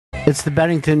It's the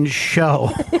Bennington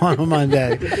show on a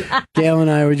Monday. Gail and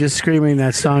I were just screaming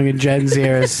that song in Jen's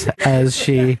ears as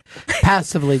she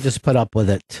passively just put up with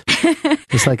it.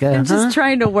 It's like, I'm just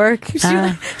trying to work. She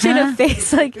had a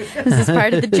face like, this is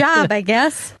part of the job, I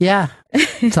guess. Yeah,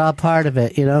 it's all part of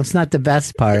it. You know, it's not the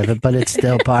best part of it, but it's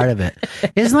still part of it.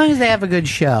 As long as they have a good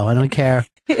show, I don't care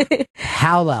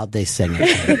how loud they sing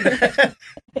it.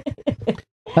 That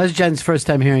was Jen's first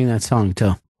time hearing that song,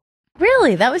 too.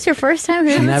 Really? That was your first time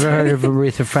hearing She it? never heard of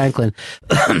Aretha Franklin.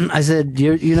 I said,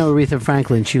 you know Aretha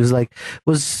Franklin? She was like,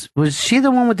 was she the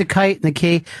one with the kite and the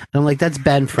key? And I'm like, that's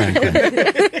Ben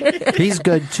Franklin. He's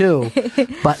good too,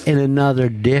 but in another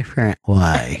different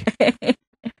way.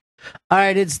 All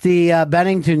right, it's the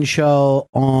Bennington show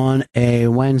on a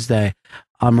Wednesday.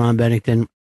 I'm Ron Bennington.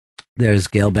 There's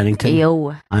Gail Bennington.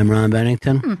 Yo. I'm Ron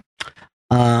Bennington.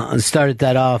 I started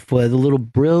that off with a little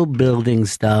Brill Building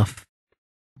stuff.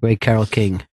 Great Carole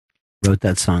King wrote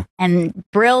that song. And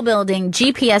Brill Building,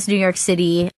 GPS New York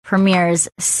City premieres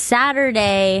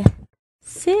Saturday,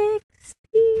 3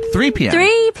 p.m.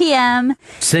 3 p.m.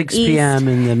 6 p.m.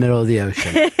 in the middle of the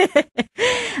ocean.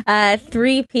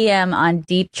 3 p.m. on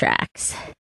Deep Tracks.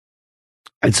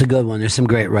 It's a good one. There's some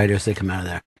great writers that come out of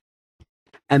there.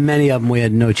 And many of them we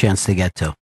had no chance to get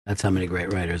to. That's how many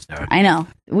great writers there are. I know.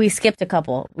 We skipped a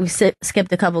couple. We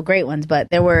skipped a couple great ones, but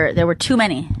there were too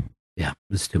many. Yeah,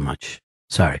 it's too much.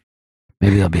 Sorry.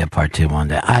 Maybe there'll be a part 2 one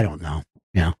day. I don't know.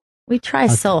 Yeah. We try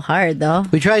so hard, though.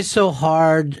 We try so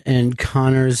hard, and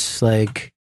Connor's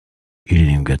like, you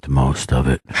didn't even get the most of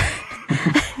it.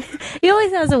 He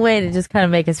always has a way to just kind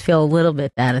of make us feel a little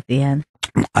bit bad at the end.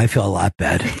 I feel a lot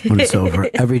bad when it's over.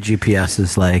 Every GPS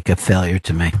is like a failure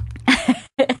to me.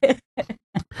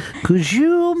 'Cause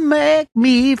you make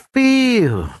me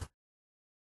feel.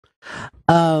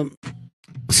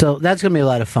 So that's going to be a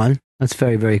lot of fun. That's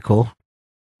very, very cool.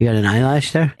 You got an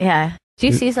eyelash there? Yeah. Do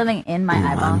you see something in my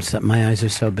eyeball? My eyes are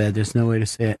so bad. There's no way to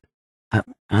see it. I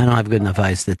don't have good enough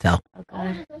eyes to tell. Oh,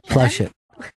 God. Flush it.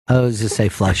 I always just say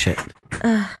flush it.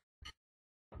 All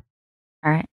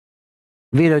right.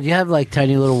 Vito, do you have like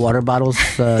tiny little water bottles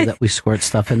that we squirt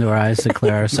stuff into our eyes to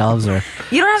clear ourselves? Or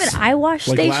you don't have an eye wash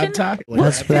station?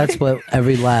 That's what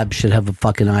every lab should have, a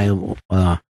fucking eye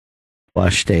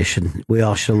wash station. We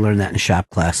all should learn that in shop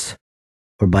class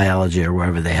or biology or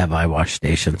wherever they have eye wash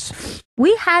stations.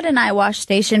 We had an eye wash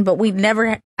station, but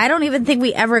I don't even think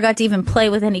we ever got to even play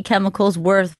with any chemicals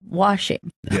worth washing.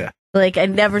 Yeah. Like, I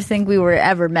never think we were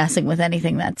ever messing with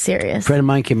anything that serious. A friend of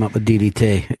mine came up with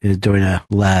DDT during a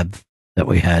lab that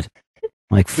we had. I'm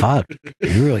like, fuck,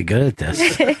 you're really good at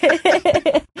this.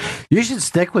 You should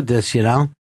stick with this, you know?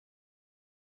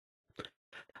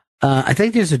 I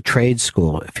think there's a trade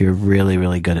school if you're really,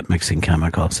 really good at mixing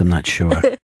chemicals. I'm not sure.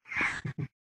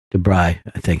 DeBry,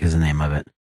 I think, is the name of it.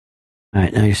 All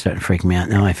right, now you're starting to freak me out.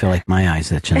 Now I feel like my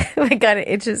eye's itching. Oh my God, it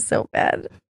itches so bad.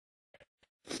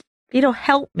 Vito,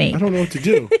 help me. I don't know what to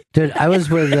do. Dude, I was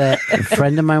with a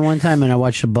friend of mine one time, and I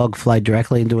watched a bug fly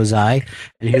directly into his eye,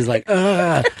 and he was like,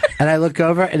 ugh. And I look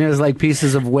over, and it was like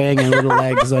pieces of wing and little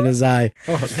legs on his eye.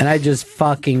 And I just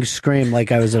fucking screamed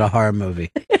like I was in a horror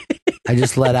movie. I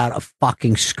just let out a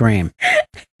fucking scream.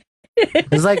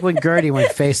 It was like when Gertie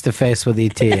went face to face with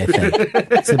E.T., I think.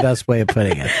 That's the best way of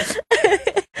putting it.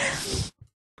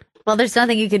 Well, there's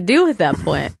nothing you can do at that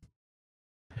point.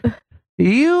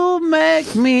 You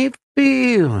make me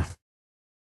feel. What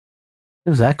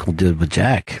was that cool dude with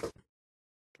Jack?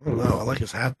 I don't know. I like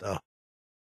his hat, though.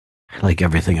 I like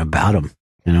everything about him.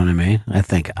 You know what I mean? I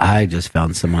think I just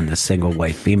found someone to single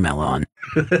white female on.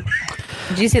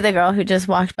 Did you see the girl who just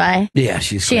walked by? Yeah,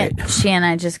 she's great. She and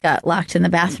I just got locked in the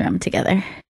bathroom together.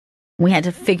 We had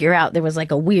to figure out there was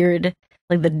like a weird,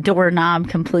 like the doorknob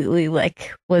completely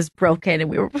like was broken, and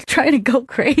we were trying to go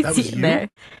crazy in there.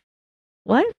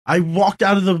 What? I walked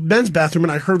out of the men's bathroom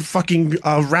and I heard fucking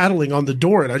rattling on the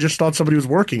door, and I just thought somebody was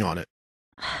working on it.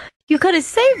 You could have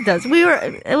saved us. We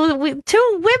were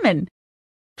two women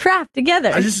trapped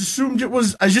together. I just assumed it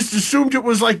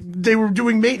was like they were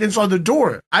doing maintenance on the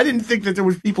door. I didn't think that there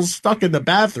was people stuck in the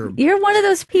bathroom. You're one of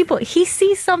those people. He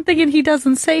sees something and he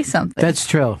doesn't say something. That's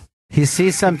true. He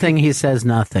sees something, he says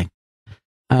nothing.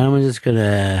 I'm just going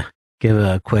to give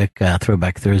a quick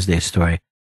Throwback Thursday story.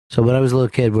 So when I was a little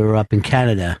kid, we were up in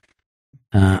Canada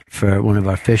for one of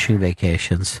our fishing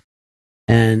vacations.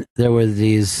 And there were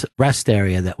these rest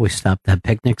area that we stopped to have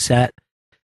picnics at.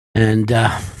 And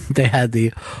they had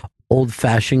the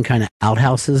old-fashioned kind of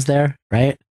outhouses there,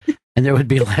 right? And there would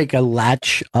be like a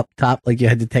latch up top, like you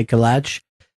had to take a latch.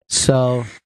 So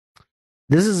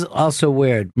this is also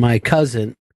weird. My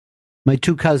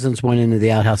two cousins went into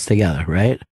the outhouse together,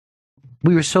 right?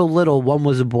 We were so little, one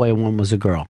was a boy and one was a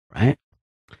girl, right?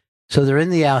 So they're in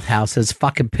the outhouse. It's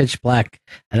fucking pitch black.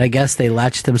 And I guess they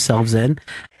latched themselves in.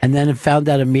 And then found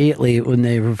out immediately when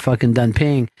they were fucking done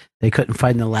peeing, they couldn't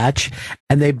find the latch.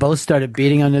 And they both started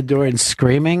beating on the door and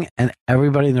screaming. And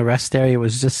everybody in the rest area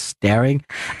was just staring.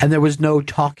 And there was no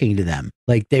talking to them.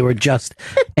 Like they were just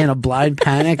in a blind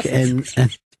panic and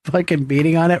fucking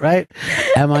beating on it, right?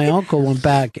 And my uncle went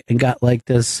back and got like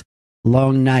this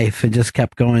long knife and just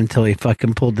kept going until he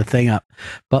fucking pulled the thing up.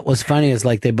 But what's funny is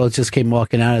like they both just came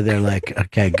walking out of there like,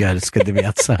 okay, good, it's good to be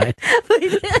outside.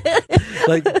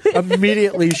 Like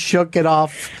immediately shook it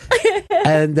off,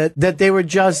 and that they were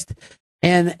just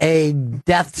in a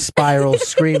death spiral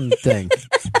scream thing.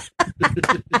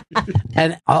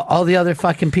 And all the other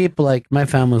fucking people, like my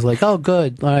family was like, oh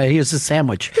good, all right, here's a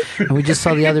sandwich. And we just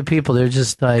saw the other people, they're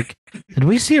just like, did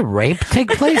we see a rape take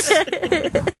place?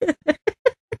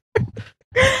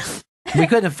 We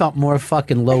couldn't have felt more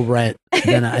fucking low rent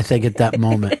than I think at that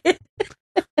moment.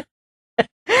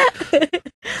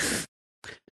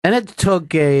 And it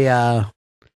took a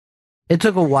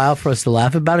while for us to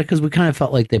laugh about it because we kind of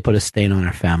felt like they put a stain on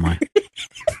our family.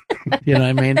 You know what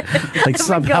I mean? Like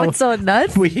somehow it's so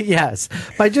nuts. Yes,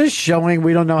 by just showing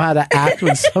we don't know how to act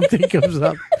when something comes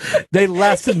up, they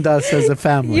lessened us as a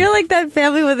family. You're like that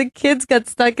family where the kids got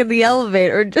stuck in the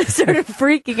elevator and just started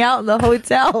freaking out in the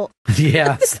hotel.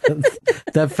 Yes,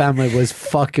 that family was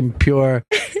fucking pure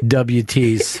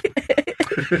WTs.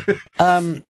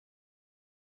 All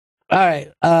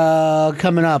right,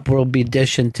 coming up, we'll be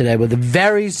dishing today with a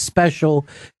very special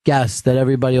guest that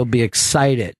everybody will be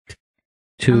excited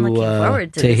I'm looking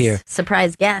forward to hear. This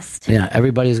surprise guest. Yeah,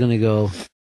 everybody's going to go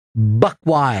buck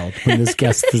wild when this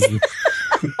guest is.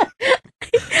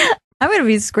 I'm going to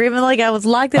be screaming like I was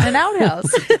locked in an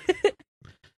outhouse.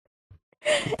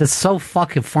 That's so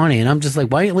fucking funny. And I'm just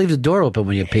like, why don't you leave the door open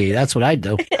when you pee? That's what I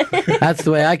do. That's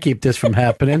the way I keep this from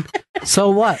happening.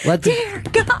 So what? Dear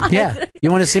God. Yeah.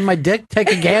 You want to see my dick?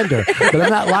 Take a gander. But I'm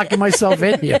not locking myself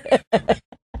in here.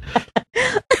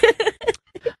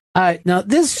 All right. Now,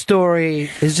 this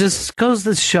story is just goes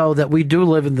to show that we do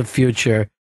live in the future.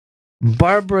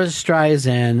 Barbara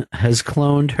Streisand has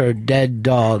cloned her dead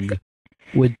dog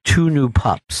with 2 new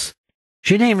pups.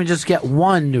 She didn't even just get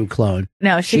 1 new clone.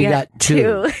 No, she got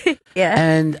 2. Yeah.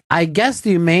 And I guess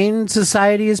the Humane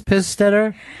Society is pissed at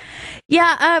her.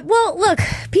 Yeah. Well, look,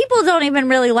 people don't even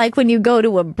really like when you go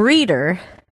to a breeder,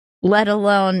 let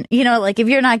alone, like if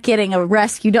you're not getting a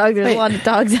rescue dog, there's a lot of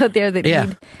dogs out there that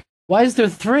need. Why is there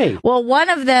 3? Well, one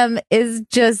of them is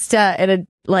just she regular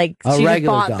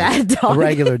bought dog. that dog. A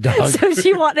regular dog. So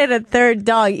she wanted a 3rd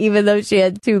dog, even though she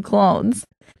had 2 clones.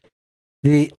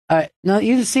 Now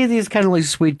you see these kind of like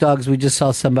sweet dogs. We just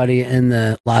saw somebody in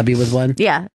the lobby with one.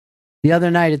 Yeah. The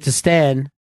other night at the stand,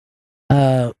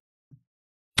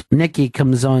 Nikki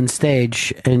comes on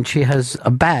stage and she has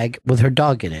a bag with her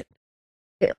dog in it.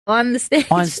 On the stage?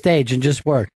 On stage and just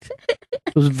worked.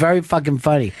 It was very fucking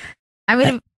funny.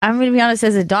 I'm gonna be honest,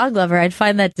 as a dog lover, I'd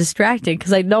find that distracting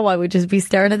because I know I would just be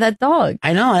staring at that dog.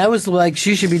 I know. I was like,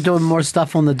 she should be doing more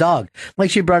stuff on the dog. Like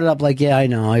she brought it up like, yeah, I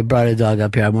know. I brought a dog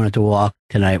up here. I wanted to walk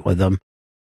tonight with him.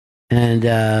 And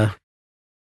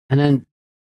then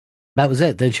that was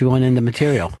it. Then she went into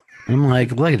material. I'm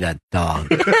like, look at that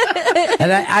dog.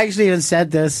 And I actually even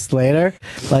said this later.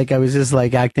 Like I was just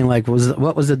like acting like,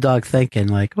 what was the dog thinking?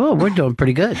 Like, oh, we're doing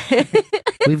pretty good.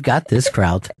 We've got this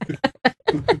crowd.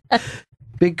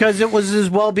 Because it was as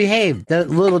well behaved.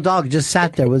 That little dog just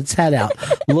sat there with its head out,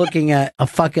 looking at a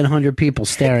fucking 100 people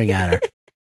staring at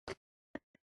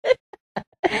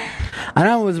her.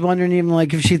 I was wondering even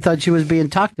like if she thought she was being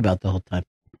talked about the whole time.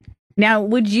 Now,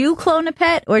 would you clone a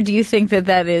pet, or do you think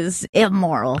that is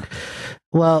immoral?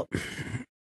 Well,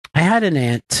 I had an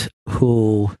aunt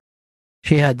who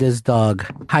she had this dog,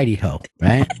 Heidi Ho,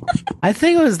 right? I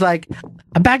think it was like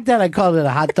back then I called it a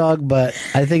hot dog, but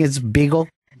I think it's Beagle.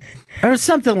 Or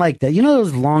something like that. You know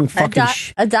those long fucking...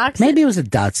 a dachshund? Maybe it was a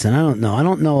Dachshund. I don't know. I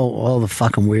don't know all the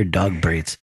fucking weird dog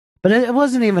breeds. But it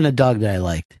wasn't even a dog that I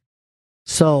liked.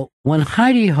 So when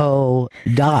Heidi Ho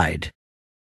died,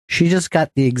 she just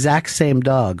got the exact same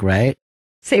dog, right?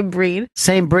 Same breed?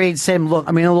 Same breed, same look.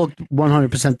 I mean, it looked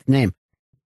 100% the name.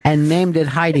 And named it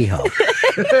Heidi Ho.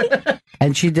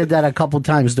 And she did that a couple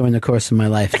times during the course of my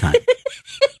lifetime.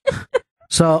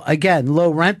 So again, low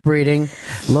rent breeding,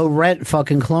 low rent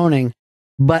fucking cloning,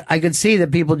 but I could see that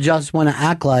people just want to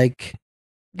act like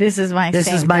this is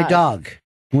my dog.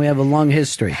 We have a long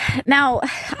history. Now,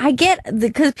 I get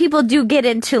because people do get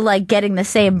into like getting the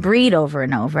same breed over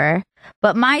and over,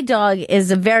 But my dog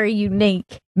is a very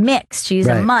unique mix. She's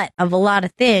a mutt of a lot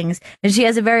of things, and she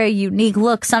has a very unique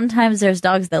look. Sometimes there's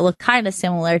dogs that look kind of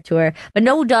similar to her, but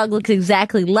no dog looks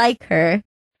exactly like her.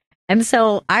 And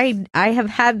so I have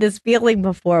had this feeling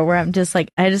before where I'm just like,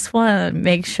 I just want to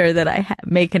make sure that I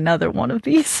make another one of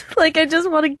these. Like, I just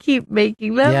want to keep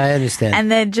making them. Yeah, I understand. And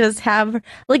then just have her,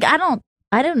 like, I don't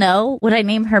know. Would I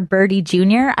name her Birdie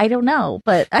Jr.? I don't know.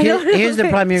 But I don't know. Here's the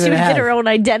problem you're going to have. She would get her own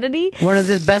identity. One of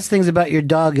the best things about your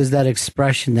dog is that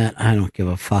expression, that I don't give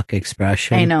a fuck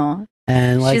expression. I know.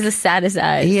 And like, she's as sad as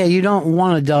eyes. Yeah, you don't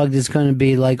want a dog that's going to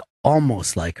be like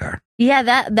almost like her. Yeah,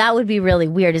 that would be really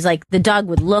weird. Is like the dog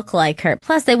would look like her.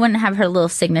 Plus, they wouldn't have her little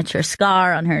signature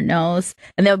scar on her nose,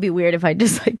 and that would be weird if I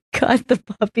just like cut the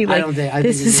puppy. Like, I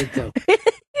think you need to.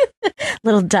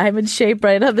 Little diamond shape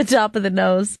right on the top of the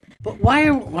nose. But why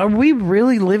are we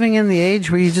really living in the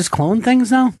age where you just clone things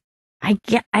now? I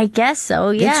guess so.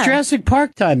 Yeah, it's Jurassic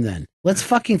Park time. Then let's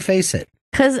fucking face it.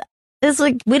 Because it's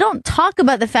like we don't talk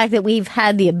about the fact that we've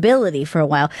had the ability for a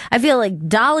while. I feel like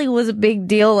Dolly was a big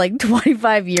deal like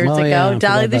 25 years ago. Yeah,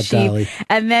 Dolly the sheep, Dolly.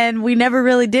 And then we never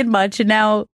really did much. And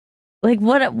now, like,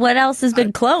 what else has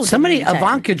been cloned? Somebody,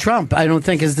 Ivanka Trump, I don't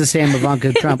think is the same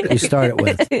Ivanka Trump we started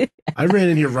with. I ran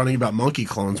in here running about monkey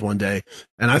clones one day,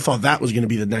 and I thought that was going to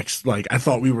be the next. Like, I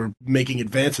thought we were making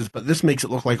advances, but this makes it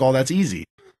look like all that's easy.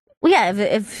 Well, yeah,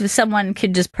 if someone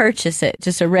could just purchase it,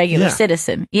 just a regular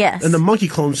citizen, yes. And the monkey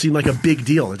clones seem like a big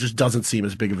deal. It just doesn't seem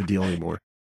as big of a deal anymore.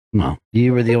 No,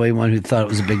 you were the only one who thought it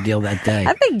was a big deal that day.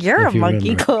 I think you're a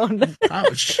monkey clone.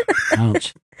 Ouch.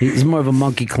 Ouch. He's more of a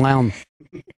monkey clown.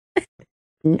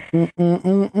 Here's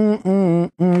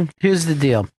the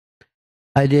deal.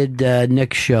 I did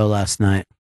Nick's show last night.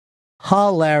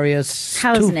 Hilarious.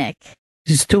 How's Nick?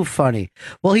 He's too funny.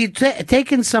 Well, he'd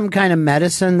taken some kind of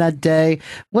medicine that day.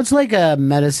 What's like a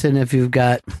medicine if you've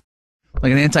got...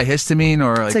 Like an antihistamine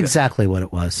or... That's like exactly what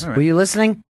it was. Right. Were you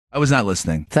listening? I was not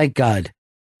listening. Thank God.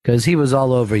 Because he was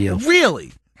all over you.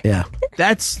 Really? Yeah.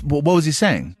 What was he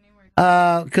saying?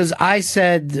 Because I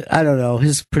said, I don't know,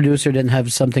 his producer didn't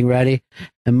have something ready.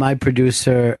 And my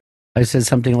producer, I said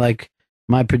something like,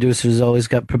 my producer's always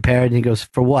got prepared. And he goes,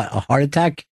 for what? A heart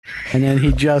attack? And then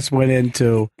he just went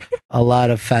into a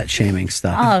lot of fat shaming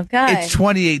stuff. Oh, God. It's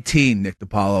 2018, Nick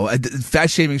DiPaolo.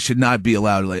 Fat shaming should not be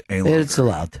allowed any longer. It's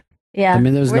allowed. Yeah, I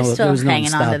mean, there was we're no, still there was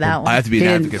hanging no on to that one. I have to be an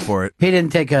advocate for it. He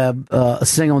didn't take a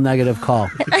single negative call.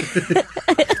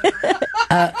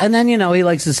 And then, he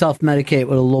likes to self-medicate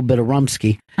with a little bit of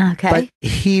rumsky. Okay. But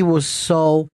he was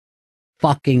so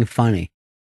fucking funny.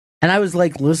 And I was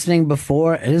like listening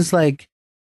before, and it's like,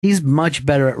 he's much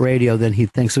better at radio than he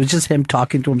thinks. It was just him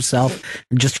talking to himself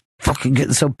and just fucking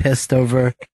getting so pissed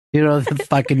over, the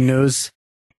fucking news.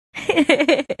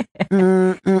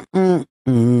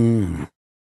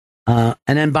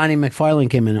 And then Bonnie McFarlane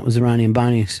came in. It was Ronnie and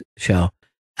Bonnie's show.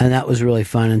 And that was really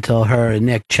fun until her and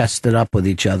Nick chested up with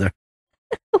each other.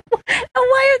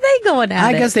 Why are they going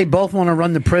at it? I guess they both want to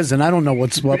run the prison. I don't know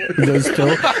what those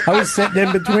two. I was sitting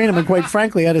in between them, and quite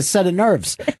frankly, I had a set of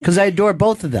nerves because I adore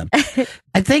both of them.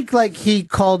 I think like he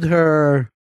called her,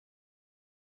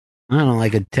 I don't know,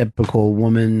 like a typical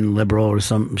woman liberal or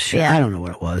something. I don't know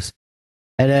what it was.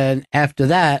 And then after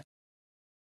that,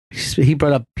 he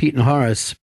brought up Pete and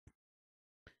Horace.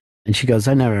 And she goes,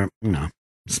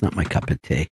 it's not my cup of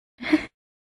tea.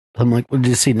 I'm like, well, did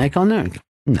you see Nick on there?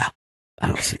 No, I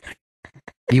don't see Nick.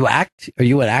 You act? Are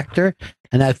you an actor?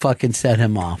 And that fucking set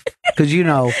him off. Because,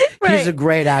 Right. he's a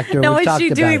great actor. No, We've is talked she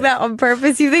about doing it. that on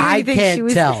purpose? You think? I think can't she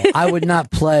was... tell. I would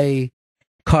not play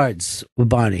cards with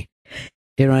Bonnie.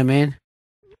 You know what I mean?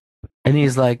 And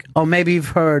he's like, oh, maybe you've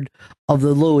heard of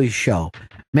the Louis show.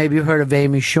 Maybe you heard of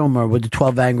Amy Schumer with the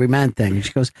 12 Angry Men thing. And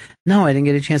she goes, no, I didn't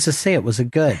get a chance to see it. Was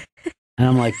it good? And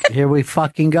I'm like, here we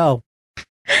fucking go.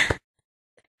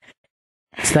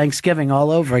 It's Thanksgiving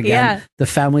all over again. Yeah. The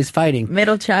family's fighting.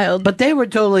 Middle child. But they were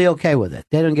totally okay with it.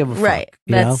 They don't give a fuck. Right.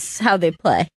 That's how they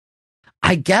play.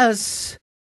 I guess.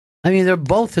 I mean, they're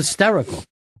both hysterical.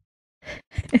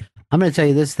 I'm going to tell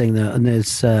you this thing, though, and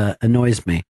this annoys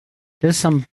me. There's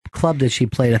some club that she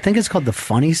played. I think it's called the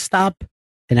Funny Stop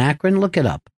in Akron. Look it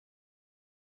up.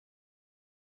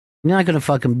 You're not going to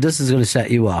fuck him. This is going to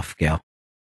set you off, Gail.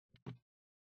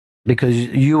 Because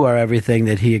you are everything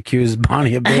that he accused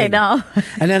Bonnie of being. I know.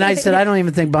 And then I said, I don't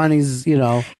even think Bonnie's,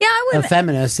 a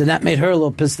feminist. And that made her a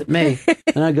little pissed at me.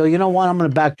 And I go, you know what? I'm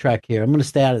going to backtrack here. I'm going to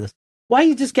stay out of this. Why are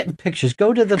you just getting pictures?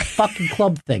 Go to the fucking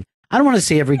club thing. I don't want to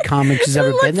see every comic who's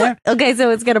ever been there. Okay, so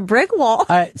it's got a brick wall. All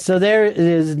right, so there it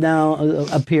is now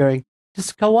appearing.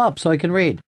 Just go up so I can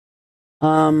read.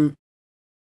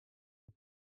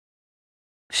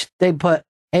 They put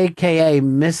a.k.a.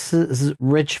 Mrs.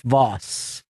 Rich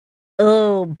Voss.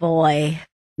 Oh, boy.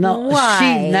 No, Why?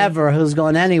 she never has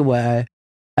gone anywhere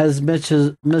as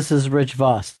Mrs. Rich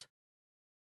Voss.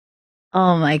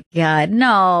 Oh, my God.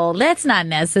 No, that's not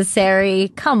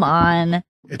necessary. Come on.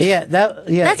 That's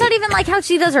not even like how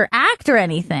she does her act or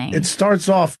anything. It starts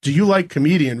off, do you like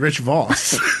comedian Rich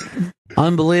Voss?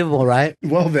 Unbelievable, right?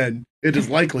 Well, then, it is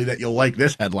likely that you'll like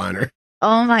this headliner.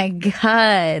 Oh, my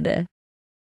God.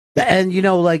 And,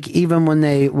 like, even when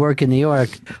they work in New York,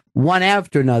 one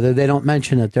after another, they don't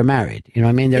mention that they're married. You know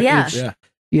what I mean? They're each,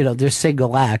 they're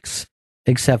single acts,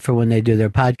 except for when they do their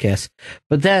podcast.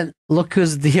 But then, look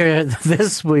who's here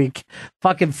this week.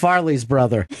 Fucking Farley's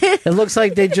brother. It looks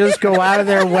like they just go out of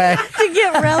their way. To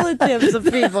get relatives of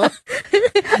people.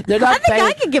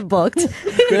 I could get booked.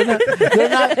 They're not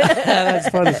that's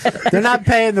funny. They're not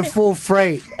paying the full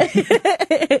freight.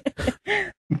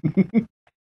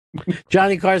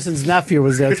 Johnny Carson's nephew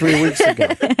was there 3 weeks ago.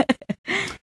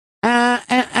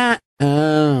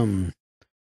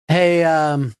 Hey,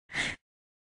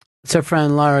 it's our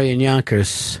friend Laurie in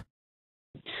Yonkers.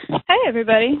 Hey,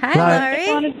 everybody. Hi, Laurie.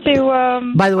 I wanted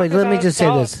to, by the way, let me just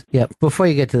say this. Yeah, before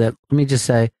you get to that, let me just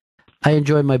say, I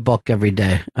enjoy my book every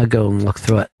day. I go and look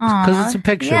through it. Because it's a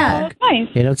picture book. Nice.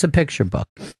 It's a picture book.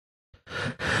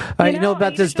 All right, you know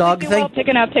about this dog thing?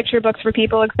 Picking out picture books for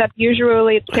people, except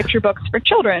usually it's picture books for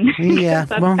children. Yeah,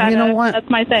 well, you know what? That's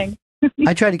my thing.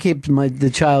 I try to keep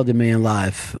the child in me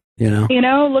alive,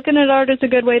 looking at art is a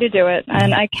good way to do it,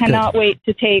 and I cannot wait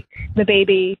to take the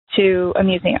baby to a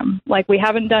museum. Like, we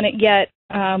haven't done it yet.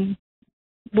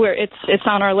 Where it's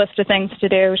on our list of things to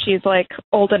do. She's like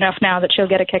old enough now that she'll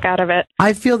get a kick out of it.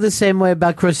 I feel the same way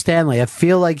about Chris Stanley. I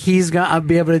feel like I'll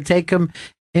be able to take him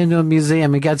into a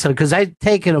museum and get some, because I'd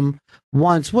taken him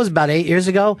once, was about 8 years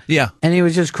ago. Yeah. And he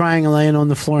was just crying and laying on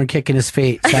the floor and kicking his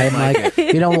feet. So I'm like,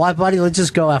 you know what, buddy? Let's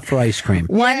just go out for ice cream.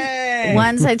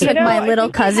 Once I took my little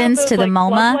cousins to the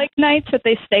MoMA. Like nights that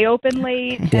they stay open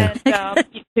late, and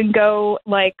you can go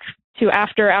like to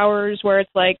after hours where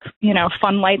it's like,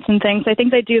 fun lights and things. I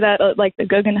think they do that at like the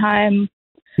Guggenheim.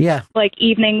 Yeah. Like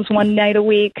evenings, one night a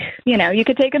week. You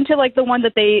could take them to like the one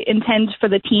that they intend for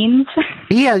the teens.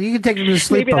 Yeah, you can take them to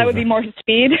sleep. Maybe that would be more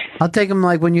speed. I'll take them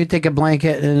like when you take a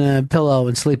blanket and a pillow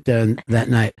and sleep there that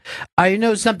night. You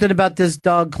know something about this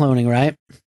dog cloning, right?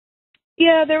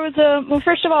 Yeah, there was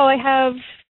first of all, I have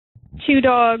 2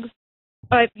 dogs,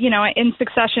 in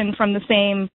succession from the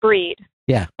same breed.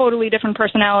 Yeah. Totally different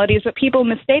personalities, but people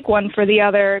mistake one for the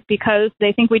other because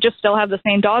they think we just still have the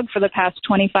same dog for the past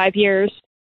 25 years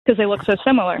because they look so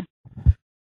similar.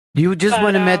 You just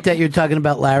want to admit that you're talking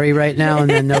about Larry right now, and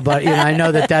then nobody. I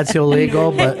know that that's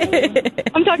illegal, but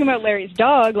I'm talking about Larry's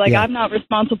dog. Like, I'm not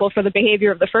responsible for the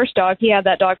behavior of the first dog. He had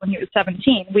that dog when he was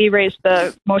 17. We raised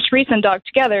the most recent dog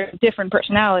together, different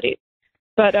personalities.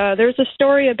 But there's a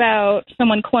story about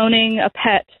someone cloning a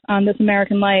pet on This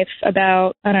American Life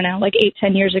about, I don't know, like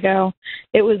 8-10 years ago.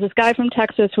 It was this guy from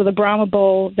Texas with a Brahma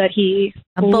bull that he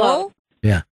loved. Bull?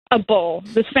 Yeah. A bull.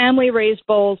 This family raised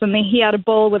bulls, and he had a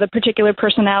bull with a particular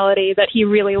personality that he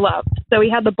really loved. So he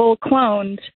had the bull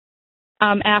cloned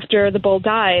after the bull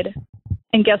died.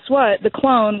 And guess what? The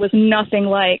clone was nothing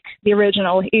like the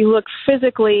original. He looked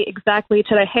physically exactly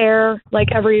to the hair, like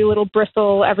every little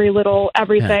bristle, every little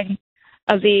everything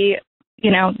of the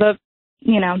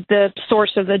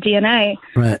source of the DNA.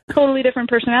 Right. Totally different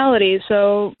personalities.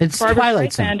 So it's Barbara Twilight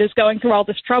Streisand Zone. is going through all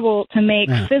this trouble to make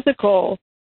physical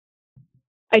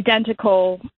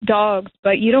identical dogs,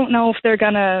 but you don't know if they're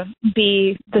going to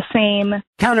be the same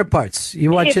counterparts.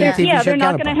 You watch the TV show, they're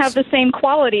not going to have the same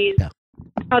qualities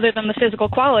other than the physical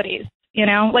qualities.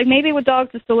 Like maybe with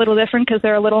dogs it's a little different because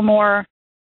they're a little more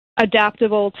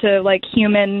adaptable to like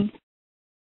human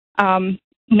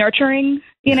nurturing,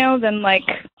 than like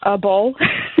a bull.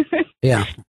 Yeah.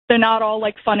 They're not all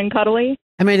like fun and cuddly.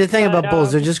 I mean, the thing about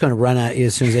bulls, they're just going to run at you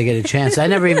as soon as they get a chance. I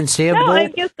never even see a bull. I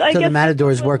guess the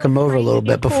matadors work them over a little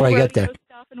bit before I get there.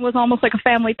 And was almost like a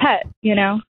family pet,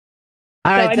 All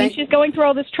right, so, she's going through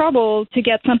all this trouble to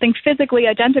get something physically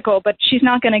identical, but she's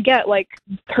not going to get like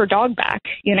her dog back,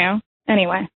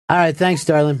 Anyway. All right, thanks,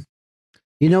 darling.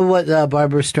 You know what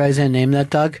Barbara Streisand named that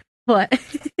dog? What?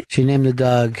 She named the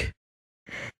dog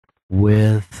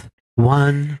With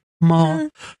One More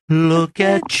Look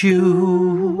at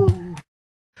You,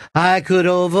 I could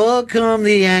overcome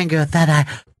the anger that I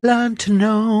learned to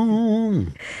know.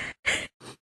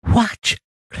 Watch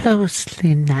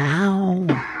closely now.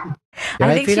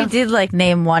 I think she did like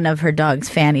name one of her dogs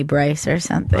Fanny Bryce or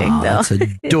something. Oh, that's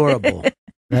adorable.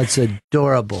 That's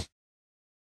adorable.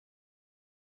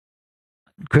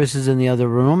 Chris is in the other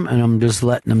room, and I'm just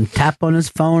letting him tap on his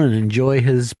phone and enjoy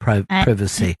his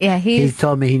privacy. Yeah, he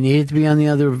told me he needed to be on the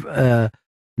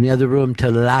other room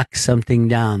to lock something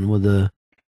down with a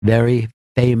very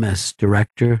famous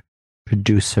director,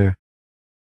 producer,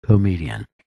 comedian.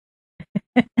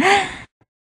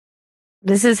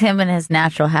 This is him in his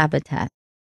natural habitat,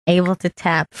 able to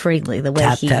tap freely the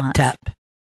way he wants. Tap.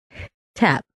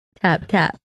 Tap, tap,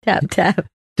 tap, tap, tap.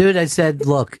 Dude, I said,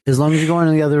 look, as long as you go in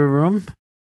the other room,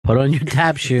 put on your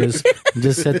tap shoes and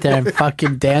just sit there and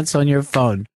fucking dance on your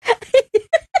phone.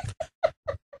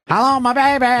 Hello, my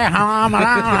baby. Hello,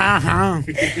 my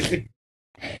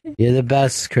You're the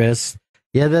best, Chris.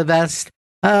 You're the best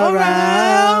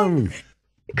around.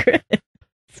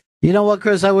 You know what,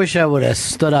 Chris? I wish I would have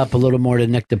stood up a little more to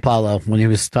Nick DiPaolo when he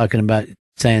was talking about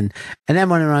saying, and then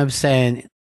when I was saying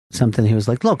something, he was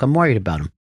like, look, I'm worried about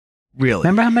him. Really?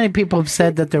 Remember how many people have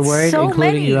said that they're worried, So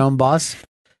including many. your own boss?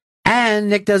 And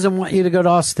Nick doesn't want you to go to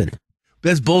Austin.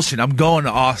 That's bullshit. I'm going to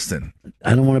Austin.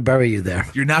 I don't want to bury you there.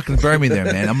 You're not going to bury me there,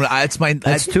 man.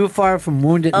 That's too far from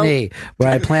Wounded Knee, where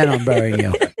I plan on burying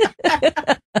you.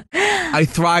 I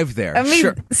thrive there. I mean,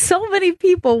 sure. so many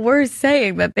people were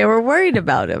saying that they were worried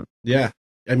about him. Yeah.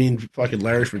 I mean, fucking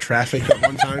Larry for traffic at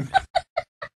one time.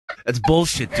 That's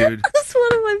bullshit, dude. That's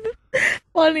one of my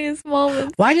funniest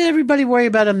moments. Why did everybody worry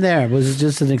about him there? Was it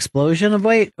just an explosion of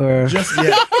weight, or Just,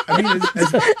 yeah. I mean,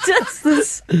 Just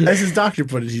this. as his doctor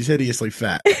put it, he's hideously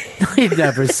fat. he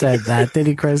never said that, did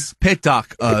he, Chris? Pit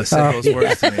Doc said those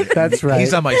words to me. That's right.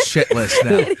 He's on my shit list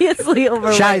now. Hideously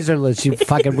overweight. Scheiserless, you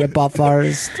fucking rip-off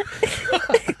artist.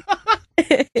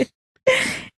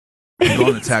 I'm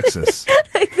going to Texas.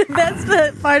 That's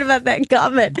the part about that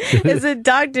comment is the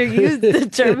doctor used the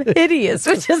term hideous,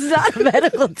 which is not a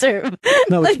medical term.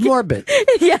 No, it's morbid.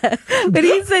 Yeah, but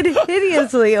he said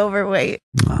hideously overweight.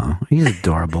 Oh, he's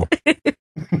adorable.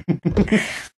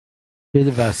 You're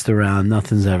the best around.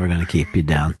 Nothing's ever going to keep you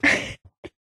down.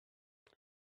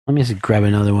 Let me just grab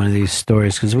another one of these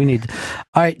stories because we need.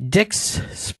 All right, Dick's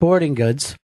Sporting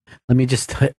Goods. Let me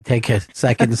just take a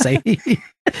second to say.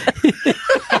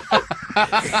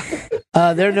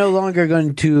 They're no longer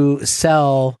going to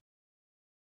sell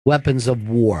weapons of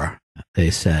war, they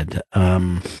said.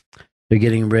 They're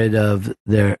getting rid of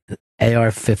their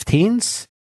AR-15s,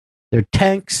 their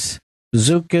tanks,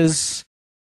 bazookas,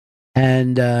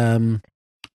 and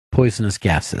poisonous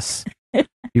gases.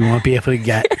 You won't be able to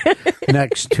get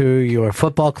next to your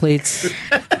football cleats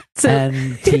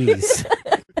and tees.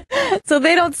 So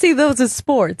they don't see those as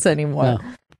sports anymore. No.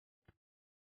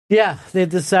 Yeah, they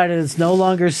decided it's no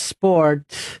longer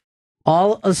sport.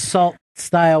 All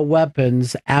assault-style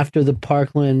weapons after the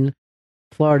Parkland,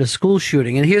 Florida school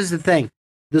shooting. And here's the thing.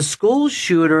 The school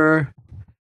shooter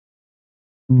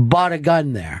bought a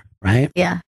gun there, right?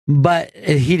 Yeah. But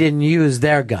he didn't use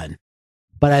their gun.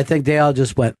 But I think they all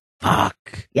just went, fuck.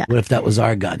 Yeah. What if that was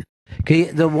our gun?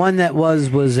 The one that was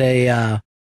a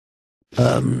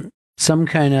some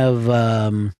kind of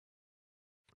a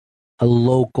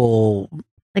local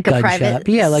Like a gun private shop.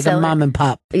 Yeah, like seller. a mom and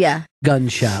pop Yeah. gun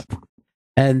shop.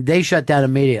 And they shut down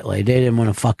immediately. They didn't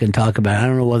want to fucking talk about it. I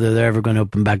don't know whether they're ever going to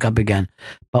open back up again,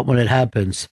 but when it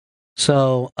happens.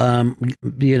 So,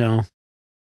 you know,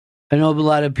 I know a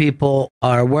lot of people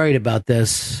are worried about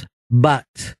this, but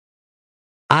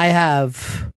I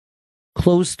have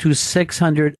close to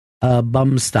 600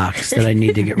 bum stocks that I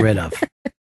need to get rid of.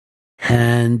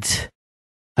 And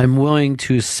I'm willing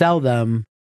to sell them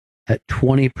at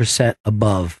 20%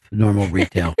 above normal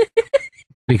retail.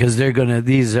 Because they're going to,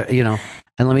 these are, you know,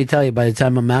 and let me tell you, by the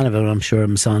time I'm out of it, I'm sure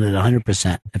I'm selling it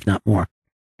 100%, if not more.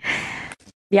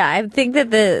 Yeah, I think that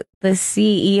the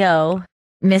CEO,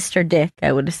 Mr. Dick,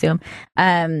 I would assume.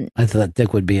 I thought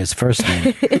Dick would be his first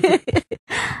name.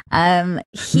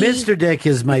 Mr. Dick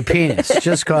is my penis.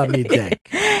 Just call me Dick.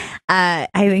 I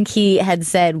think he had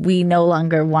said, we no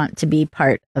longer want to be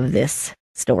part of this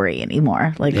story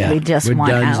anymore. Like, we just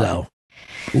want out.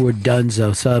 We're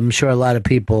donezo. So I'm sure a lot of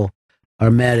people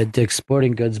are mad at Dick's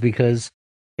Sporting Goods because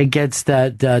it gets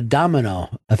that domino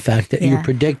effect that you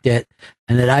predict it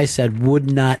and that I said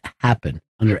would not happen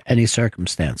under any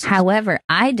circumstances. However,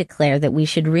 I declare that we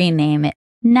should rename it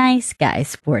Nice Guy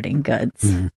Sporting Goods.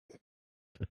 Mm-hmm.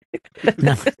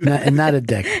 not a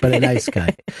dick, but a nice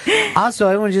guy. Also,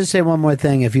 I want to just say one more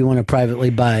thing. If you want to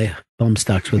privately buy bum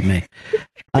stocks with me,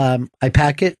 I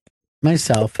pack it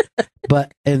myself,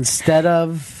 but instead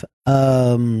of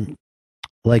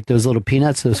like those little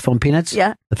peanuts, those foam peanuts,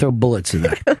 I throw bullets in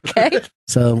there. Okay.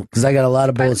 So, because I got a lot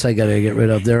of bullets I got to get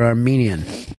rid of. They're Armenian.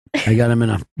 I got them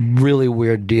in a really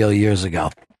weird deal years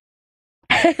ago.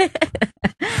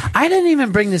 I didn't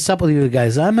even bring this up with you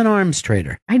guys. I'm an arms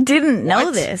trader. I didn't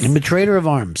know this. I'm a trader of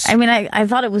arms. I mean, I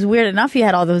thought it was weird enough you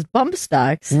had all those bump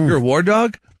stocks. You're a war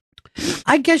dog?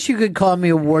 I guess you could call me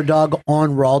a war dog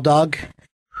on raw dog.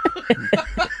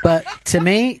 But to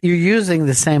me, you're using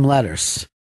the same letters.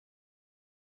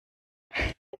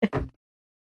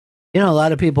 You know, a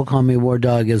lot of people call me war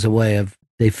dog as a way of,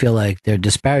 they feel like they're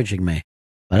disparaging me.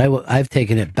 But I've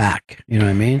taken it back. You know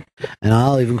what I mean? And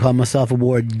I'll even call myself a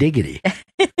war diggity.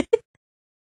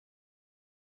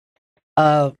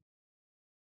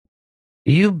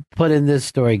 You put in this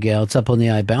story, Gail. It's up on the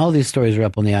iBank. All these stories are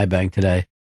up on the iBank today.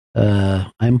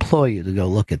 I implore you to go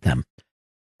look at them.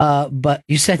 But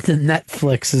you said that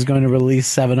Netflix is going to release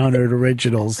 700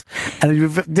 originals, and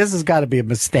this has got to be a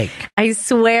mistake. I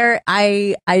swear,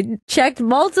 I checked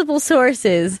multiple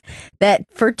sources that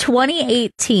for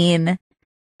 2018,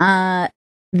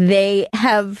 they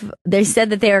said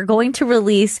that they are going to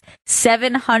release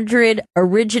 700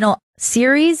 original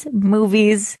series,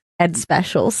 movies, and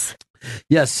specials.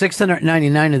 Yes,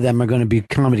 699 of them are going to be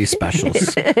comedy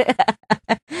specials.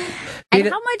 And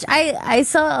how much, I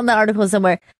saw on the article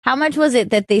somewhere, how much was it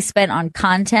that they spent on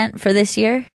content for this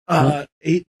year? $8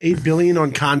 billion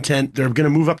on content. They're going to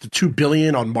move up to $2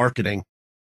 billion on marketing.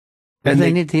 And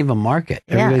they need to even market.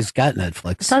 Yeah. Everybody's got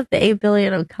Netflix. I thought the $8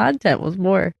 billion on content was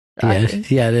more.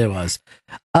 Yeah, it was.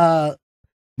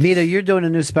 Vito, you're doing a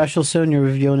new special soon. You're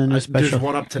reviewing a new special. There's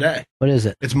one up today. What is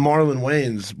it? It's Marlon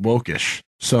Wayans Wokish.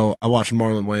 So I watched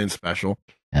Marlon Wayans special.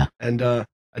 Yeah. And I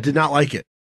did not like it.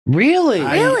 Really?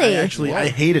 I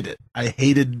hated it. I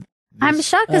hated. I'm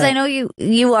shocked because I know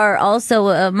you are also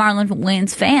a Marlon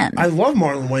Wayans fan. I love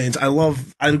Marlon Wayans.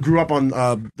 I grew up on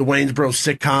the Wayans Bros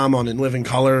sitcom on In Living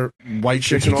Color, White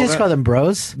Chicks and all that. Did you just call them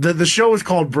Bros? The show was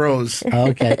called Bros. Oh,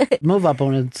 okay. Move up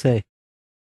on it and say.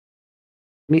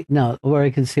 No, where I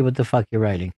can see what the fuck you're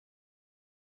writing.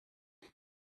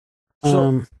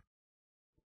 So,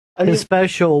 the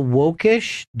special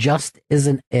Wokish just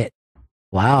isn't it.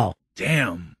 Wow.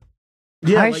 Damn.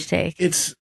 Yeah, Harsh take.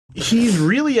 He's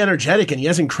really energetic and he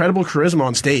has incredible charisma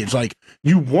on stage. Like,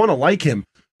 you want to like him,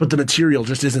 but the material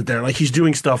just isn't there. Like, he's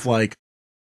doing stuff like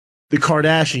the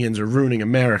Kardashians are ruining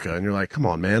America, and you're like, come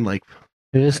on, man. Like,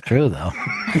 it is true, though.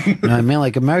 You know what I mean?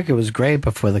 Like, America was great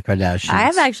before the Kardashians. I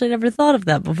have actually never thought of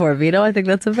that before, Vito. I think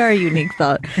that's a very unique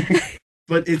thought.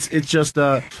 But it's just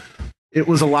it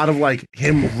was a lot of like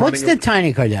him. What's the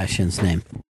tiny Kardashian's name?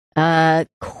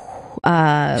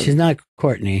 She's not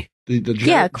Courtney.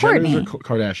 Yeah, Courtney.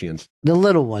 Kardashians. The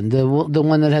little one, the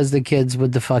one that has the kids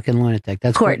with the fucking lunatic.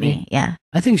 That's Courtney. Yeah,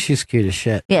 I think she's cute as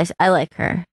shit. Yes, I like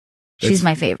her. She's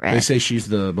my favorite. They say she's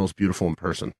the most beautiful in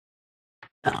person.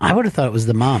 I would have thought it was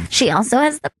the mom. She also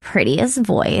has the prettiest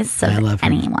voice of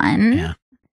anyone. Yeah.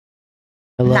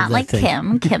 I love Not that like thing.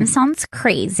 Kim. Kim sounds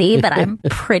crazy, but I'm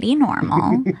pretty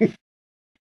normal.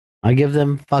 I give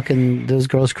them fucking those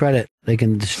girls credit. They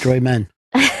can destroy men.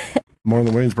 Marlon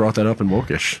Wayans brought that up in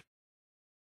Wokish.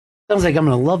 Sounds like I'm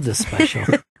going to love this special.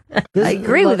 I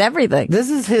agree with everything.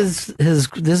 This is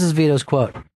this is Vito's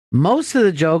quote. Most of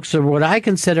the jokes are what I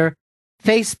consider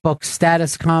Facebook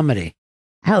status comedy.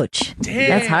 Ouch. Damn.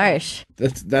 That's harsh.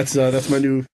 That's my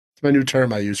new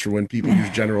term I use for when people use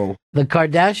general. The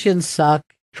Kardashians suck.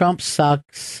 Trump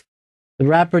sucks. The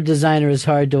rapper designer is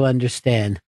hard to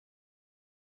understand.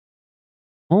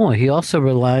 Oh, he also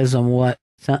relies on what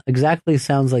exactly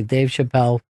sounds like Dave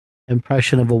Chappelle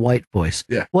impression of a white voice.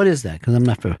 Yeah. What is that? Because I'm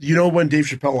not familiar. You know when Dave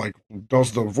Chappelle like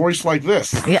does the voice like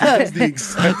this? Yeah. That's the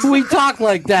exact. We talk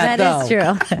like that, That is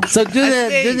true. So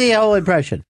do the whole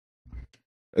impression.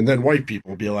 And then white people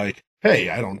will be like, "Hey,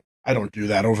 I don't do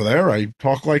that over there. I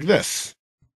talk like this."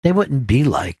 They wouldn't be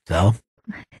like, though.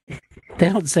 They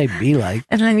don't say be like.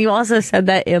 And then you also said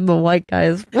that in the white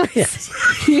guy's voice.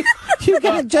 You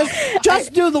gotta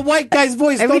just do the white guy's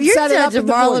voice. I Don't mean, you're set it up judging with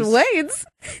the Marlon voice.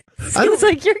 Wayans. Seems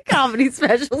like your comedy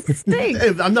specials stink.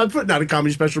 Hey, I'm not putting out a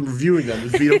comedy special. I'm reviewing them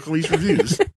with Vito Calise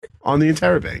reviews on the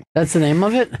Interrobang. That's the name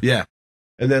of it? Yeah,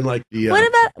 and then like the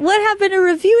What happened to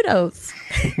review notes?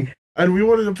 and we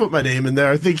wanted to put my name in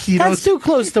there. I think he That's knows. too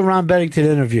close to Ron Bennington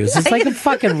interviews. It's like a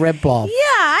fucking ripoff. Yeah,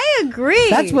 I agree.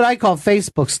 That's what I call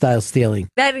Facebook style stealing.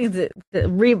 That needs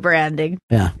rebranding.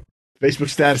 Yeah. Facebook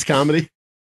status comedy.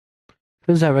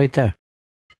 Who's that right there?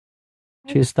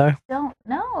 She a star? Don't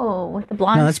know with the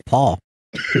blonde. No, that's Paul.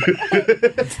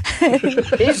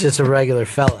 He's just a regular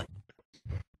fella.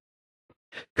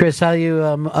 Chris, how you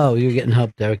oh, you're getting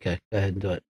help there. Okay, go ahead and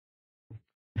do it.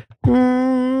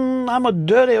 I'm a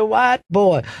dirty white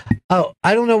boy. Oh,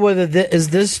 I don't know whether is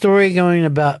this story going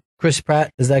about Chris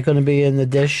Pratt? Is that going to be in the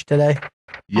dish today?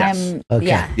 Yes. Okay.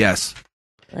 Yeah. Yes.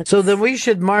 So then we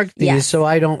should mark these so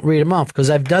I don't read them off because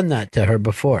I've done that to her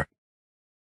before.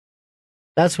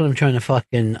 That's what I'm trying to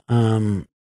fucking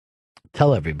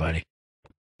tell everybody.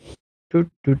 All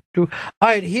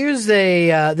right, here's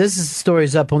this is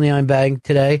stories up on the Iron Bag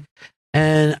today,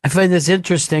 and I find this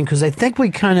interesting because I think we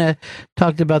kind of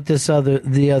talked about this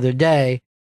the other day.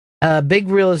 A big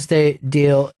real estate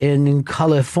deal in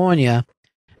California,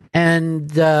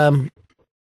 and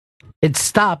it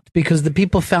stopped because the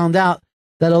people found out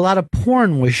that a lot of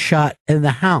porn was shot in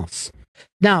the house.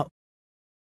 Now,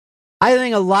 I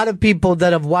think a lot of people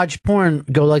that have watched porn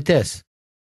go like this.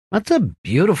 That's a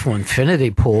beautiful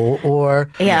infinity pool, or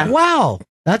wow,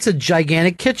 that's a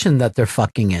gigantic kitchen that they're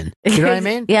fucking in. You know what I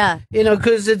mean? Yeah. You know,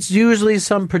 because it's usually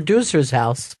some producer's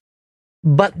house,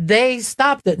 but they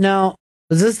stopped it. Now,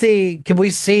 is this can we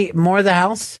see more of the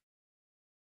house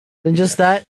than just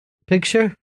that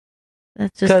picture?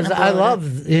 Because I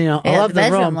love, I love the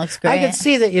room. Looks great. I can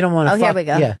see that you don't want to. Here we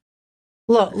go. Yeah.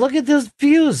 Look at those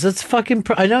views. That's fucking.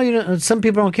 I know some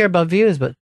people don't care about views,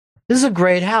 but this is a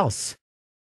great house.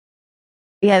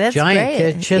 Yeah, that's giant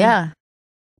great. Kitchen. Yeah,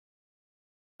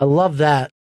 I love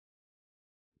that.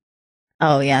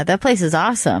 Oh yeah, that place is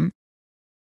awesome.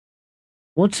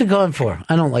 What's it going for?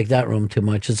 I don't like that room too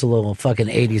much. It's a little fucking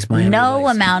 80s Miami. No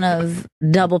amount of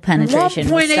double penetration.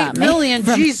 1.8 million.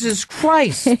 Jesus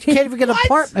Christ! You can't even get an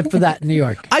apartment for that in New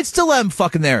York. I'd still am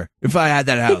fucking there if I had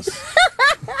that house.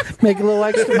 Make a little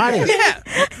extra money. Yeah.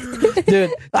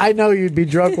 Dude, I know you'd be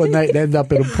drunk one night and end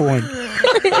up in a porn.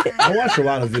 I watch a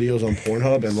lot of videos on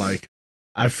Pornhub, and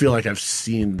I feel like I've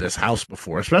seen this house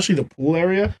before, especially the pool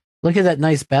area. Look at that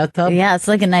nice bathtub. Yeah, it's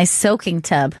like a nice soaking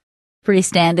tub.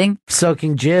 Freestanding.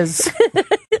 Soaking jizz.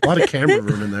 A lot of camera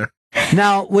room in there.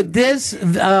 Now, with this,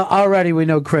 already we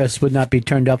know Chris would not be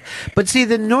turned up. But see,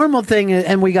 the normal thing,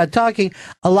 and we got talking,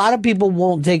 a lot of people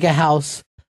won't take a house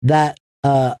that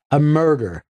a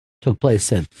murder took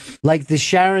place in. Like the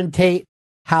Sharon Tate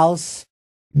house,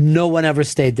 no one ever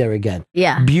stayed there again.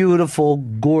 Yeah. Beautiful,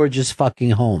 gorgeous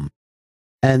fucking home.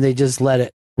 And they just let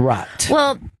it rot.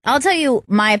 Well, I'll tell you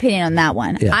my opinion on that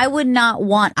one. Yeah. I would not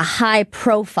want a high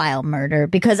profile murder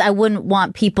because I wouldn't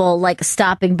want people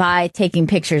stopping by taking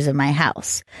pictures of my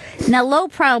house. Now, low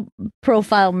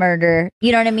profile murder,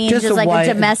 you know what I mean? Just like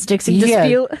a domestic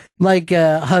dispute. Like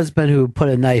a husband who put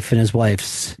a knife in his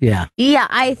wife's. Yeah. Yeah,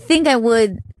 I think I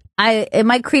would. It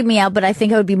might creep me out, but I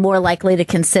think I would be more likely to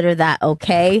consider that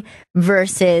okay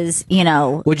versus,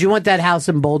 Would you want that house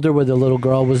in Boulder where the little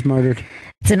girl was murdered?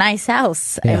 It's a nice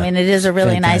house. Yeah, I mean, it is a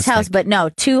really nice house, but no,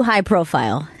 too high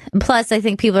profile. And plus, I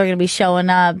think people are going to be showing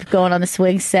up, going on the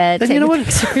swing set, Then taking you know what?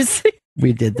 pictures.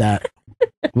 We did that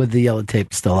with the yellow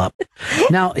tape still up.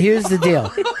 Now, here's the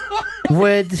deal.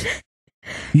 Would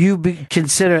you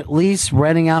consider at least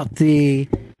renting out the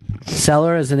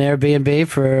cellar as an Airbnb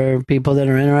for people that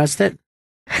are interested?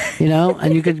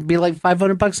 And you could be like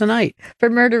 $500 a night. For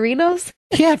murderinos?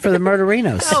 Yeah, for the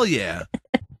murderinos. Hell yeah.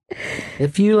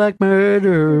 If you like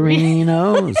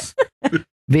murderinos.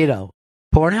 Vito,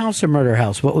 porn house or murder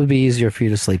house? What would be easier for you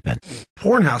to sleep in?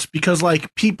 Porn house, because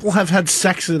people have had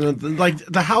sex in it.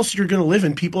 The house you're going to live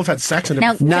in, people have had sex in it.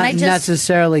 Now, Not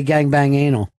necessarily gangbang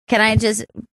anal. Can I just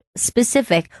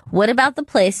specific? What about the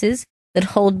places that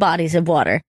hold bodies of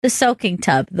water? The soaking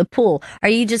tub, the pool. Are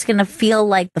you just going to feel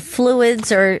like the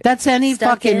fluids or that's any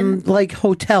fucking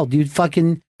hotel? Do you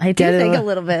fucking I do think a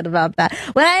little bit about that.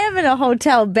 When I am in a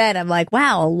hotel bed, I'm like,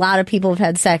 wow, a lot of people have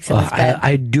had sex in this bed.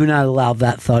 I do not allow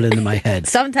that thought into my head.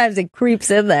 Sometimes it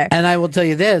creeps in there. And I will tell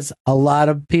you this, a lot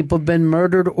of people have been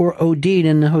murdered or OD'd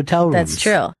in the hotel rooms. That's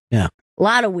true. Yeah. A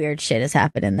lot of weird shit has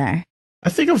happened in there. I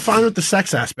think I'm fine with the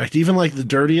sex aspect. Even the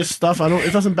dirtiest stuff,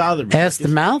 it doesn't bother me. Ass to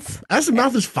mouth? Ass to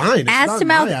mouth is fine. Ass to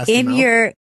mouth in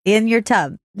your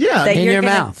tub. Yeah. In your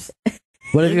mouth.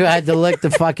 What if you had to lick the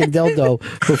fucking dildo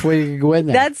before you could go in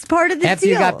there? That's part of the After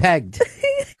deal. you got pegged.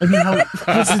 I mean,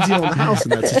 what's the deal in the house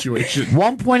in that situation?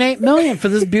 1.8 million for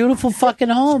this beautiful fucking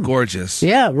home. It's gorgeous.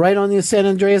 Yeah, right on the San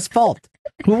Andreas Fault.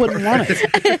 Who wouldn't want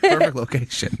it? Perfect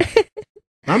location.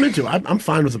 I'm into it. I'm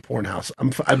fine with a porn house.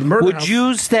 Would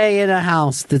you stay in a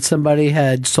house that somebody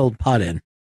had sold pot in?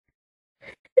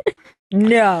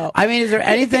 No. I mean, is there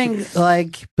anything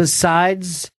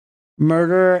besides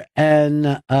murder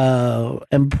and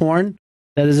porn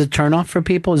that is a turnoff for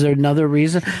people? Is there another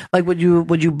reason? Would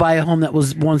you buy a home that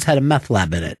once had a meth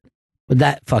lab in it? Would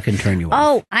that fucking turn you off?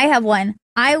 Oh, I have one.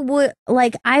 I would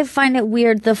I find it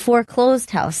weird, the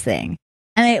foreclosed house thing.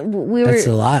 And that's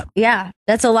a lot. Yeah,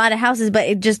 that's a lot of houses, but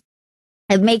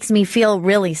it makes me feel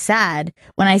really sad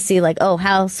when I see like, oh,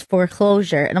 house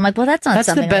foreclosure. And I'm like, well, that's not That's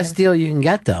something. the best deal you can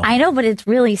get, though. I know, but it's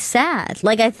really sad.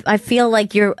 Like, I feel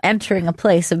like you're entering a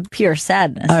place of pure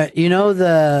sadness. You know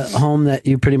the home that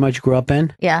you pretty much grew up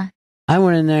in? Yeah. I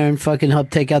went in there and fucking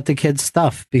helped take out the kids'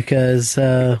 stuff because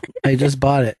I just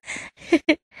bought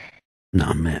it.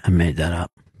 No, man, I made that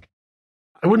up.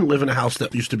 I wouldn't live in a house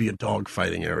that used to be a dog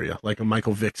fighting area, like a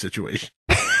Michael Vick situation.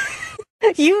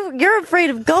 You're afraid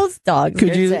of ghost dogs.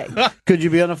 Could you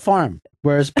be on a farm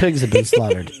where his pigs have been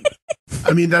slaughtered?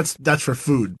 I mean, that's for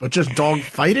food, but just dog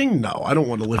fighting? No, I don't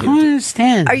want to live I don't in.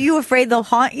 understand. Are you afraid they'll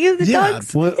haunt you, the Yeah.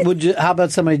 dogs? Would you? How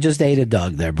about somebody just ate a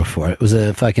dog there before? It was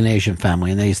a fucking Asian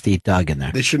family, and they used to eat dog in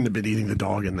there. They shouldn't have been eating the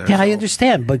dog in there. Yeah, I so-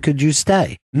 understand, but could you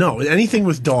stay? No, anything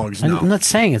with dogs. No, I'm not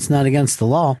saying it's not against the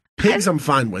law. pigs. I'm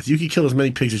fine with. You can kill as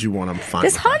many pigs as you want. I'm fine.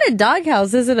 This with that. haunted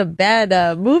doghouse isn't a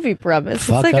bad movie premise.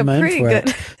 Fuck, it's like I'm a in pretty for good.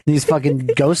 it. These fucking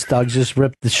ghost dogs just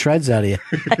ripped the shreds out of you.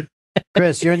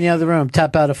 Chris, you're in the other room.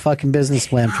 Tap out a fucking business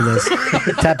plan for this.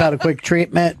 Tap out a quick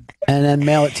treatment and then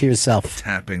mail it to yourself.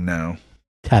 Tapping now.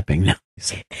 Tapping now.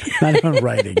 He's not even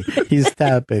writing. He's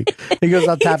tapping. He goes,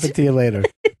 I'll tap it to you later.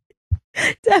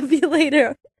 Tap you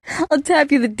later. I'll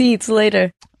tap you the deets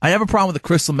later. I have a problem with a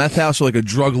crystal meth house or like a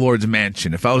drug lord's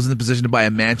mansion. If I was in the position to buy a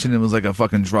mansion and it was like a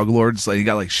fucking drug lord's, like he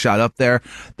got like shot up there,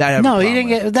 that No, he didn't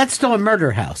get. That's still a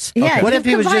murder house. Yeah, What you've if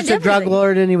he was just a combined drug everything.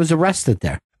 lord and he was arrested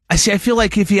there? I see. I feel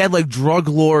like if he had like drug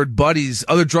lord buddies,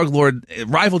 other drug lord,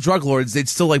 rival drug lords, they'd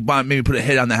still like maybe put a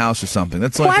hit on the house or something.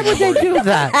 That's like, Why would they do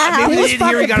that? Maybe they Those didn't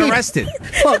hear he got fucking arrested.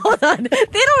 Hold on.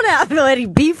 They don't have any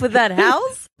beef with that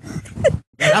house.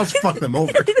 The house fucked them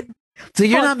over. So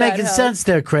you're Fuck not that making house. sense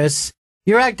there, Chris.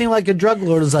 You're acting like a drug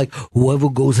lord is like, whoever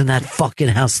goes in that fucking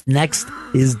house next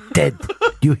is dead.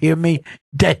 You hear me?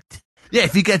 Dead. Yeah,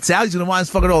 if he gets out, he's gonna want his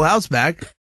fucking old house back.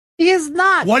 He is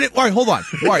not. What? All right, hold on.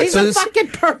 All right, He's so a this. fucking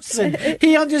person.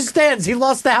 He understands. He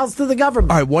lost the house to the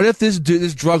government. All right, what if this dude,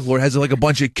 this drug lord, has like a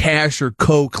bunch of cash or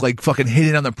coke, like fucking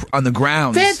hidden on the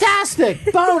ground?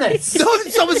 Fantastic. Bonus. So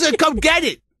someone's gonna come get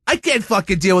it. I can't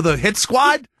fucking deal with a hit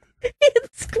squad.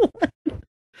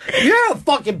 You're a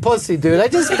fucking pussy, dude. I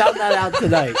just found that out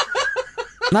tonight.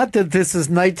 Not that this is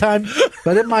nighttime,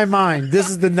 but in my mind, this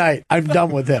is the night. I'm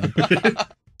done with him.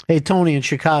 Hey, Tony in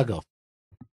Chicago.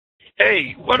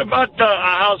 Hey, what about a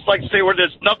house like, say, where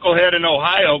this knucklehead in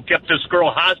Ohio kept this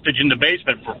girl hostage in the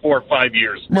basement for 4 or 5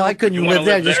 years? No, I couldn't You wanna live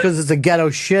there live just there? because it's a ghetto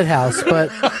shit house.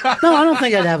 But no, I don't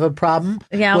think I'd have a problem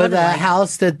Yeah, I with wouldn't a like-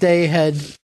 house that they had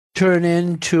turned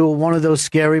into one of those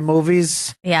scary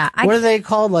movies. Yeah. What are they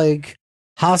called? Like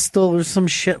Hostel or some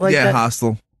shit like yeah, that?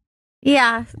 hostel.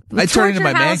 Yeah. I turn into Torture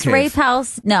my man house, cave. rape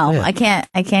house. No, Yeah. I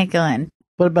can't go in.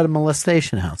 What about a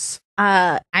molestation house?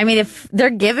 I mean, if they're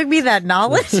giving me that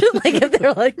knowledge, like if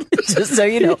they're like, just so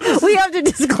you know, we have to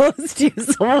disclose to you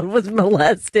someone was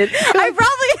molested. I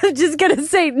probably am just gonna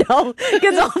say no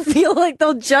because I'll feel like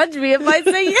they'll judge me if I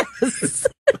say yes.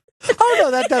 Oh,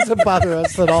 no, that doesn't bother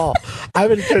us at all. I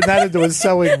would turn that into a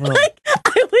sewing room. Like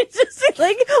I would just be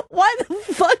like, why the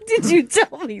fuck did you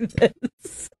tell me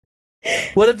this?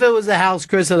 What if it was a house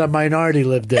Chris and a minority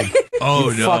lived in?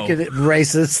 Oh You no. fucking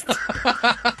racist.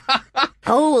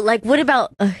 Oh, like what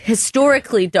about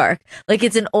historically dark? Like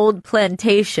it's an old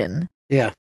plantation,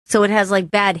 Yeah. so it has like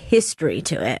bad history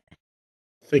to it.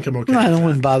 I think I'm okay. No, with that that.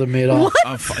 wouldn't bother me at all.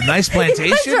 Nice You guys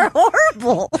plantation. are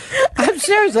horrible. I'm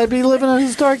serious. I'd be living in a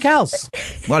historic house.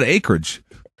 A lot of acreage.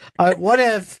 What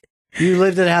if you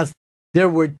lived in a house? There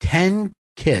were 10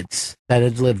 kids that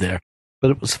had lived there,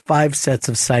 but it was 5 sets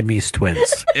of Siamese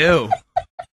twins. Ew.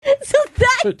 So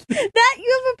that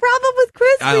you have a problem with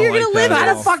Chris? I Where don't you're like gonna live that Not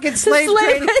at a all. fucking slave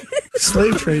trading.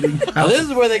 Slave trading. Now, this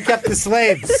is where they kept the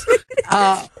slaves.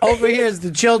 Over here is the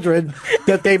children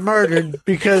that they murdered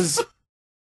because.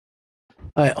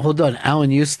 All right, hold on.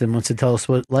 Alan Houston wants to tell us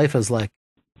what life is like.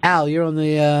 Al, you're on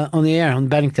the air on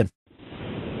Bennington.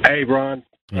 Hey, Ron.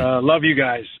 Love you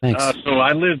guys. Thanks. So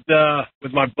I lived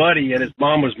with my buddy, and his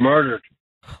mom was murdered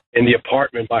in the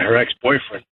apartment by her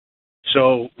ex-boyfriend.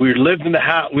 So we lived in the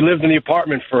house. We lived in the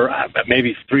apartment for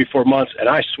maybe 3-4 months, and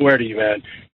I swear to you, man,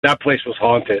 that place was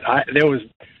haunted. There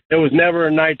was never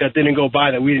a night that didn't go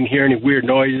by that we didn't hear any weird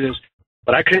noises.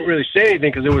 But I couldn't really say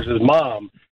anything because it was his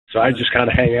mom. So I just kind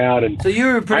of hang out. And So you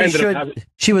were I pretty ended sure up having-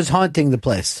 she was haunting the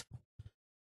place.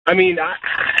 I mean,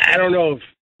 I don't know if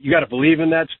you got to believe in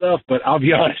that stuff, but I'll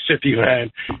be honest with you,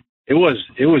 man. It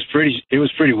was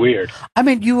pretty weird. I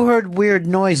mean, you heard weird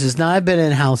noises. Now, I've been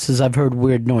in houses. I've heard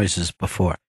weird noises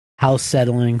before. House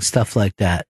settling, stuff like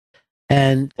that.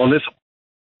 And, Well, this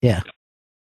yeah.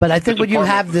 But I think This when you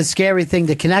apartment- have the scary thing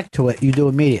to connect to it, you do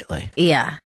immediately.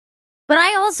 Yeah. But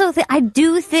I also I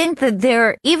do think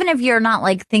that even if you're not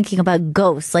like thinking about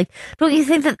ghosts, like, don't you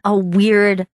think that a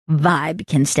weird vibe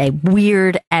can stay,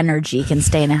 weird energy can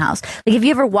stay in a house? Like, have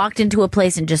you ever walked into a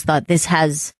place and just thought this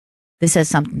has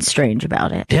something strange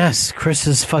about it? Yes, Chris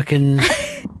is fucking.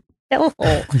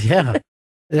 Hellhole. Yeah.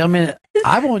 I mean,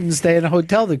 I wouldn't stay in a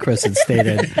hotel that Chris had stayed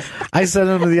in. I sent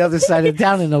him to the other side of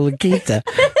town in a La Quinta.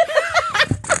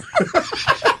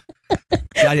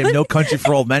 God, you have no country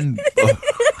for old men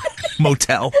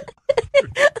motel.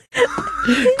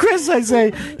 Chris, I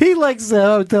say, he likes the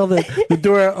hotel that the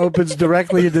door opens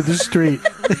directly into the street.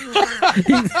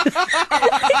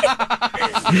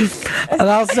 And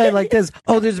I'll say like this,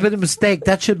 oh, there's been a mistake.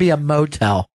 That should be a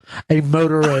motel. A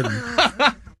motor inn.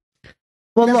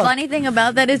 Well, the look, funny thing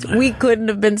about that is we couldn't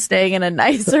have been staying in a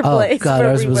nicer place. Oh, God,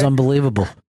 ours was unbelievable.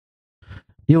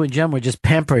 You and Jen were just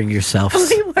pampering yourselves.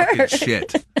 We were.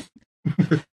 Shit.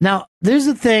 Now, there's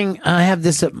a thing, I have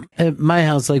this at my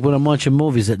house, like when I'm watching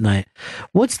movies at night.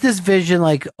 What's this vision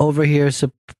like over here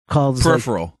called?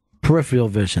 Peripheral. Like, peripheral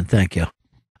vision, thank you.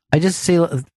 I just see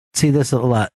this a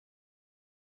lot.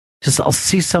 I'll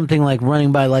see something like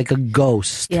running by like a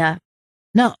ghost. Yeah.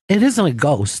 No, it isn't a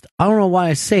ghost. I don't know why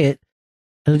I say it.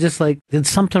 It's just like, there's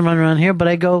something running around here, but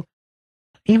I go,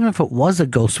 even if it was a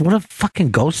ghost, what if fucking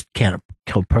ghost can't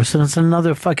kill a person? It's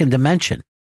another fucking dimension.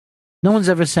 No one's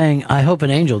ever saying, I hope an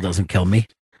angel doesn't kill me.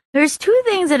 There's two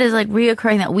things that is like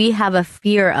reoccurring that we have a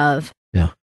fear of. Yeah.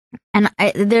 And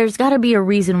there's got to be a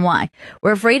reason why.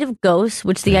 We're afraid of ghosts,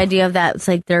 which the idea of that, it's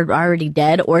like they're already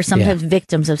dead or sometimes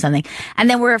victims of something. And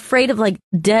then we're afraid of like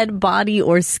dead body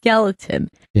or skeleton.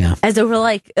 Yeah. As though we're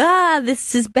like,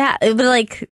 this is bad. But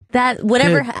like that,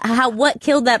 whatever, what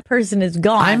killed that person is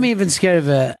gone. I'm even scared of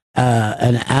an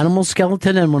animal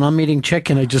skeleton, and when I'm eating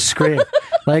chicken, I just scream.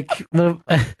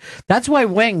 That's why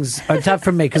wings are tough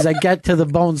for me, because I get to the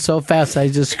bone so fast, I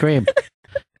just scream.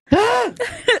 And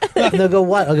they'll go,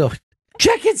 what? I'll go,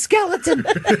 chicken skeleton!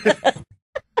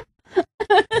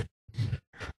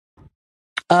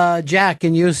 Jack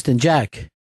in Houston. Jack.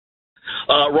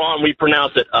 Ron, we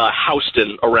pronounce it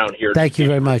Houston around here. Thank you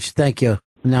very much. Thank you.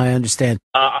 Now I understand.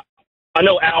 I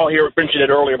know Al here mentioned it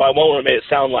earlier, but I won't make it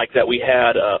sound like that we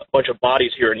had a bunch of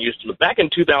bodies here in Houston. But back in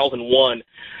 2001,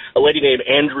 a lady named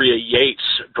Andrea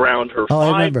Yates drowned her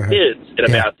 5 kids in a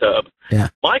bathtub. Yeah.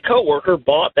 My coworker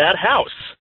bought that house.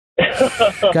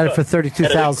 Got it for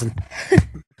 $32,000.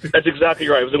 That's exactly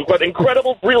right. It was an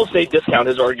incredible real estate discount,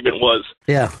 his argument was.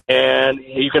 Yeah. And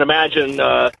you can imagine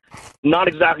not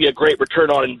exactly a great return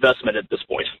on investment at this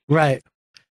point. Right.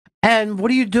 And what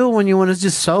do you do when you want to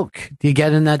just soak? Do you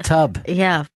get in that tub?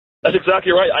 Yeah. That's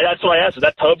exactly right. That's what I asked. Is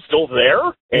that tub still there?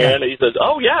 And he says,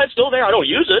 oh, yeah, it's still there. I don't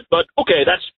use it. But, okay,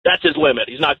 that's his limit.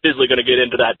 He's not physically going to get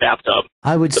into that bathtub.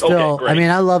 I would still, okay, I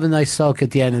mean, I love a nice soak at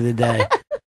the end of the day.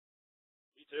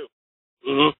 Me too.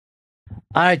 Mm-hmm.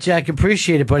 All right, Jack,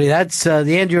 appreciate it, buddy. That's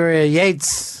the Andrea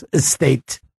Yates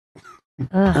estate.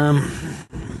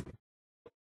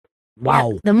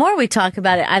 Wow. Yeah, the more we talk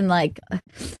about it, I'm like,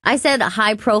 I said a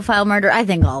high-profile murder. I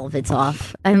think all of it's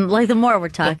off. I'm like, the more we're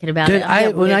talking about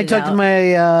it, when I talk to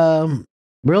my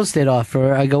real estate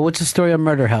offer, I go, "What's the story on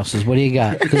murder houses? What do you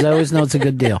got?" Because I always know it's a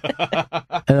good deal.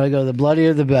 And I go, "The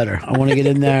bloodier, the better. I want to get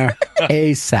in there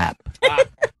ASAP."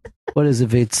 What is it,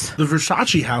 Vitz? The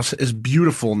Versace house is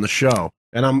beautiful in the show,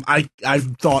 and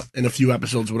I've thought in a few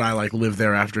episodes would I like live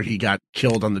there after he got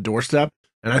killed on the doorstep.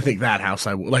 And I think that house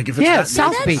I would like if it's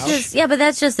South Beach. But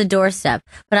that's just the doorstep.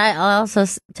 But I also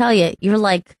tell you, you're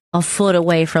like a foot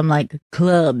away from like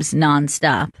clubs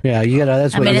nonstop. Yeah, you gotta.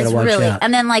 That's what you gotta watch out.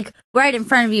 And then like right in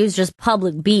front of you is just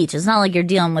public beach. It's not like you're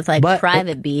dealing with like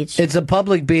private beach. It's a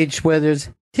public beach where there's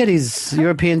titties,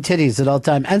 European titties at all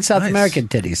time, and South American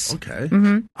titties. Okay,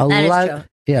 that is true.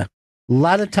 Yeah, a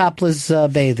lot of topless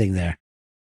bathing there.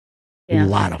 Yeah. A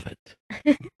lot of it.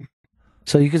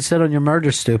 So you can sit on your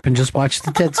murder stoop and just watch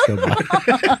the tits go by.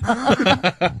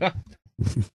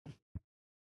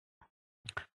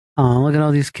 Oh, look at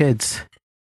all these kids.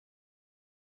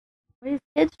 What are these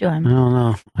kids doing? I don't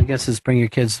know. I guess it's bring your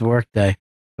kids to work day,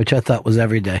 which I thought was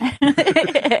every day.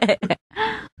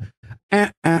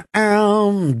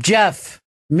 Jeff,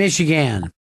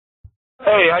 Michigan.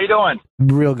 Hey, how you doing?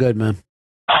 Real good, man.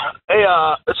 Hey,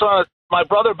 my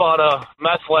brother bought a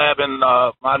meth lab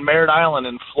on Merritt Island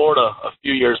in Florida a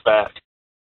few years back.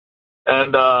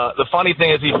 And the funny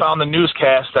thing is he found the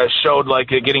newscast that showed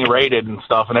like it getting raided and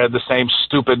stuff, and it had the same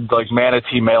stupid like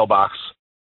manatee mailbox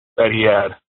that he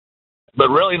had. But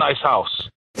really nice house.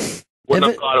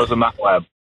 Wouldn't have thought it was a meth lab.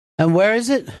 And where is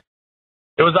it?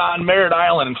 It was on Merritt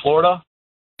Island in Florida.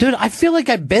 Dude, I feel like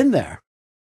I've been there.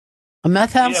 A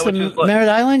meth house in like, Merritt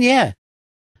Island? Yeah.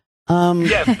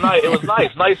 Yeah, it's nice. It was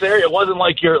nice area. It wasn't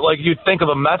like you'd think of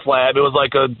a meth lab. It was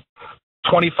like a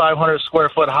 2,500 square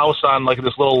foot house on like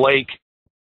this little lake,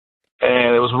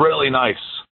 and it was really nice.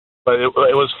 But it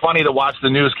was funny to watch the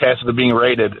newscast of it being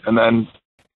raided, and then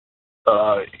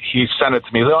he sent it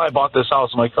to me. He's like, I bought this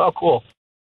house. I'm like, oh, cool.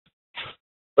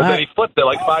 But then he flipped it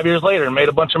like 5 years later and made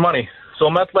a bunch of money. So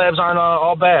meth labs aren't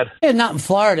all bad. Yeah, not in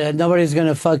Florida. Nobody's going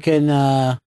to fucking...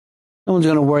 no one's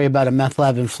going to worry about a meth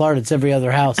lab in Florida. It's every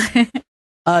other house.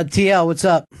 TL, what's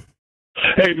up?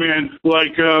 Hey, man.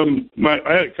 Like,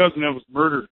 I had a cousin that was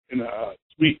murdered in a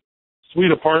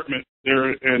sweet apartment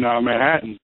there in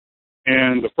Manhattan.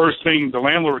 And the first thing the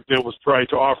landlord did was try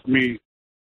to offer me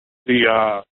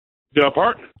the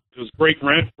apartment. It was break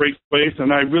rent, break space,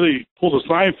 and I really pulled a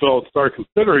Seinfeld and started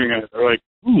considering it. They're like,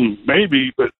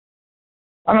 maybe, but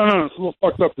I don't know. It's a little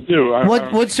fucked up to do.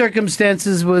 What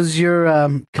circumstances was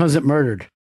your cousin murdered?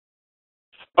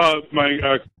 My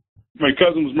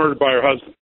cousin was murdered by her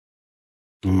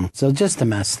husband. So just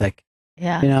domestic.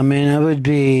 Yeah. You know, I mean, it would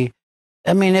be...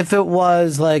 I mean, if it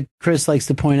was, like Chris likes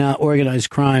to point out,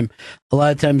 organized crime, a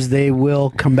lot of times they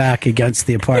will come back against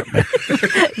the apartment.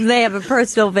 They have a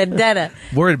personal vendetta.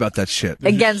 Worried about that shit.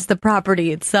 Against the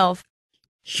property itself.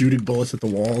 Shooting bullets at the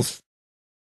walls.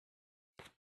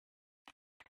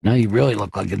 Now you really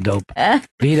look like a dope.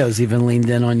 Vito's even leaned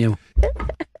in on you.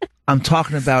 I'm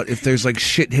talking about if there's like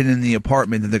shit hidden in the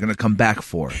apartment that they're going to come back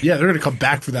for. Yeah, they're going to come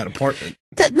back for that apartment.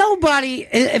 Nobody,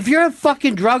 if you're a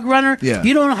fucking drug runner,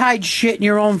 you don't hide shit in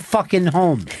your own fucking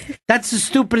home. That's the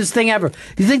stupidest thing ever.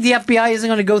 You think the FBI isn't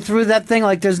going to go through that thing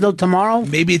like there's no tomorrow?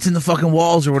 Maybe it's in the fucking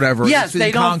walls or whatever. Yes,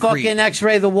 they don't fucking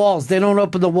x-ray the walls. They don't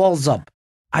open the walls up.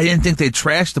 I didn't think they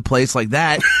trashed the place like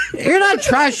that. You're not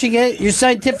trashing it. You're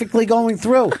scientifically going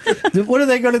through. What are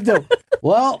they going to do?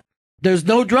 Well, there's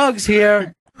no drugs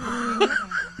here.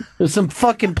 There's some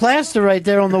fucking plaster right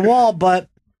there on the wall, but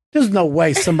there's no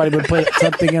way somebody would put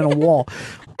something in a wall.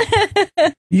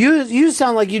 You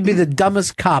sound like you'd be the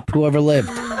dumbest cop who ever lived.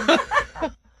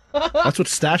 That's what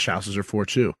stash houses are for,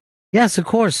 too. Yes, of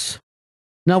course.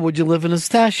 Now, would you live in a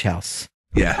stash house?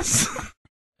 Yes.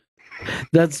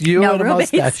 That's you and a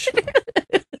mustache.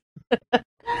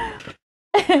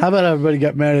 How about everybody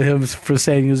got mad at him for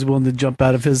saying he was willing to jump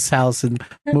out of his house and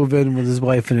move in with his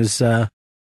wife and his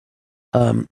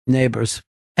neighbors?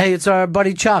 Hey, it's our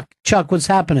buddy Chuck. Chuck, what's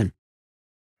happening?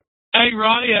 Hey,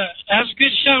 Ronnie, that was a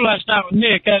good show last night with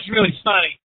Nick. That's really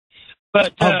funny.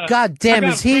 But God damn,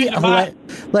 is he?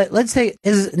 Let's say,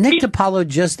 is Nick DiPaolo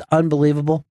just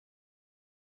unbelievable?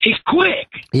 He's quick.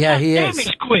 Yeah, he damn, is.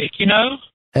 He's quick, you know.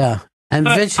 Yeah, and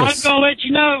but vicious. I'm gonna let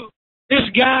you know, this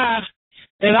guy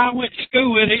that I went to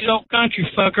school with, he's an old country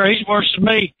fucker. He's worse than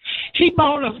me. He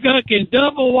bought a fucking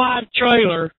double wide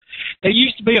trailer that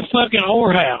used to be a fucking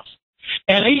whorehouse,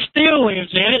 and he still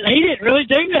lives in it. And he didn't really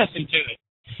do nothing to it.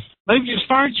 Moved his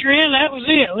furniture in. That was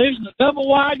it. Lives in a double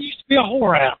wide. Used to be a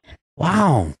whorehouse.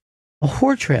 Wow, a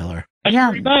whore trailer. That's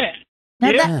pretty bad.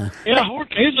 Yeah.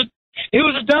 It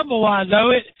was a double wide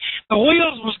though. The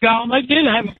wheels was gone. They did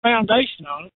have a foundation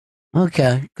on it.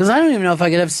 Okay, because I don't even know if I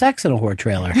could have sex in a whore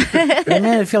trailer.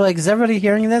 Man, I feel like, is everybody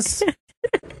hearing this?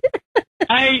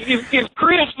 Hey, if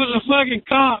Chris was a fucking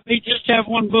cop, he'd just have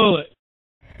one bullet.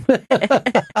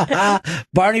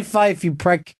 Barney Fife, you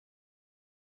prick.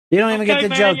 You don't even get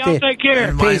the joke, y'all take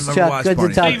care. Peace, Chuck. Good to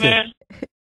talk to you.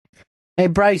 Hey,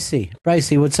 Brycey.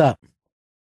 Brycey, what's up?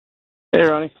 Hey,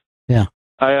 Ronnie. Yeah.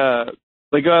 I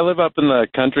live up in the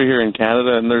country here in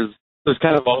Canada, and there's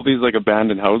kind of all these like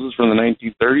abandoned houses from the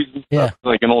 1930s and stuff,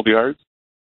 like in old yards.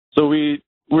 So we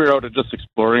were out just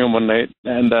exploring them one night,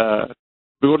 and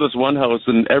we go to this one house,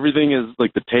 and everything is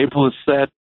like the table is set,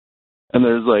 and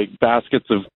there's like baskets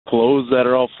of clothes that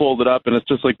are all folded up, and it's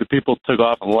just like the people took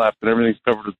off and left, and everything's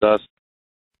covered with dust.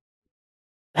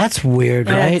 That's weird,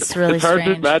 right? It's really it's hard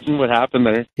to imagine what happened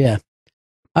there. Yeah.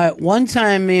 All right. One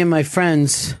time, me and my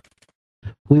friends,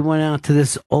 we went out to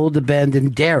this old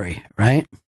abandoned dairy, right?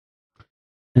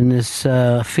 In this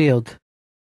field.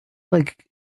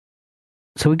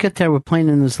 So we get there, we're playing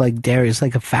in this like dairy. It's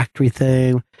like a factory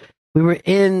thing. We were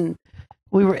in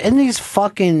these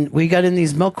fucking, we got in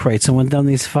these milk crates and went down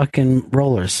these fucking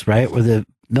rollers, right? Where the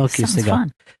milk used to go.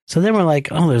 Fun. So then we're like,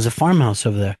 oh, there's a farmhouse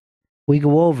over there. We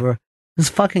go over. This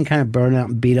fucking kind of burnt out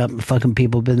and beat up fucking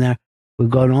people been there. We're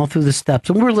going all through the steps.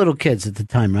 And we're little kids at the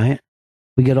time, right?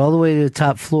 We get all the way to the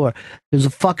top floor. There's a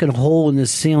fucking hole in the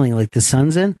ceiling like the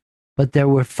sun's in, but there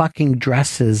were fucking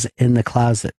dresses in the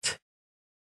closet.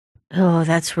 Oh,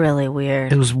 that's really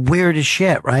weird. It was weird as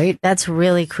shit, right? That's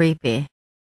really creepy.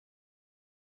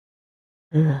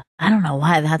 Ugh. I don't know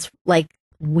why. That's like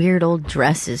weird old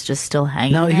dresses just still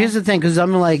hanging No, there. here's the thing, because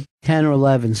I'm like 10 or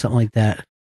 11, something like that.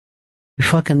 We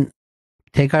fucking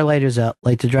take our lighters out,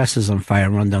 light the dresses on fire,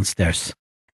 and run downstairs.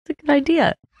 It's a good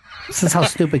idea. This is how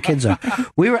stupid kids are.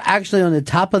 We were actually on the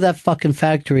top of that fucking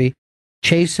factory,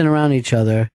 chasing around each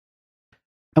other,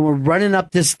 and we're running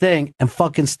up this thing and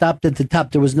fucking stopped at the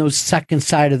top. There was no second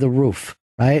side of the roof,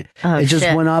 right? Oh, it just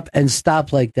shit. went up and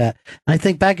stopped like that. And I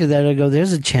think back to that, I go,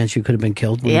 there's a chance you could have been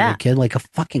killed when you were a kid, like a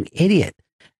fucking idiot.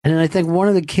 And then I think one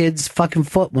of the kids' fucking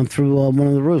foot went through one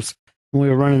of the roofs when we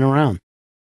were running around.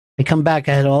 I come back,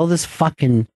 I had all this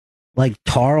fucking like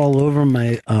tar all over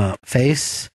my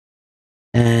face,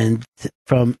 and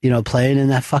from playing in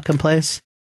that fucking place.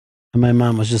 And my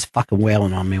mom was just fucking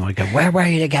wailing on me. Like, where were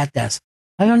you to get this?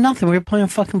 I go, nothing. We were playing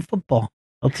fucking football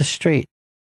up the street,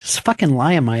 just fucking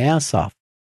lying my ass off.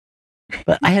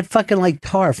 But I had fucking like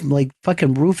tar from like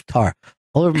fucking roof tar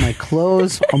all over my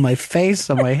clothes, on my face,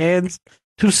 on my hands.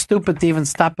 Too stupid to even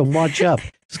stop and watch up.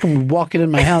 Just gonna walk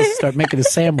in my house and start making a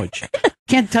sandwich.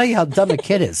 Can't tell you how dumb a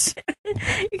kid is.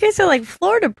 You guys are like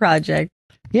Florida Project.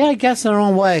 Yeah, I guess in their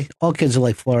own way. All kids are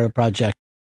like Florida Project.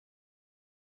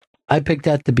 I picked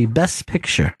that to be Best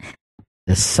Picture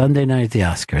this Sunday night at the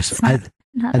Oscars.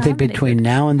 I think between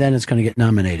now and then it's going to get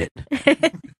nominated.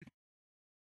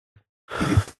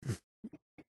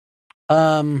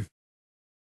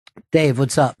 Dave,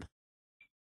 what's up?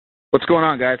 What's going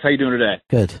on, guys? How you doing today?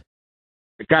 Good.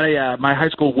 I got one of my high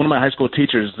school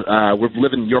teachers. We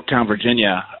live in Yorktown,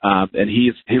 Virginia, and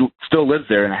he still lives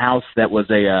there in a house that was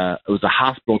a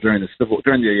hospital during the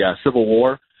Civil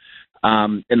War.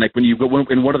 And like when you go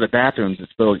in one of the bathrooms,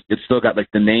 it's still got like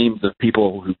the names of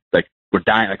people who like were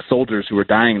dying, like soldiers who were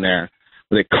dying there.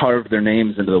 Where they carved their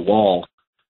names into the wall.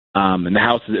 And the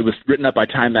house, it was written up by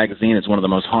Time Magazine as one of the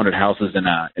most haunted houses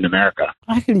in America.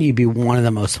 How can you be one of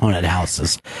the most haunted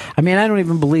houses? I mean, I don't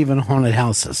even believe in haunted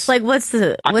houses. Like, what's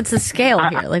the scale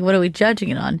here? Like, what are we judging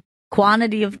it on?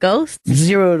 Quantity of ghosts?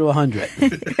 0 to 100.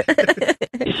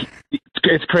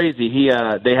 It's crazy.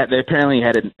 They apparently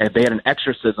had an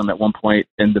exorcism at one point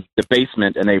in the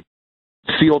basement, and they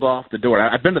sealed off the door.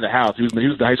 I've been to the house. He was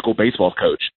the high school baseball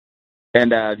coach.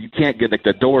 And you can't get, like,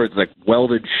 the door is, like,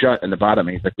 welded shut in the bottom.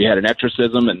 He's like, we had an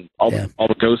exorcism, and all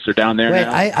the ghosts are down there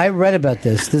now. I read about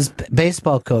this. This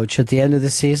baseball coach, at the end of the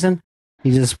season,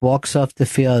 he just walks off the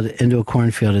field into a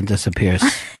cornfield and disappears.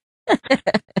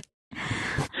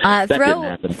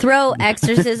 Throw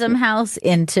exorcism house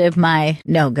into my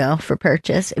no-go for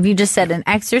purchase. If you just said an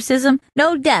exorcism,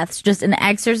 no deaths, just an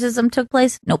exorcism took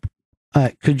place, nope. All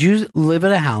right, could you live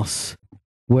in a house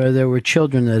where there were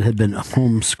children that had been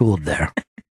homeschooled there?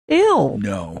 Ew.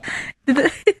 No.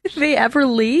 Did they ever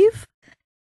leave?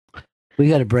 We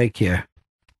got a break here.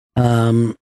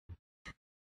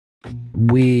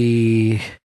 We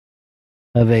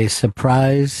have a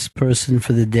surprise person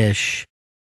for the dish,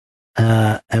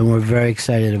 and we're very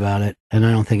excited about it. And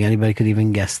I don't think anybody could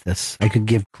even guess this. I could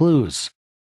give clues.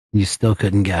 You still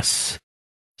couldn't guess.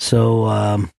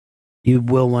 So you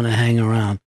will want to hang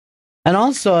around. And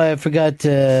also, I forgot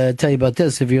to tell you about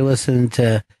this. If you're listening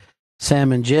to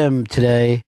Sam and Jim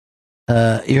today,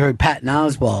 you heard Patton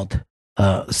Oswalt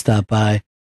stop by.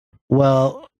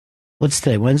 Well, what's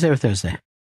today, Wednesday or Thursday?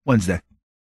 Wednesday.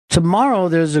 Tomorrow,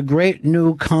 there's a great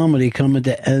new comedy coming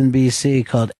to NBC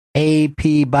called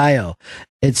AP Bio.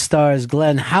 It stars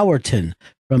Glenn Howerton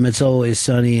from It's Always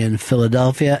Sunny in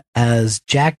Philadelphia as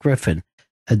Jack Griffin,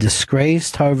 a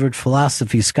disgraced Harvard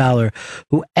philosophy scholar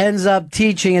who ends up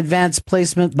teaching advanced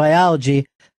placement biology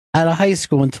at a high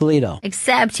school in Toledo.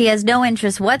 Except he has no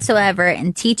interest whatsoever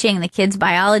in teaching the kids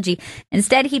biology.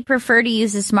 Instead, he'd prefer to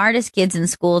use the smartest kids in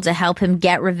school to help him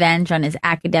get revenge on his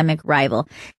academic rival.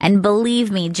 And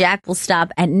believe me, Jack will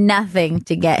stop at nothing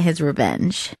to get his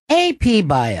revenge. AP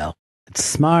Bio. It's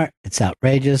smart, it's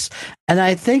outrageous, and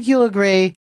I think you'll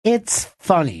agree it's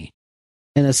funny.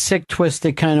 In a sick,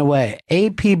 twisted kind of way.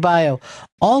 AP Bio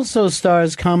also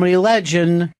stars comedy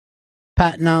legend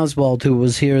Patton Oswalt, who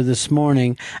was here this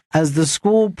morning, as the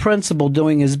school principal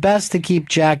doing his best to keep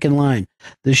Jack in line.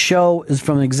 The show is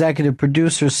from executive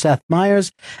producer Seth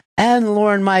Meyers and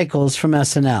Lorne Michaels from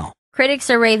SNL. Critics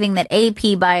are raving that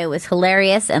AP Bio is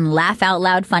hilarious and laugh out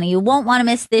loud funny. You won't want to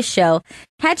miss this show.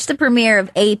 Catch the premiere of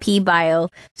AP Bio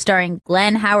starring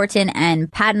Glenn Howerton and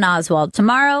Patton Oswalt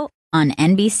tomorrow on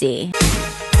NBC.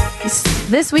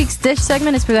 This week's Dish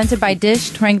segment is presented by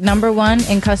Dish, ranked #1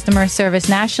 in customer service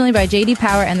nationally by J.D.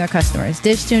 Power and their customers.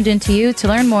 Dish tuned in to you. To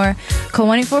learn more, call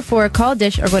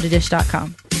 1-844-CALL-DISH or go to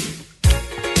dish.com.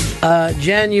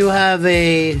 Jen, you have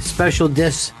a special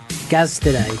Dish guest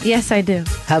today. Yes, I do.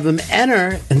 Have him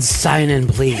enter and sign in,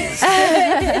 please.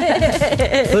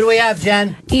 Who do we have,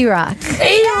 Jen? E-Rock. It's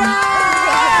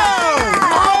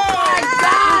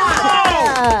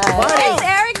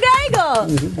Eric Nagel.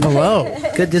 Hello.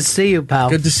 Good to see you, pal.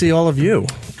 Good to see all of you.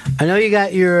 I know you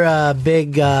got your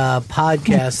big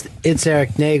podcast, It's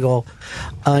Eric Nagel.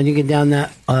 And you can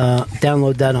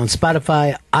download that on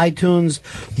Spotify, iTunes,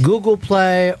 Google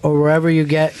Play, or wherever you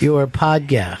get your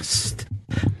podcast.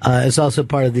 It's also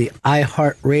part of the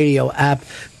iHeartRadio app.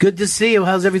 Good to see you.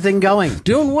 How's everything going?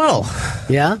 Doing well.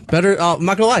 Yeah? Better, I'm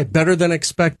not going to lie, better than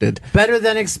expected. Better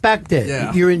than expected.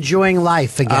 Yeah. You're enjoying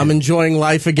life again. I'm enjoying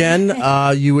life again.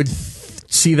 You would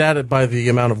see that by the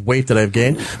amount of weight that I've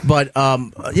gained. But,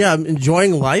 yeah, I'm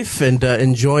enjoying life and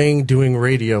enjoying doing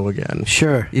radio again.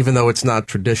 Sure. Even though it's not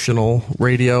traditional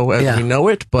radio as we know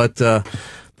it, but the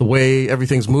way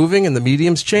everything's moving and the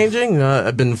medium's changing,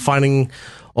 I've been finding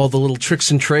all the little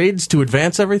tricks and trades to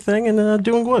advance everything, and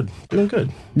doing good.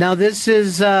 Now this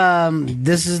is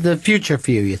the future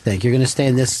for you. You think you're going to stay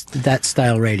in that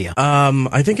style radio?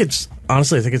 I think it's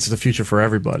the future for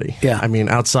everybody. Yeah. I mean,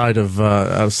 outside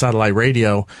of satellite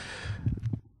radio,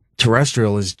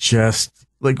 terrestrial is just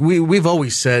like we've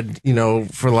always said,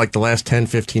 for like the last 10,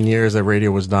 15 years that radio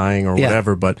was dying or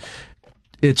whatever, but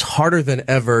it's harder than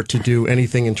ever to do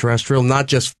anything in terrestrial, not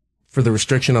just for the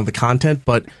restriction of the content,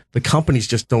 but the companies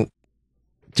just don't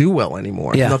do well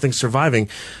anymore. Yeah. Nothing's surviving.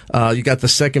 You got the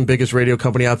second biggest radio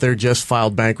company out there just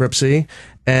filed bankruptcy.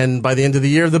 And by the end of the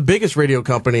year, the biggest radio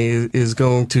company is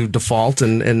going to default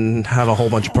and have a whole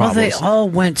bunch of problems. Well, they all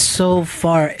went so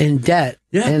far in debt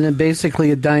and then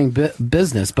basically a dying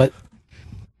business. But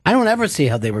I don't ever see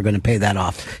how they were going to pay that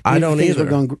off. I don't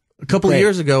either. A couple of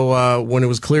years ago, when it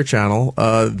was Clear Channel,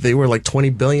 they were like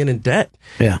 $20 billion in debt.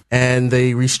 Yeah. And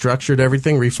they restructured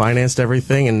everything, refinanced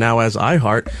everything, and now as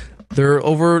iHeart, they're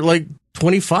over like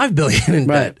 $25 billion in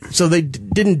debt. So they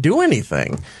didn't do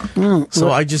anything. So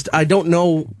I don't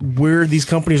know where these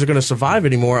companies are going to survive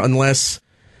anymore unless,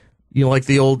 like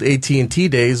the old AT&T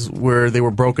days where they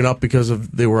were broken up because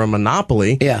they were a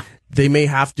monopoly. Yeah. They may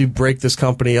have to break this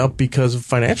company up because of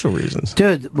financial reasons.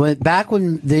 Dude, back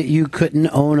when you couldn't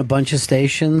own a bunch of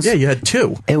stations. Yeah, you had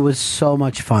two. It was so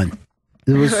much fun.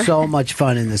 There was so much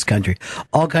fun in this country.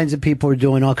 All kinds of people were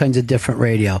doing all kinds of different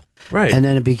radio. Right. And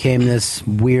then it became this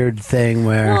weird thing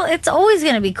where... Well, it's always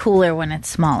going to be cooler when it's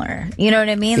smaller. You know what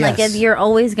I mean? Yes. Like, you're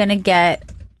always going to get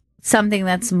something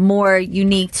that's more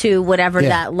unique to whatever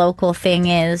that local thing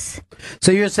is.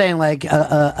 So you're saying like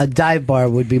a dive bar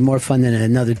would be more fun than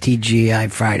another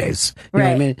TGI Fridays. You know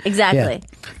what I mean? Exactly.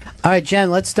 Yeah. All right,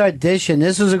 Jen, let's start dishing.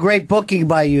 This was a great booking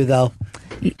by you, though.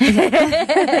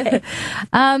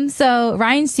 So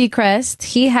Ryan Seacrest,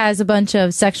 he has a bunch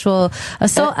of sexual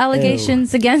assault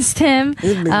allegations against him.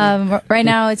 Right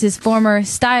now, it's his former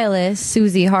stylist,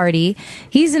 Susie Hardy.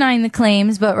 He's denying the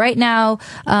claims, but right now,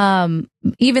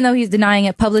 even though he's denying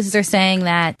it, publicists are saying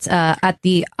that at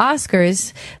the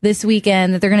Oscars this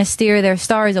weekend that they're going to steer their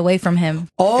stars away from him.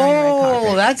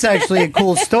 Oh, that's actually a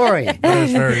cool story.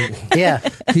 Yeah.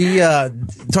 He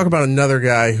talk about another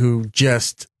guy who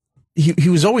just he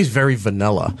was always very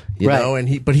vanilla, you know,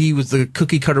 and but he was the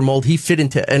cookie cutter mold. He fit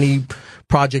into any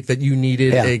project that you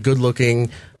needed a good looking,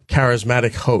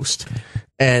 charismatic host.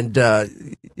 And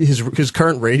his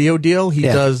current radio deal, he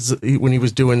does when he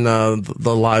was doing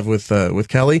the live with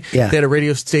Kelly. Yeah. They had a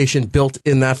radio station built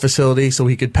in that facility so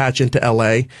he could patch into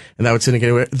L.A. and that would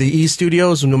syndicate. The E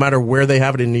Studios, no matter where they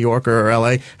have it in New York or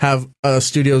L.A., have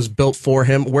studios built for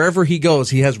him. Wherever he goes,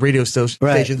 he has radio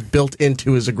stations built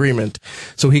into his agreement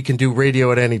so he can do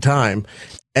radio at any time.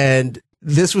 And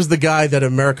this was the guy that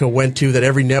America went to, that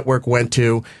every network went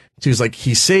to. So he was like,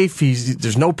 he's safe.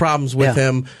 There's no problems with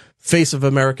him. Face of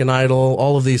American Idol,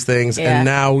 all of these things. And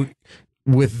now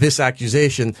with this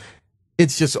accusation,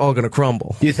 it's just all going to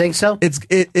crumble. You think so?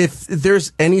 If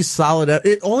there's any solid,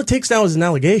 all it takes now is an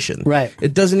allegation. Right.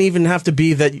 It doesn't even have to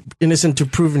be that innocent to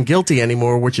proven guilty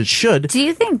anymore, which it should. Do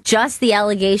you think just the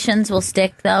allegations will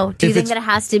stick, though? Do you think that it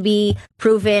has to be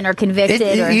proven or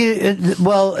convicted?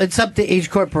 Well, it's up to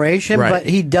each corporation, but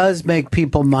he does make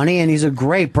people money, and he's a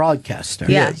great broadcaster.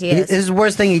 Yeah, he is. His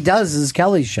worst thing he does is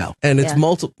Kelly's show. And it's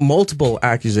multiple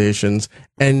accusations,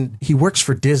 and he works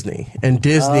for Disney, and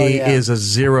Disney is a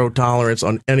zero tolerance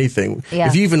on anything. Yeah.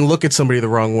 If you even look at somebody the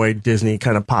wrong way, Disney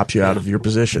kind of pops you out of your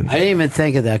position. I didn't even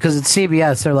think of that, because at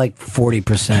CBS, they're like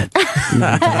 40%.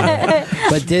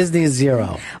 But Disney is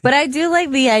zero. But I do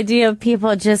like the idea of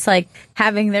people just like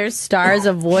having their stars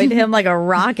avoid him like a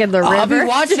rock in the river. I'll be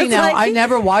watching now. I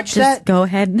never watched that. Go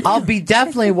ahead. I'll be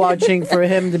definitely watching for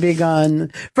him to be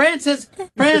gone. Francis!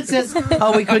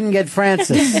 Oh, we couldn't get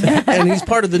Francis. And he's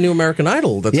part of the new American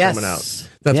Idol that's coming out.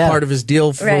 That's part of his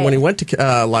deal for when he went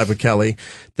to Live with Kelly.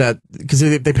 That because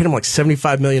they paid him like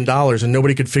 $75 million, and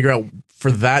nobody could figure out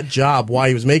for that job why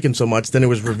he was making so much. Then it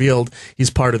was revealed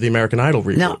he's part of the American Idol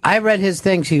reboot. Now, I read his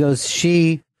things. He goes,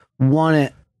 she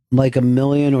wanted like $1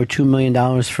 million or $2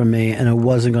 million from me, and I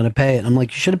wasn't going to pay it. I'm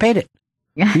like, you should have paid it.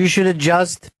 You should have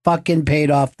just fucking paid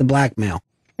off the blackmail.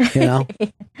 You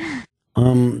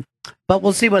know. But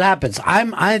we'll see what happens.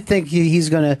 I think he's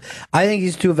gonna. I think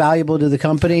he's too valuable to the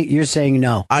company. You're saying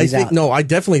no. I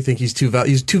definitely think he's too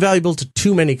valuable to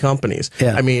too many companies.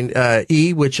 Yeah. I mean,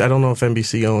 E, which I don't know if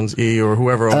NBC owns E or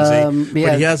whoever owns E,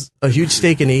 but he has a huge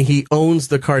stake in E. He owns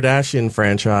the Kardashian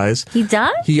franchise. He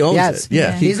does? He owns it.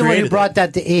 Yeah, he's the one who brought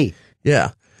that to E.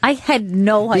 Yeah. I had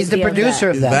no idea. He's the producer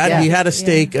of that. He had a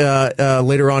stake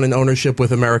later on in ownership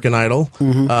with American Idol.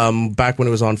 Back when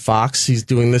it was on Fox. He's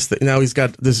doing this. Now he's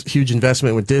got this huge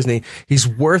investment with Disney. He's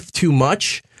worth too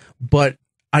much, but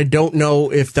I don't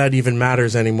know if that even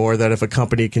matters anymore. That if a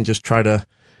company can just try to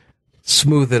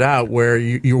smooth it out where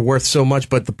you're worth so much,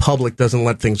 but the public doesn't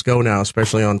let things go now,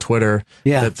 especially on Twitter,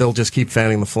 that they'll just keep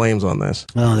fanning the flames on this.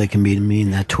 Oh, they can be mean,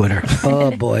 that Twitter.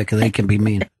 Oh, boy, they can be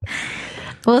mean.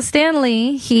 Well, Stan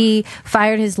Lee, he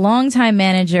fired his longtime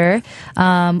manager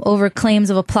over claims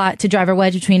of a plot to drive a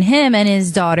wedge between him and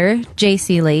his daughter,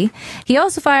 J.C. Lee. He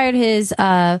also fired his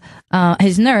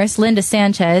nurse, Linda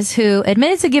Sanchez, who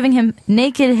admitted to giving him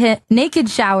naked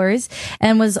showers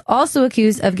and was also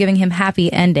accused of giving him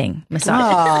happy ending massages.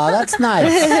 Oh, that's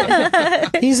nice.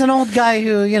 He's an old guy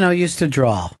who, used to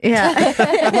draw. Yeah.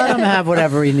 Let him have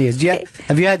whatever he needs.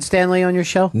 Have you had Stan Lee on your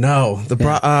show? No.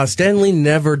 Stan Lee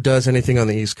never does anything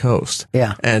on the East Coast.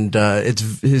 Yeah. And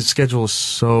his schedule is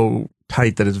so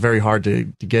tight that it's very hard to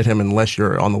get him unless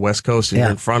you're on the West Coast and you're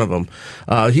in front of him.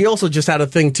 He also just had a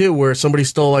thing too where somebody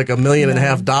stole like $1.5 million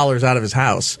out of his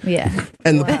house. Yeah.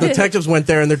 And the detectives went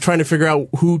there and they're trying to figure out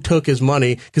who took his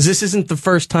money because this isn't the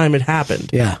first time it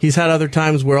happened. Yeah. He's had other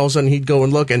times where all of a sudden he'd go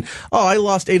and look and, I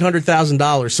lost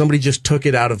 $800,000. Somebody just took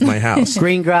it out of my house.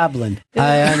 Green Goblin.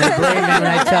 I agree when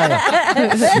I tell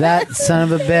you. That son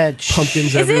of a bitch.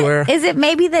 Pumpkins everywhere. Is it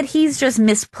maybe that he's just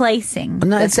misplacing?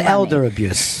 No, it's elder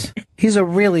abuse. He's a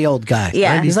really old guy.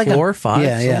 Yeah. He's like 4 or 5.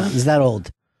 Yeah. He's that old.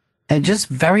 And just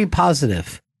very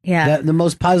positive. Yeah. The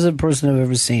most positive person I've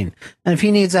ever seen. And if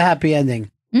he needs a happy ending,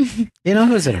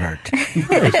 who's it hurt?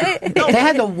 They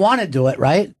had to want to do it,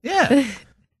 right? Yeah.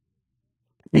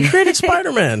 He created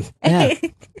Spider-Man. Yeah.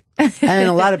 And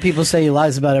a lot of people say he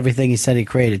lies about everything he said he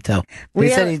created, too. He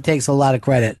said he takes a lot of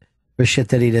credit for shit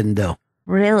that he didn't do.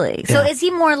 Really? Yeah. So is he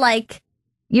more like,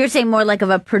 you're saying more like of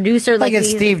a producer? Like it's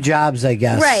Steve Jobs, I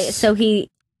guess. Right. So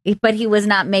but he was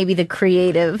not maybe the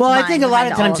creative. Well, I think a lot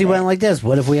of times he went like this.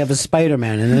 What if we have a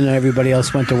Spider-Man? And then everybody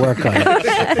else went to work on it.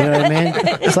 You know what I mean?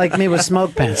 It's like me with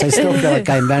Smoke Pants. I still feel like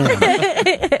I invented them.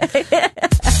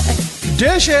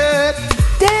 Dish it!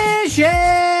 Dish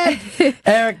it!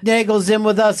 Eric Nagel's in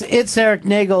with us. It's Eric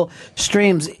Nagel.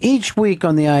 Streams each week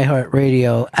on the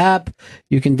iHeartRadio app.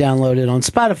 You can download it on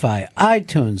Spotify,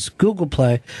 iTunes, Google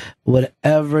Play,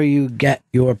 whatever you get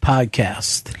your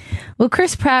podcast. Well,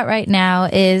 Chris Pratt right now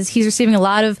he's receiving a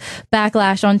lot of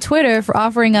backlash on Twitter for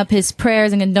offering up his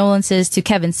prayers and condolences to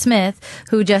Kevin Smith,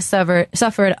 who just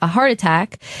suffered a heart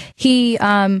attack. He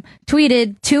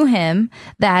tweeted to him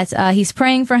that he's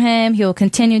praying for him. He will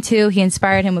continue to. He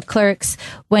inspired him with Clerks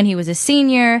when he was a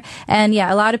senior. And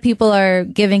a lot of people are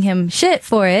giving him shit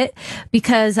for it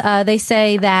because they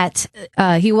say that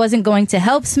he wasn't going to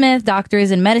help Smith. Doctors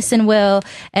and medicine will.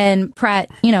 And Pratt,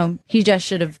 he just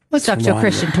should have stuck to a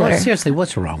Christian Twitter. Seriously,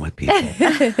 what's wrong with people?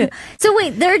 So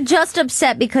wait, they're just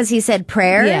upset because he said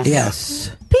prayers?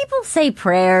 Yes. People say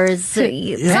prayers.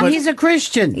 He's a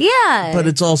Christian. Yeah. But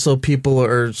it's also people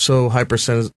are so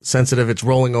hypersensitive. It's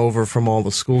rolling over from all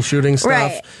the school shooting stuff.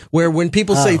 Right. Where when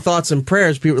people say thoughts and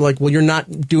prayers, people are like, well, you're not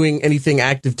doing anything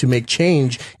active to make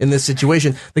change in this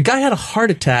situation. The guy had a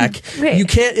heart attack. Right. You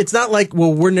can't, it's not like,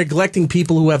 well, we're neglecting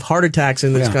people who have heart attacks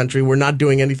in this country. We're not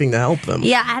doing anything to help them.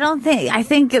 Yeah, I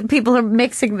think people are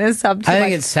mixing this up too I much.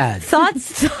 think it's sad.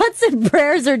 Thoughts and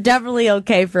prayers are definitely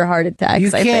okay for heart attacks.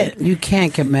 You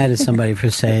can't get mad at somebody for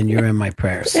saying you're in my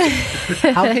prayers.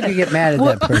 How can you get mad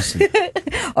at that person?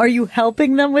 Are you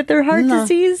helping them with their heart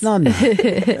disease? No.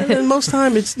 And most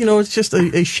time it's just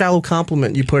a shallow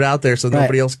compliment you put out there so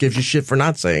nobody else gives you shit for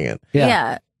not saying it.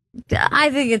 Yeah. I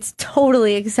think it's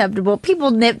totally acceptable.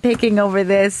 People nitpicking over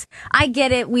this. I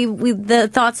get it. The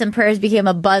thoughts and prayers became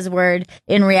a buzzword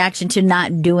in reaction to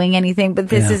not doing anything, but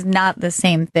this is not the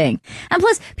same thing. And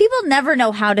plus, people never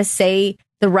know how to say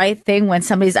the right thing when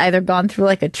somebody's either gone through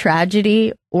like a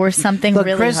tragedy or something Look,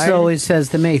 really Chris hard. always says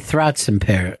to me, throats and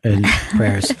prayers.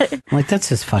 I'm like, that's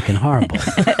just fucking horrible.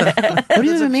 What do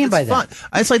you even mean by that? Fun.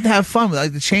 I just like to have fun. I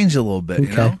like to change it a little bit, you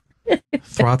know?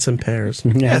 Throats and pears.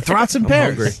 Yeah, throats and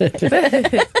pears.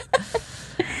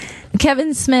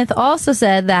 Kevin Smith also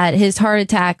said that his heart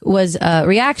attack was a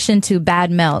reaction to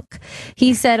bad milk.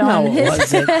 He said on No, his... it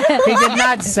wasn't. He did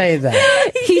not say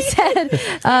that. He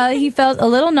said he felt a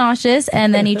little nauseous,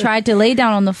 and then he tried to lay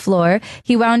down on the floor.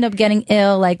 He wound up getting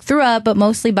ill, like threw up, but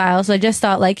mostly bile. So I just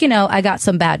thought, like, I got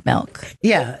some bad milk.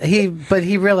 Yeah, but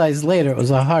he realized later it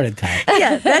was a heart attack.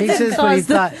 Yeah, that He didn't says what he cause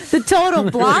thought. the total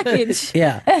blockage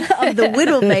Yeah. of the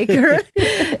Widowmaker.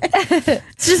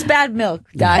 It's just bad milk,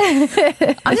 guys.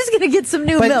 I'm just going to get some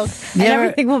new But milk, and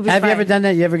everything will be have fine. you ever done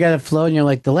that? You ever got a flow and you're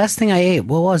like, the last thing I ate,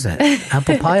 what was it?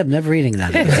 Apple pie? I'm never eating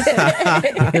that.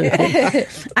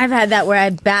 I've had that where I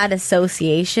had bad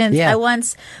associations. Yeah. I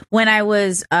once, when I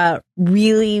was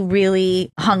really,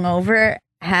 really hungover,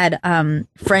 had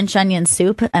French onion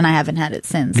soup, and I haven't had it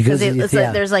since Because it's yeah.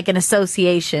 like there's like an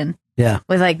association Yeah.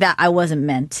 with like that. I wasn't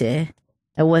meant to.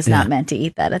 I was not meant to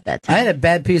eat that at that time. I had a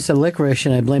bad piece of licorice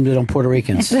and I blamed it on Puerto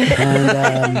Ricans. And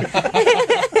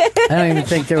I don't even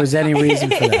think there was any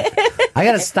reason for that. I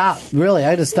got to stop. Really,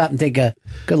 I got to stop and take a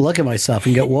good look at myself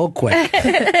and get woke quick.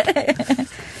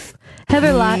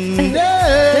 Heather Locke.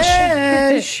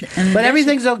 But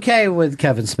everything's okay with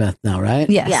Kevin Smith now, right?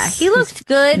 Yes. Yeah, he looked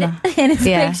good in his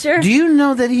picture. Do you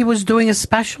know that he was doing a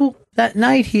special that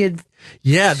night? He had.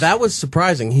 Yeah, that was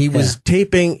surprising. He was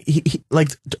taping, he like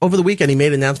over the weekend, he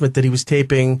made an announcement that he was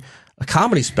taping a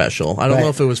comedy special. I don't know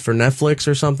if it was for Netflix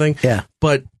or something. Yeah.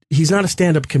 But he's not a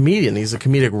stand-up comedian. He's a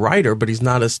comedic writer, but he's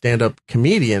not a stand-up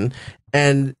comedian.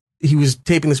 And he was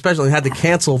taping the special and had to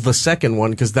cancel the second one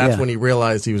because that's when he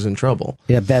realized he was in trouble.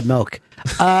 Yeah, bad milk.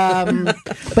 But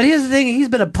here's the thing: he's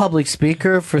been a public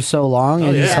speaker for so long,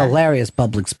 and he's a hilarious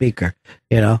public speaker.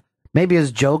 Maybe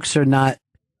his jokes are not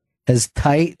as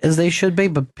tight as they should be,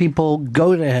 but people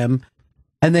go to him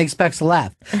and they expect to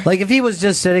laugh. Like if he was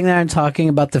just sitting there and talking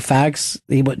about the facts,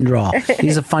 he wouldn't draw.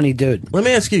 He's a funny dude. Let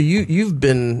me ask you, you've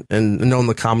been and known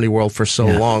the comedy world for so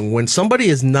long. When somebody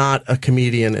is not a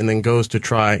comedian and then goes to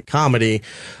try comedy,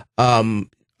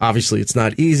 obviously it's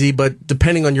not easy, but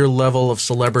depending on your level of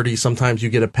celebrity, sometimes you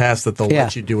get a pass that they'll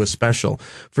let you do a special.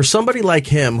 For somebody like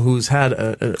him, who's had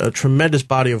a tremendous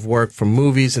body of work from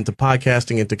movies into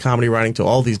podcasting into comedy writing to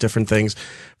all these different things,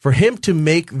 for him to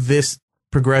make this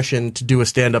progression to do a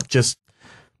stand-up, just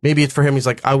maybe it's for him, he's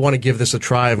like, I want to give this a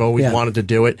try. I've always wanted to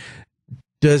do it.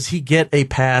 Does he get a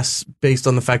pass based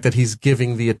on the fact that he's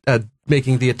giving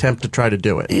making the attempt to try to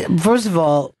do it? First of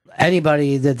all,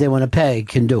 anybody that they want to pay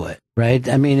can do it, right?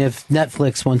 I mean, if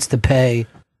Netflix wants to pay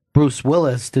Bruce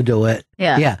Willis to do it,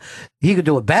 he could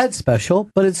do a bad special,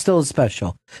 but it's still a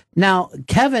special. Now,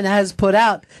 Kevin has put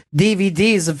out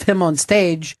DVDs of him on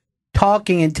stage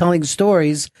talking and telling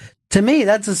stories. To me,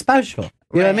 that's a special.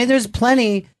 You know what I mean? There's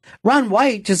plenty. Ron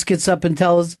White just gets up and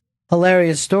tells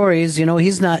hilarious stories.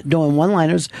 He's not doing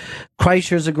one-liners.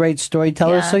 Kreischer's a great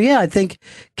storyteller. Yeah. So, I think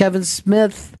Kevin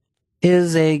Smith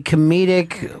is a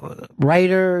comedic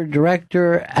writer,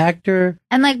 director, actor.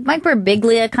 And like Mike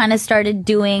Birbiglia kind of started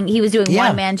he was doing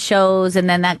one-man shows, and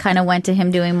then that kind of went to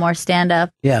him doing more stand-up.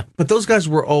 Yeah. But those guys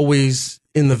were always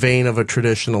in the vein of a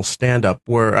traditional stand-up,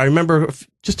 where I remember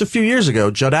just a few years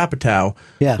ago, Judd Apatow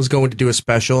was going to do a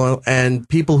special, and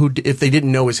people who, if they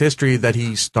didn't know his history, that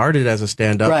he started as a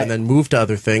stand-up and then moved to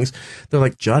other things, they're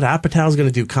like, Judd Apatow's going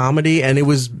to do comedy, and it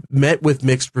was met with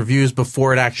mixed reviews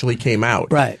before it actually came out.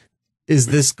 Right. Is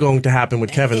this going to happen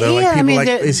with Kevin? They're like, people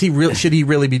is he real? Should he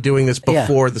really be doing this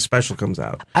before the special comes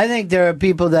out? I think there are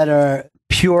people that are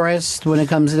purist when it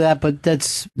comes to that, but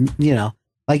that's,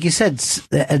 like you said,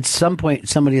 at some point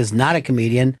somebody is not a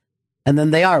comedian, and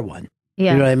then they are one.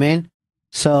 Yeah. You know what I mean?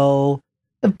 So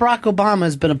if Barack Obama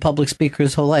has been a public speaker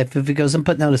his whole life, if he goes and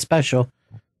putting out a special,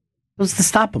 who's to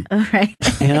stop him? All right.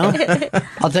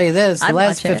 I'll tell you this, the I'd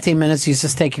last watch it. 15 minutes he's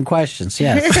just taking questions.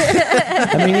 Yes.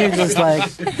 I mean, you're just like,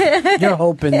 you're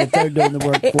hoping that they're doing the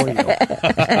work for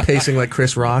you. Pacing like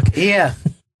Chris Rock. Yeah.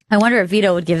 I wonder if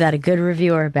Vito would give that a good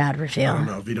review or a bad review. I don't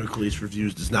know. Vito Police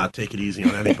Reviews does not take it easy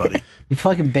on anybody. You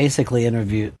fucking basically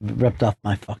ripped off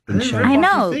my fucking show. I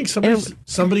know.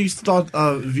 Somebody thought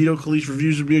Vito Police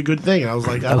Reviews would be a good thing. I was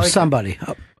like, I like somebody.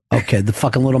 Okay, the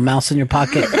fucking little mouse in your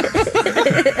pocket.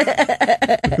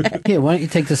 Here, why don't you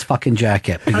take this fucking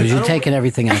jacket? Because you're taking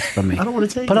everything else from me. I don't want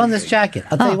to take Put on this jacket.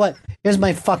 I'll tell you what. Here's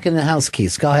my fucking house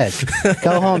keys. Go ahead.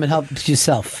 Go home and help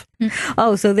yourself.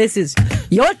 Oh, so this is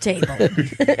your table.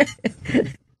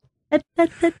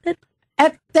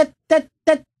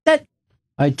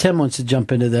 All right, Tim wants to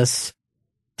jump into this.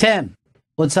 Tim,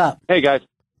 what's up? Hey, guys.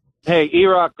 Hey,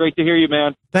 E-Rock, great to hear you,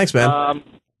 man. Thanks, man.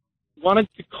 Wanted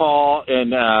to call,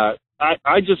 and I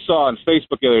just saw on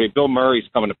Facebook the other day Bill Murray's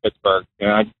coming to Pittsburgh, and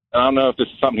I don't know if this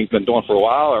is something he's been doing for a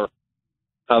while or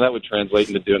how that would translate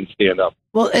into doing stand-up.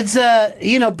 Well, it's,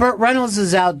 Burt Reynolds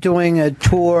is out doing a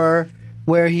tour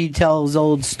where he tells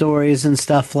old stories and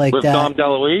stuff like With that. Dom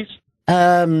DeLuise?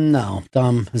 No,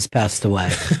 Dom has passed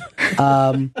away.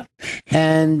 There's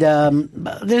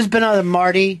been other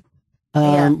Marty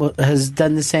has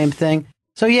done the same thing.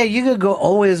 So yeah, you could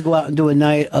always go out and do a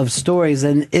night of stories.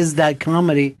 And is that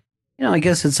comedy? I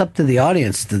guess it's up to the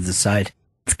audience to decide.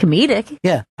 It's comedic.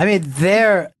 Yeah, I mean,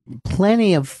 there are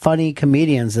plenty of funny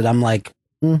comedians that I'm like,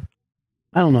 I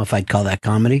don't know if I'd call that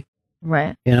comedy.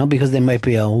 Right. Because they might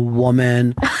be a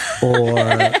woman or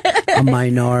a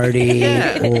minority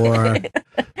or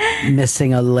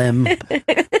missing a limb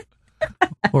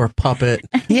or a puppet.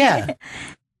 Yeah.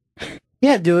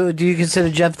 Yeah. Do you consider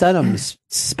Jeff Dunham's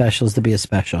specials to be a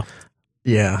special?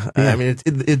 Yeah. I mean,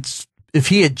 it's if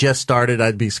he had just started,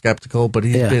 I'd be skeptical, but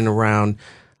he's been around.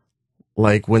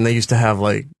 Like when they used to have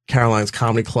like Caroline's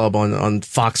Comedy Club on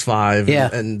Fox 5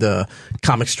 and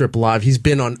Comic Strip Live. He's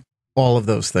been on all of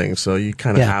those things, so you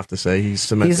kind of have to say he's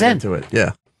cemented into it.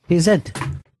 Yeah. He's in.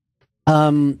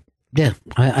 I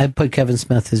put Kevin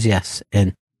Smith as yes,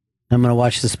 and I'm going to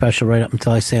watch the special right up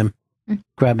until I see him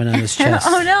grabbing on his chest.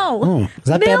 Oh, no. Is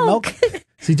that bad milk?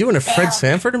 Is he doing a Fred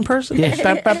Sanford impression?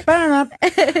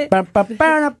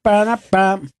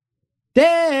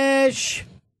 Dish!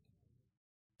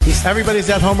 Everybody's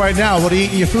at home right now. What are you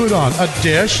eating your food on? A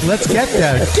dish? Let's get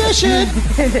there. Dish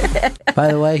it!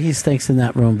 By the way, he stinks in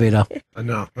that room, Vito. I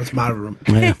know. That's my room.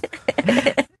 Yeah.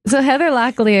 So Heather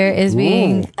Locklear is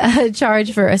being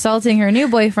charged for assaulting her new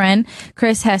boyfriend,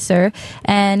 Chris Hesser,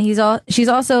 and she's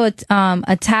also attacking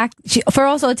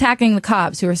the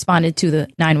cops who responded to the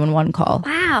 911 call.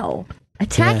 Wow.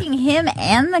 Attacking him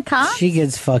and the cops? She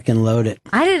gets fucking loaded.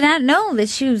 I did not know that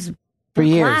she was... For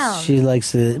years, Wow. she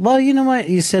likes to. Well, you know what?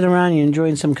 You sit around, you're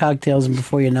enjoying some cocktails, and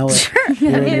before you know it,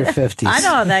 you're in your 50s. I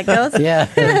know how that goes. Yeah.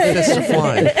 Fists are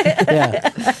flying.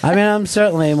 Yeah. I mean, I'm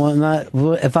certainly not.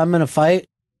 If I'm in a fight,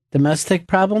 domestic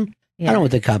problem, I don't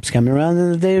want the cops coming around,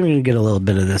 and they're going to get a little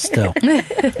bit of this too.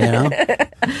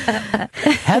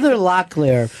 Heather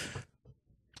Locklear,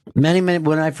 many,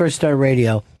 when I first started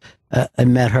radio, I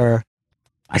met her.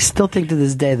 I still think to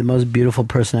this day, the most beautiful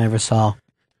person I ever saw.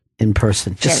 In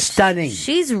person. Just stunning.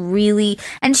 She's really,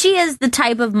 and she is the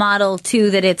type of model too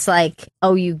that it's like,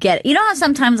 oh, you get it. You know how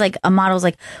sometimes like a model's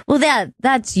like, well,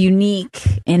 that's unique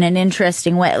in an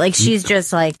interesting way. Like she's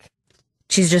just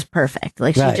perfect.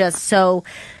 Like she's just so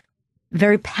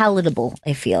very palatable,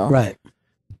 I feel. Right.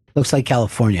 Looks like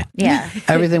California. Yeah.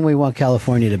 Everything we want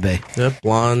California to be. Yep,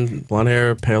 blonde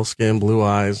hair, pale skin, blue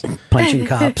eyes. Punching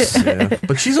cops. Yeah.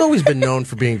 But she's always been known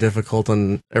for being difficult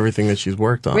on everything that she's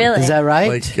worked on. Really? Is that right?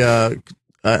 Like,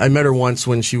 I met her once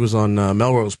when she was on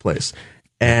Melrose Place.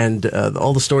 And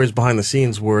all the stories behind the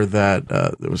scenes were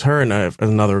that it was her and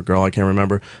another girl, I can't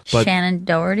remember. But Shannon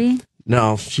Doherty?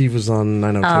 No, she was on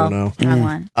 90210.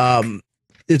 Wrong one.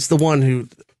 It's the one who...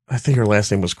 I think her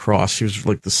last name was Cross. She was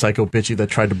like the psycho bitchy that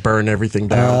tried to burn everything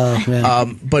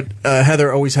down. But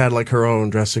Heather always had like her own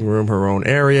dressing room, her own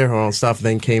area, her own stuff.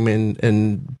 Then came in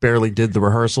and barely did the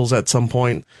rehearsals at some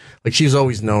point. Like she's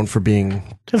always known for being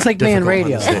just like me in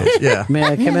radio. Yeah, man,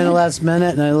 I come in the last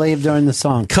minute and I leave during the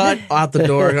song. Cut out the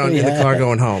door, in the car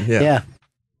going home. Yeah.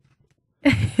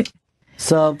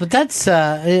 So, but that's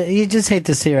you just hate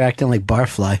to see her acting like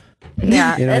Barfly.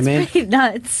 Yeah, you know that's what I mean? pretty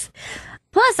nuts.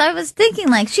 Plus, I was thinking,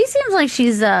 like, she seems like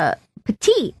she's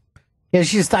petite. Yeah,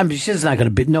 she's not going to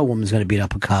beat. No woman's going to beat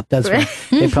up a cop. That's why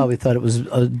they probably thought it was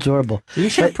adorable. Did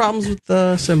she have problems with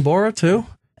Sambora too?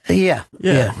 Yeah,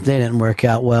 they didn't work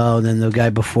out well. And then the guy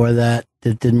before that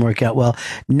didn't work out well.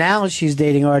 Now she's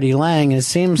dating Artie Lang, and it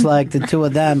seems like the two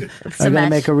of them are going to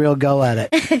make a real go at it.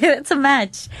 It's a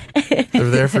match. They're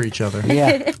there for each other.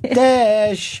 Yeah.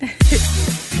 Dish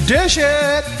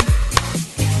it.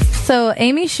 So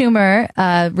Amy Schumer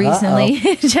recently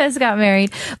just got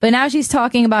married, but now she's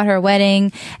talking about her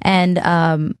wedding and,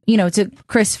 to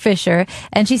Chris Fisher.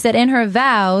 And she said in her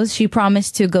vows, she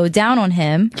promised to go down on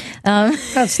him.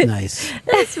 That's nice.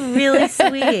 That's really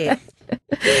sweet.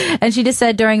 And she just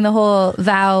said during the whole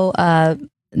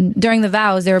during the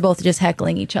vows, they were both just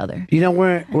heckling each other. You know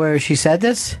where she said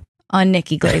this? On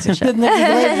Nikki Glazer's show. Nikki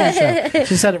Glazer's show.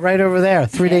 She said it right over there.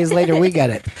 3 days later, we got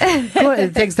it.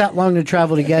 It takes that long to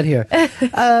travel to get here.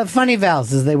 Funny vows,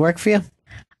 does they work for you?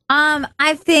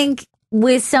 I think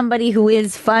with somebody who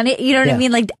is funny, you know what I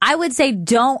mean? Like, I would say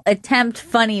don't attempt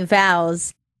funny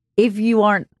vows if you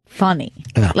aren't funny.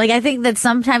 Yeah. Like, I think that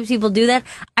sometimes people do that.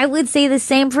 I would say the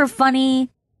same for funny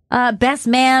best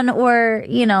man or,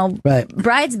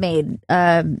 bridesmaid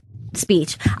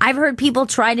speech. I've heard people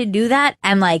try to do that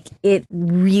and, like, it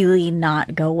really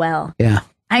not go well. Yeah.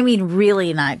 I mean,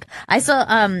 really not. I saw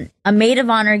a maid of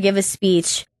honor give a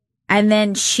speech, and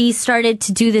then she started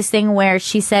to do this thing where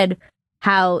she said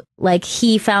how, like,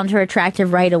 he found her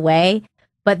attractive right away,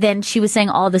 but then she was saying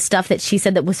all the stuff that she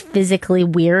said that was physically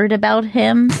weird about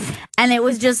him, and it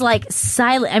was just, like,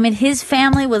 silent. I mean, his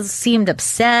family seemed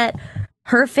upset.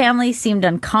 Her family seemed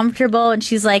uncomfortable, and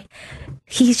she's like,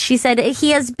 she said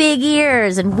he has big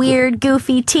ears and weird,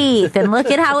 goofy teeth, and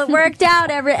look at how it worked out.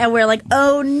 And we're like,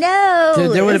 oh no!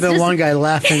 Dude, there would have been one guy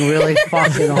laughing really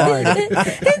fucking hard.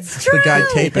 It's true. The guy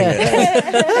taping it.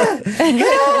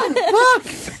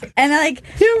 Look, and like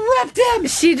you ripped him.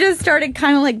 She just started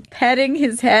kind of like petting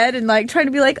his head and like trying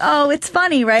to be like, oh, it's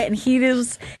funny, right? And he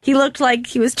looked like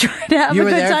he was trying to have You a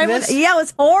were good there for time. this? Yeah, it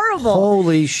was horrible.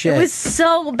 Holy shit! It was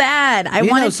so bad. I You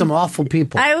know wanted some awful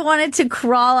people. I wanted to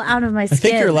crawl out of my skin. I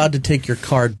think you're allowed to take your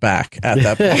card back at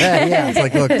that point. Yeah. It's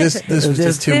like, look, this was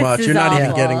just too much. is You're not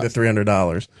even awful. getting the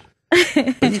 $300.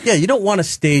 But yeah, you don't want a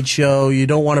stage show. You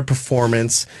don't want a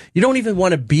performance. You don't even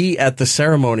want to be at the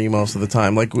ceremony most of the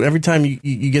time. Like every time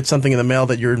you get something in the mail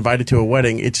that you're invited to a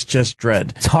wedding, it's just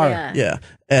dread. It's hard. Yeah.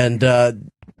 And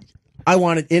I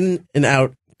want it in and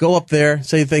out. Go up there,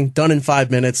 say a thing, done in 5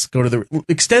 minutes. Go to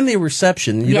extend the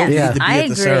reception. You don't need to be I at the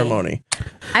agree. ceremony.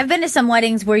 I've been to some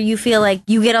weddings where you feel like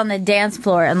you get on the dance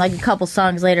floor and like a couple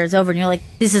songs later it's over and you're like,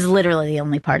 this is literally the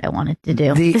only part I wanted to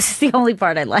do. This is the only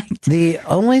part I liked. The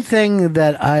only thing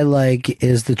that I like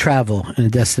is the travel and a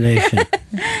destination.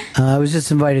 I was just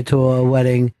invited to a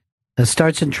wedding that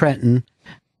starts in Trenton,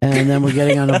 and then we're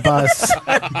getting on a bus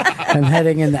and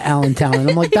heading into Allentown.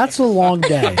 And I'm like, that's a long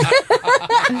day.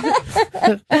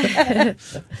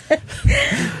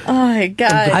 Oh my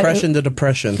god! Depression to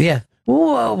depression. Yeah.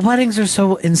 Ooh, weddings are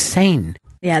so insane.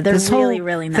 Yeah, they're this really, whole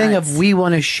really thing nuts. of we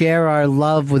want to share our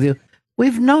love with you.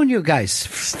 We've known you guys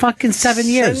for fucking 7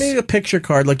 years. Send me a picture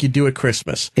card like you do at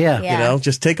Christmas. Yeah. Yeah. You know,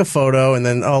 just take a photo and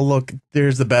then, oh, look,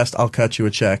 there's the best. I'll cut you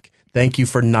a check. Thank you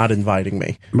for not inviting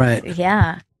me. Right.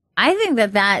 Yeah. I think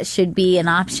that should be an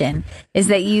option. Is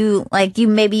that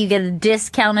maybe you get a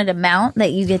discounted amount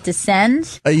that you get to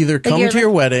send. Either Like come you're to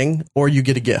your wedding or you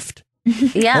get a gift.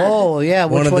 Yeah. Oh, yeah.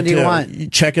 Which of one the do you two. want? You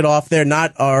check it off there.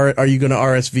 Not are you going to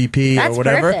RSVP That's or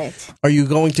whatever? perfect. Are you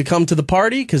going to come to the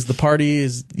party? Because the party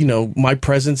is, my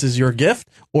presence is your gift.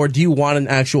 Or do you want an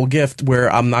actual gift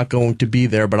where I'm not going to be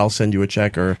there, but I'll send you a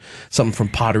check or something from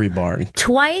Pottery Barn?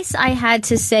 Twice I had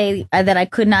to say that I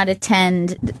could not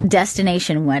attend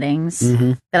destination weddings,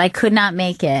 that I could not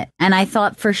make it. And I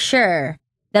thought for sure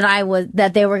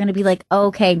that they were going to be like,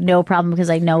 okay, no problem, because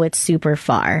I know it's super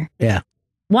far. Yeah.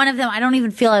 One of them, I don't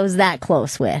even feel I was that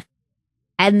close with.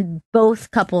 And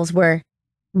both couples were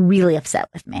really upset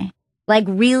with me. Like,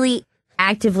 really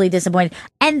actively disappointed.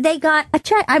 And they got a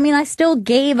check. I mean, I still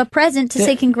gave a present to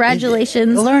say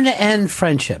congratulations. Learn to end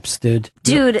friendships, dude.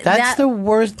 Dude, that's the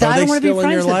worst. Are I they don't want to be still in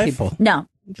friends your with life? people. No.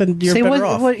 Then you're See, better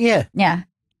off. yeah. Yeah.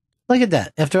 Look at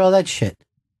that. After all that shit.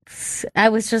 I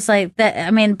was just like that.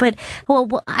 I mean, but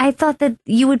I thought that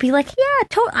you would be like, yeah,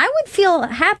 I would feel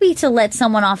happy to let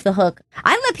someone off the hook.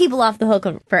 I let people off the hook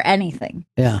for anything.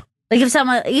 Yeah. Like if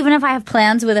someone, even if I have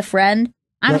plans with a friend,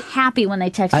 I'm happy when they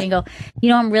text me and go,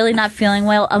 I'm really not feeling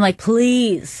well. I'm like,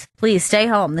 please stay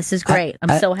home. This is great.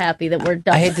 I'm so happy that we're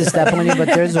done. I hate to step on you, but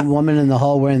there's a woman in the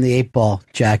hall wearing the 8-ball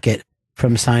jacket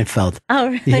from Seinfeld. Oh,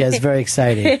 really? Yeah, it's very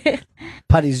exciting.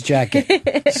 Putty's jacket.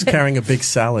 She's carrying a big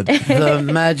salad. The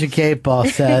magic 8-ball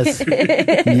says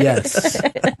yes.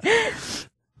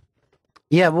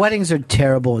 Yeah, weddings are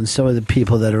terrible, and so are the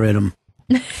people that are in them.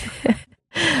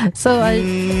 So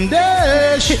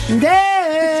Dash!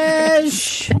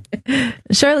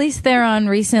 Charlize Theron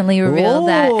recently revealed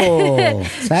Whoa, that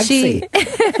sexy.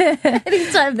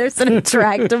 Anytime there's an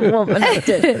attractive woman, I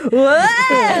did.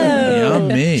 Whoa!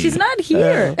 Yummy. She's not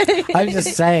here. I'm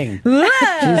just saying.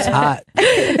 She's hot.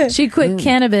 she quit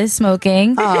cannabis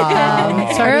smoking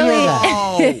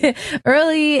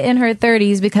early in her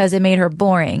 30s because it made her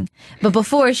boring. But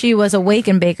before, she was a wake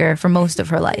and baker for most of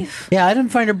her life. Yeah, I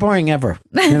didn't find her boring ever.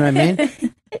 You know what I mean?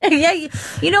 Yeah,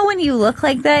 when you look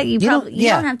like that, you don't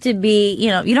have to be, you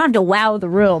don't have to wow the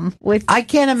room with. I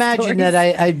can't imagine that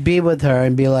I'd be with her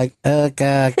and be like,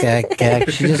 okay.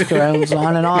 She just goes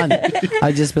on and on.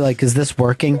 I'd just be like, is this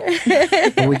working?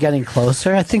 Are we getting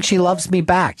closer? I think she loves me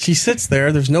back. She sits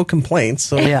there. There's no complaints.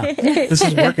 So yeah, this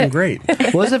is working great.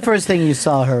 What was the first thing you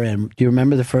saw her in? Do you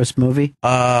remember the first movie?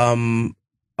 The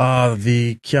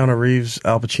Keanu Reeves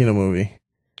Al Pacino movie.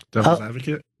 Devil's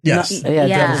Advocate? Yes. Yeah,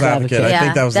 Devil's Advocate. I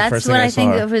think that was the first thing I saw. That's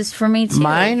what I think it was for me too.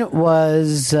 Mine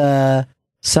was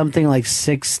something like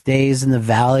 6 Days in the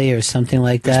Valley or something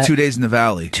like that. 2 Days in the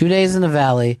Valley. 2 Days in the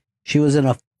Valley. She was in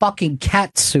a fucking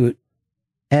cat suit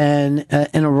and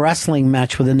in a wrestling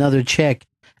match with another chick.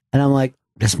 And I'm like,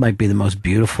 this might be the most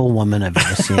beautiful woman I've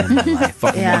ever seen in my life.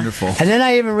 Fucking wonderful. And then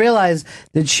I even realized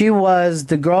that she was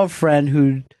the girlfriend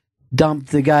who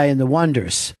dumped the guy in the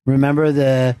Wonders. Remember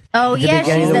the yeah,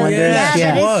 beginning of the Wonders? Yeah,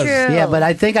 that is true. Yeah, but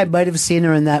I think I might have seen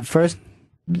her in that first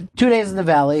 2 Days in the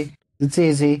Valley. It's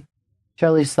easy.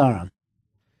 Charlize Theron.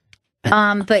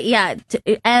 But yeah,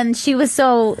 and she was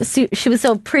so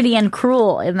pretty and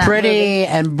cruel in that movie. Pretty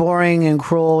and boring and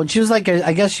cruel. And she was like,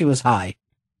 I guess she was high.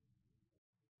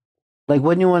 Like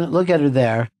when you want to look at her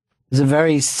there, it's a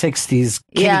very 60s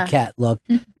kitty cat look.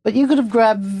 But you could have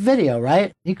grabbed video,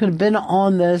 right? You could have been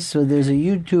on this, so there's a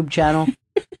YouTube channel.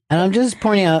 And I'm just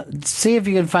pointing out, see if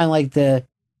you can find like the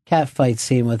cat fight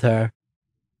scene with her.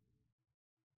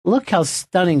 Look how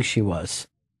stunning she was.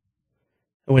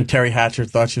 When Terry Hatcher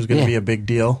thought she was going to be a big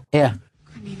deal. Yeah.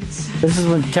 This is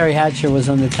when Terry Hatcher was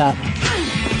on the top.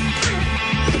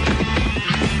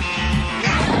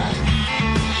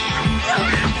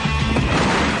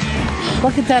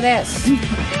 Look at that ass.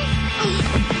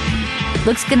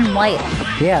 Looks good in white.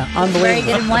 Yeah, unbelievable. Very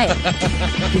good in white.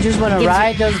 You just want to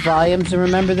ride those volumes and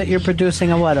remember that you're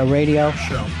producing a radio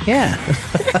show. Yeah.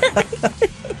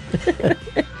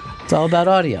 It's all about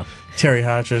audio. Terry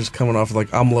Hatcher's coming off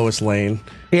like, I'm Lois Lane.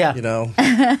 Yeah. You know,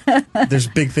 there's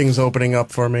big things opening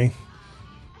up for me.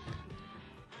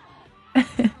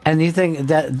 And you think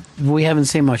that we haven't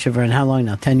seen much of her in how long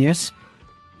now? 10 years?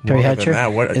 Terry More than Hatcher?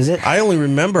 that. What, is it? I only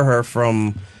remember her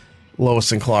from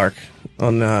Lois and Clark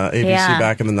on ABC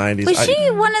back in the 90s. Was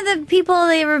she one of the people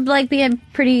they were like being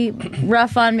pretty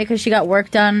rough on because she got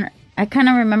work done? I kind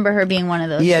of remember her being one of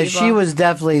those people. She was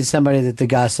definitely somebody that the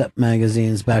gossip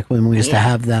magazines back when we used to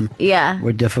have them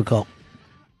were difficult.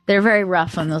 They're very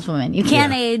rough on those women. You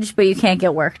can't age, but you can't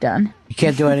get work done. You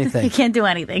can't do anything. You can't do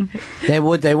anything.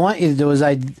 What they want you to do is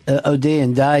OD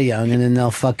and die young, and then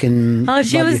they'll fucking... Oh,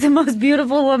 she was the most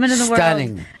beautiful woman in the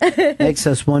Stunning. world. Makes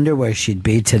us wonder where she'd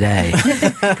be today.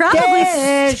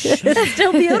 Probably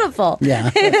still beautiful. Yeah.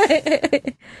 Come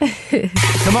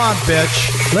on,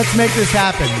 bitch. Let's make this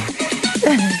happen.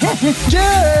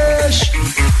 Jish!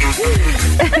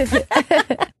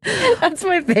 That's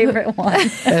my favorite one.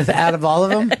 Out of all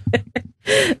of them?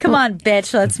 Come on,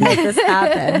 bitch. Let's make this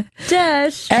happen.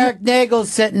 Jish. Eric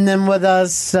Nagel's sitting in with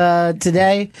us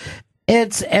today.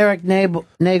 It's Eric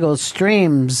Nagel's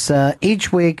streams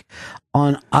each week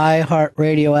on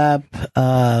iHeartRadio app,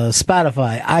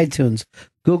 Spotify, iTunes,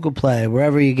 Google Play,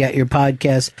 wherever you get your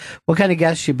podcasts. What kind of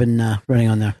guests you been running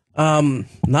on there?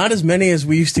 Not as many as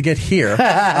we used to get here,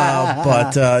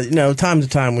 but time to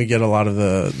time we get a lot of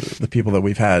the people that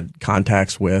we've had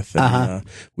contacts with. And,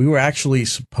 we were actually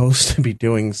supposed to be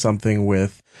doing something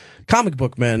with Comic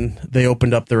Book Men. They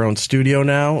opened up their own studio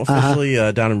now officially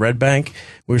down in Red Bank.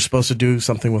 We were supposed to do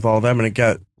something with all of them, and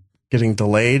it getting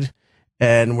delayed.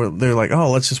 And they're like,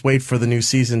 oh, let's just wait for the new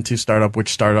season to start up, which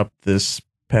started up this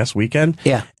past weekend.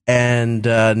 Yeah. And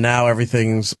now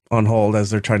everything's on hold as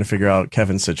they're trying to figure out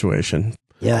Kevin's situation.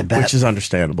 Yeah, I bet. Which is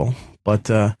understandable. But,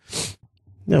 time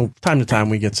to time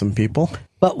we get some people.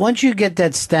 But once you get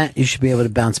that stent, you should be able to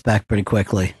bounce back pretty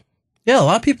quickly. Yeah, a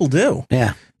lot of people do.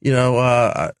 Yeah.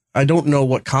 I don't know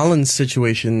what Colin's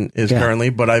situation is currently,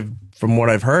 but from what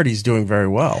I've heard, he's doing very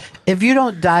well. If you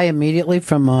don't die immediately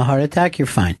from a heart attack, you're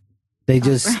fine. They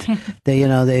just,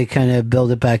 they kind of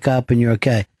build it back up and you're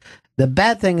okay. The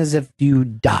bad thing is if you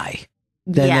die,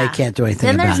 then they can't do anything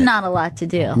then about it. there's not a lot to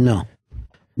do. No.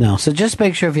 So just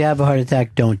make sure if you have a heart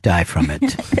attack, don't die from it.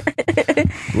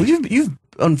 Well, you've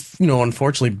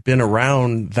unfortunately been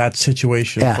around that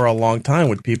situation for a long time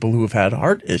with people who have had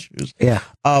heart issues. Yeah.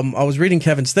 I was reading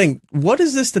Kevin's thing. What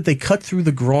is this that they cut through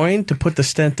the groin to put the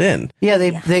stent in? Yeah,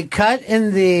 they cut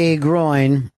in the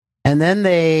groin and then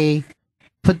they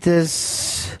put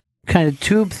this kind of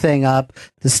tube thing up.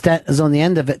 The stent is on the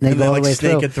end of it, and they go all the way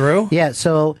snake it through. Yeah.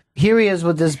 So here he is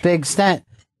with this big stent.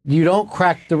 You don't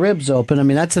crack the ribs open. I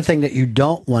mean, that's the thing that you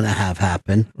don't want to have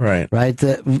happen. Right. Right.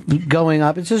 Going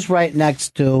up. It's just right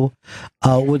next to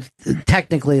what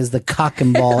technically is the cock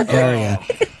and ball area.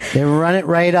 They run it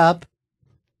right up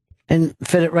and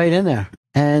fit it right in there.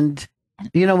 And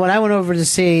when I went over to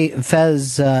see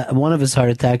Fez, one of his heart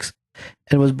attacks,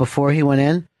 it was before he went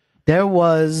in. It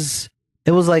was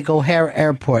like O'Hare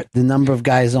Airport, the number of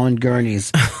guys on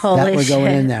gurneys that were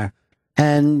going in there.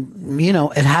 And,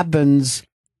 it happens.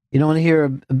 You don't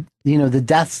hear, the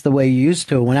deaths the way you used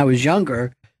to. When I was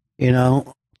younger,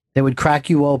 They would crack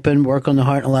you open, work on the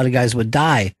heart, and a lot of guys would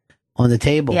die on the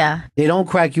table. Yeah. They don't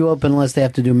crack you open unless they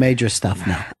have to do major stuff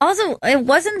now. Also, it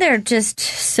wasn't there just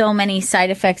so many side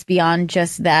effects beyond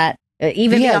just that?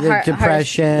 Even yeah, the heart,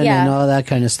 depression yeah. and all that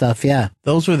kind of stuff, yeah.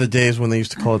 Those were the days when they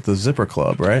used to call it the zipper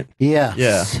club, right? Yeah.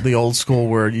 Yeah, the old school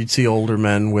where you'd see older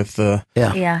men with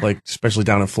Yeah. like especially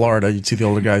down in Florida, you'd see the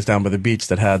older guys down by the beach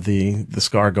that had the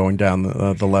scar going down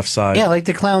the left side. Yeah, like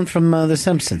the clown from The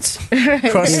Simpsons.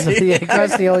 Krusty.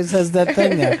 Krusty always has that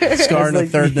thing there. Scar in the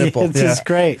third nipple. It's just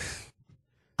great.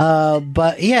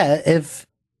 But yeah, if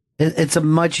it's a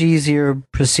much easier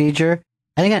procedure.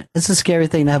 And again, it's a scary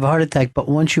thing to have a heart attack, but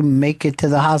once you make it to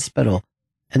the hospital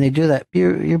and they do that,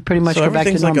 you're pretty much so go back to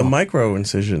everything's normal. like a micro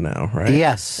incision now, right?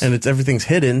 Yes. And everything's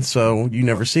hidden, so you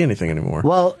never see anything anymore.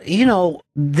 Well,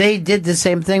 they did the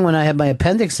same thing when I had my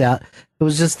appendix out. It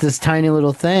was just this tiny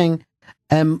little thing.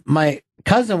 And my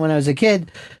cousin, when I was a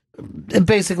kid, it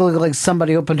basically looked like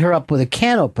somebody opened her up with a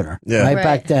can opener right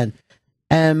back then.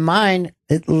 And mine,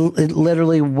 it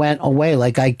literally went away.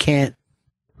 Like I can't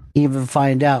even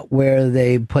find out where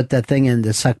they put that thing in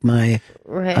to suck my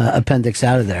appendix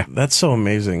out of there. That's so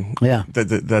amazing. Yeah.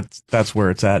 That's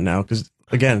where it's at now. Because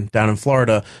again, down in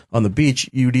Florida on the beach,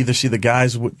 you'd either see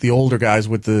the older guys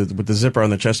with the zipper on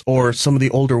the chest, or some of the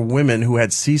older women who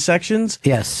had C-sections.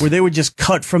 Yes. Where they would just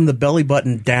cut from the belly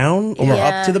button down or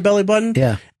up to the belly button.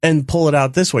 Yeah. And pull it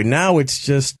out this way. Now it's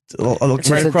just right a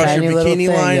across tiny your little bikini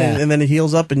thing, line, yeah. and then it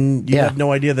heals up, and you have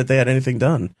no idea that they had anything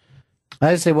done.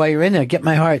 I say, while you're in there, get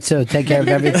my heart, so take care of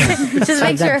everything. Just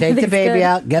make sure take the everything's baby good.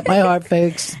 out, get my heart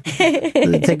fixed,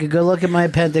 take a good look at my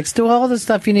appendix, do all the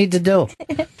stuff you need to do.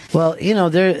 Well,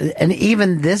 and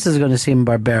even this is going to seem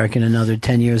barbaric in another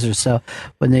 10 years or so,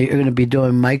 when they're going to be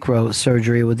doing micro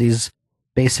surgery with these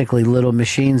basically little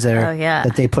machines there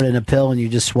that they put in a pill and you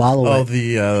just swallow it. Oh,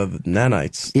 the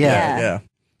nanites. Yeah. Yeah.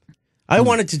 I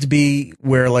wanted it to be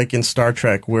where, like in Star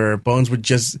Trek, where Bones would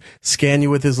just scan you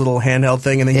with his little handheld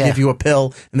thing and then give you a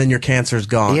pill, and then your cancer's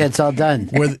gone. Yeah, it's all done.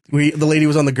 Where the lady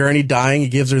was on the gurney dying, he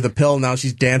gives her the pill, now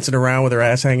she's dancing around with her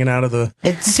ass hanging out of the...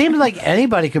 It seems like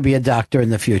anybody could be a doctor in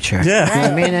the future. Yeah.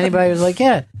 I mean, anybody was like,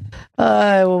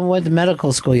 I went to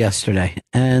medical school yesterday,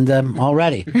 and all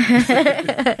ready.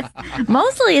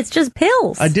 Mostly it's just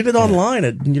pills. I did it online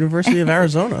at University of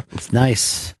Arizona. It's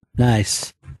nice.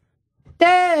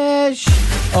 Dash!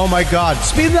 Oh my God.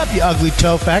 Speed it up, you ugly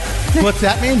tofek. What's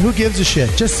that mean? Who gives a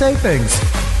shit? Just say things.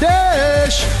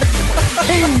 Dash!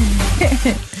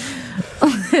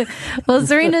 Well,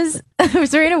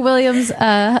 Serena Williams'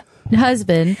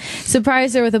 husband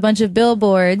surprised her with a bunch of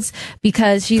billboards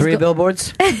because she's 3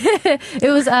 billboards?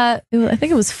 It was I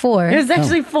think it was 4. It was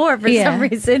actually 4 for some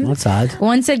reason. That's odd.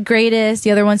 One said greatest, the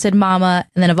other one said mama,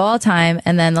 and then of all time,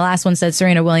 and then the last one said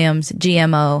Serena Williams,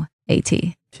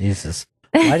 GMOAT. Jesus.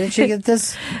 Why did she get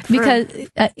this? Because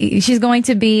she's going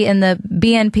to be in the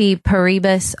BNP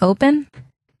Paribas Open.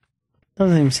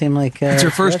 Doesn't even seem like... it's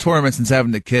her first tournament since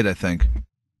having the kid, I think.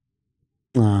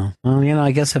 Oh, well,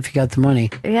 I guess if you got the money.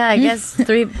 Yeah, I guess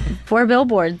 4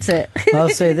 billboards. I'll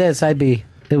say this, I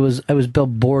was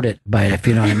billboarded by it, if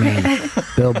you know what I mean.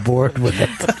 Billboard with it.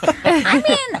 I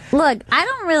mean, look, I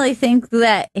don't really think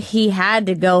that he had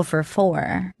to go for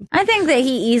 4. I think that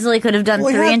he easily could have done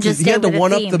 3 and just he stayed had to with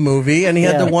one the up theme. the movie, and he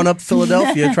had to one up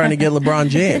Philadelphia trying to get LeBron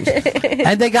James.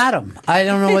 And they got him. I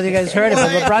don't know whether you guys heard it, but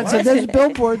LeBron said, there's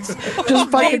billboards. Just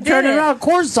fucking turn it around. Of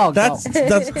course I'll go.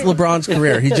 That's LeBron's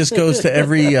career. He just goes to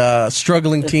every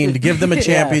struggling team to give them a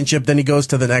championship, then he goes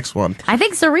to the next one. I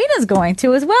think Serena's going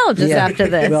to as well just after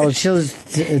this. Well,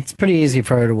 it's pretty easy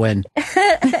for her to win.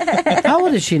 How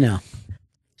old is she now?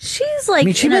 She's like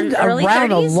she's in been her early around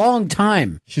 30s? a long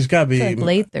time. She's got to be Like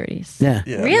late 30s. Yeah.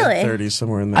 Really? 30s,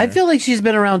 somewhere in there. I feel like she's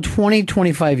been around 20,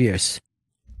 25 years.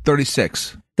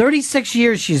 36. 36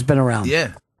 years she's been around.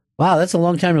 Yeah. Wow, that's a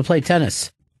long time to play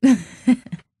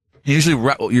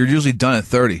you're usually done at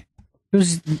 30.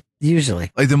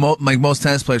 Usually. Like most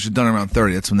tennis players are done around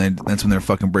 30. That's when they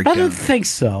fucking break I down. don't think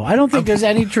so. I don't think there's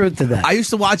any truth to that. I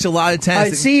used to watch a lot of tennis. All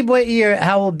right, see what year,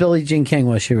 how old Billie Jean King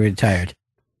was she retired?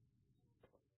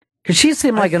 Because she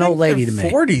seemed like an old lady to me.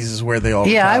 40s is where they all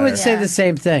Yeah, I retire. would say the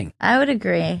same thing. I would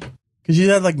agree. Because you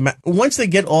had once they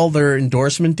get all their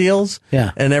endorsement deals,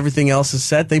 and everything else is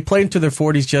set, they play into their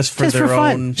 40s just for their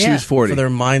fun. own. She was 40 for their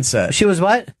mindset. She was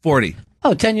what? 40.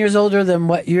 Oh, 10 years older than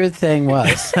what your thing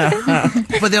was.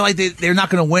 But they're not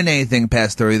going to win anything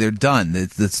past 30. They're done. It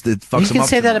fucks You them can up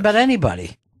say too that much. about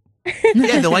anybody.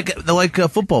 Yeah, they're like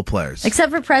football players.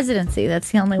 Except for presidency. That's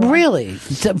the only one. Really?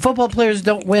 Football players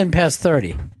don't win past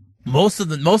 30. Most of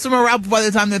them are out by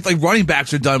the time that running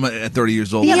backs are done at 30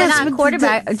 years old. Yeah, Yes, but but not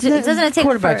quarterback. Doesn't it take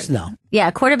quarterbacks? for, No, Yeah,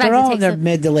 quarterbacks. they're it all in takes their a-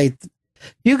 mid to late.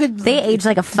 They age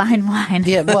like a fine wine.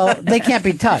 Yeah, well, they can't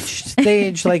be touched. They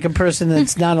age like a person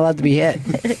that's not allowed to be hit.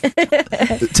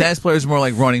 Tennis players are more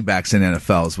like running backs in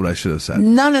NFL is what I should have said.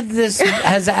 None of this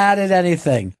has added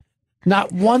anything.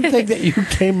 Not one thing that you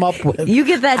came up with. You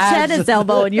get that tennis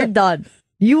elbow and you're done.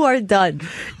 You are done.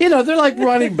 You know, they're like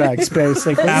running backs,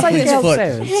 basically. It's like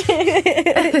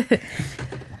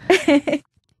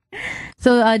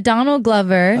So Donald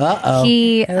Glover,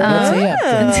 he What's he up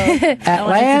to?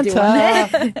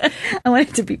 Atlanta. I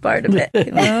wanted to be part of it.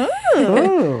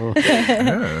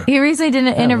 He recently did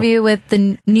an interview with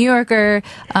the New Yorker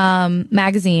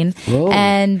magazine,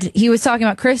 and he was talking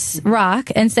about Chris Rock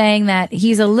and saying that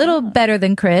he's a little better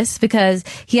than Chris because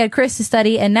he had Chris to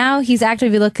study, and now he's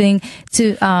actively looking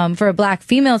to for a black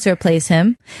female to replace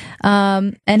him.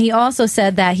 And he also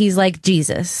said that he's like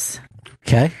Jesus.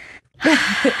 Okay.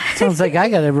 Sounds like I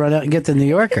got to run out and get the New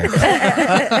Yorker.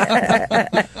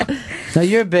 Now,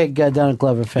 you're a big Donald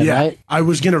Glover fan, right? I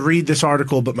was going to read this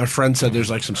article, but my friend said there's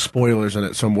like some spoilers in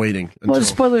it, so I'm waiting. Well,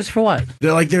 spoilers for what?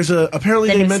 They're like, there's apparently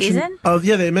The they new mentioned.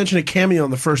 season? They mentioned a cameo in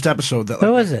the first episode. That, like,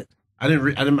 Who is it?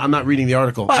 I'm not reading the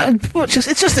article.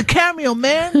 It's just a cameo,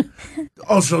 man.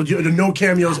 Also, no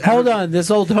cameos. Hold on, this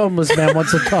old homeless man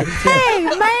wants to talk. Hey,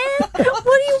 man, what are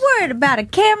you worried about? A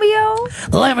cameo?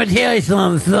 Let me tell you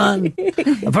something, son.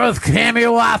 The first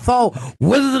cameo I saw,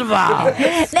 Wizard of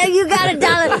Oz. Now you got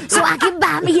 $1 so I can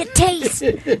buy me a taste.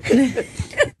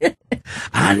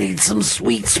 I need some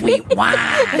sweet, sweet wine.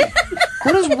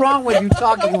 What is wrong with you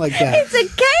talking like that? It's a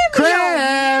cameo.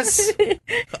 Chris!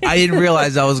 I didn't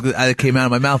realize it came out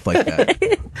of my mouth like that.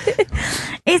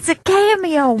 It's a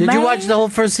cameo, Did man. you watch the whole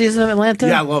first season of Atlanta?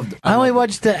 Yeah, I loved it. I only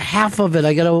watched half of it.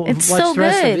 I got to watch It's so the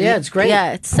rest of good. it. Yeah, it's great.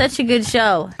 Yeah, it's such a good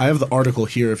show. I have the article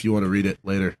here if you want to read it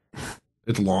later.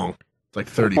 It's long. It's like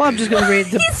 30 Well, I'm pages. just going to read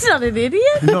the... He's not an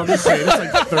idiot. No, I'm just saying,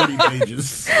 it's like 30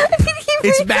 pages.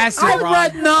 It's massive, I Ron.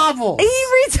 read novels. He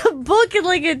reads a book in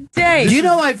like a day. Do you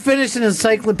know I finished an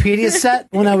encyclopedia set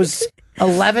when I was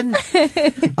 11?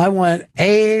 I went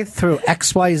A through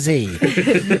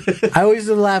XYZ. I always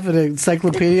laugh at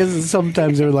encyclopedias, and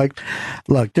sometimes they're like,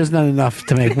 look, there's not enough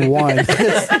to make one.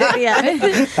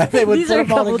 Yeah. They would These put are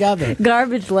them all called together.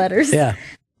 garbage letters. Yeah.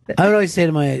 I would always say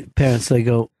to my parents, they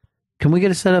go, can we get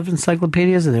a set of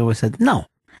encyclopedias? And they always said, no.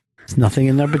 There's nothing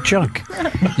in there but junk.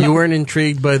 You weren't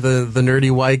intrigued by the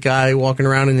nerdy white guy walking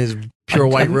around in his pure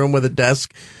white room with a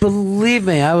desk? Believe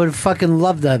me, I would fucking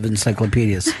love to have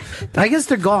encyclopedias. I guess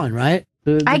they're gone, right?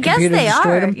 I guess computer they destroyed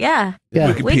are. them? Yeah.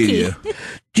 Yeah. Wikipedia.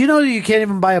 Do you know that you can't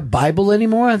even buy a Bible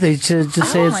anymore? They just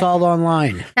say it's all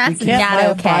online. That's you can't buy not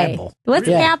a okay. Bible. What's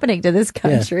Yeah. happening to this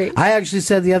country? Yeah. I actually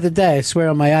said the other day, I swear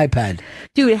on my iPad.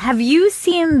 Dude, have you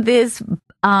seen this?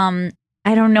 I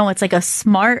don't know. It's like a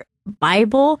smart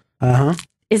Bible. Uh-huh.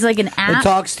 It's like an app. It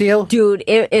talks to you? Dude,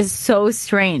 it is so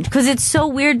strange because it's so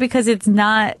weird because it's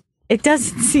not. It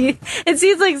doesn't seem. It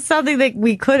seems like something that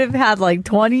we could have had like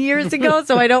 20 years ago.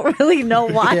 So I don't really know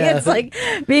why Yeah. it's like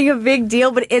being a big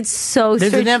deal, but it's so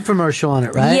There's strange. an infomercial on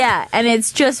it, right? Yeah, and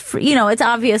it's just it's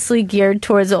obviously geared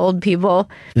towards old people.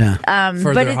 Yeah.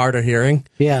 For but their hard of hearing?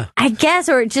 Yeah. I guess,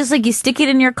 or just like you stick it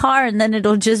in your car and then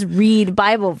it'll just read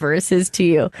Bible verses to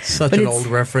you. Such But an it's- old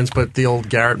reference, but the old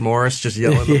Garrett Morris just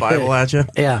yelling the Bible at you.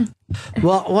 Yeah.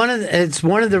 Well, it's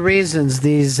one of the reasons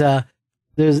these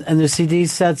there's CD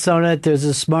sets on it. There's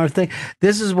a smart thing.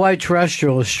 This is why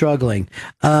terrestrial is struggling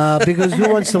because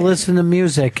who wants to listen to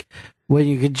music when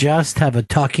you could just have a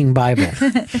talking Bible?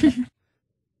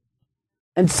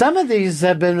 And some of these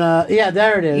have been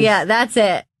there it is. Yeah, that's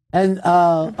it. And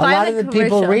a lot of the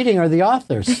people commercial. reading are the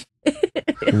authors.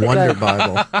 Wonder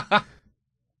Bible.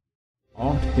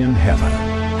 Art in heaven,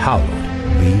 hallowed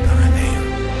be thy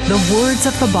name. The words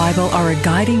of the Bible are a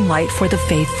guiding light for the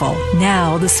faithful.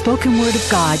 Now, the spoken word of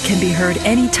God can be heard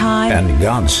anytime, And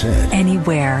God said,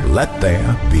 anywhere. let there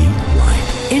be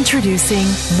light. Introducing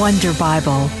Wonder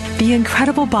Bible, the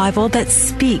incredible Bible that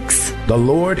speaks. The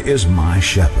Lord is my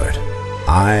shepherd.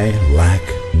 I lack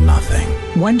nothing.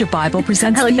 Wonder Bible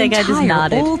presents I like the that guy just entire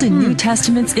nodded. Old and New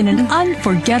Testaments in an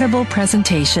unforgettable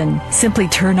presentation. Simply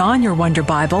turn on your Wonder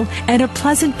Bible and a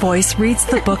pleasant voice reads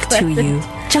the book to you.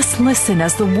 Just listen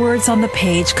as the words on the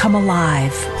page come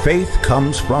alive. Faith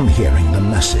comes from hearing the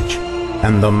message,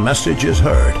 and the message is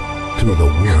heard through the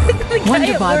word.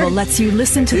 Wonder Bible lets you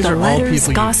listen to These the are all letters,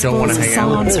 people you don't wanna gospels, hang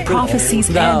out with. psalms, prophecies,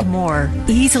 No. and more.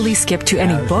 Easily skip to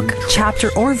any book, chapter,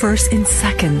 or verse in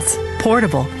seconds.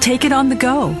 Portable. Take it on the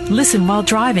go. Listen while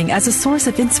driving as a source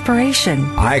of inspiration.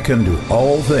 I can do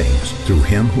all things through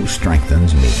him who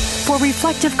strengthens me. For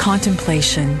reflective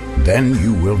contemplation. Then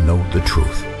you will know the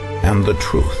truth, and the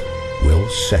truth will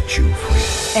set you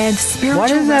free. And spiritual Why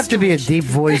does it have to be a deep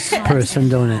voice person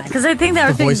doing it? Because I think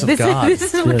that this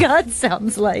is what God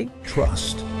sounds like.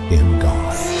 Trust in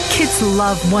God. Kids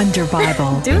love Wonder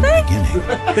Bible. Do they?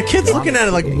 The kids looking at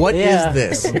it like, what is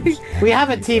this? We have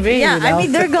a TV. Yeah, you know? I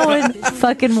mean, they're going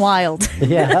fucking wild.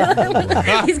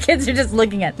 Yeah. These kids are just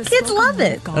looking at it. Kids love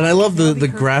it. And I love the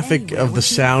graphic of the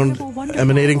sound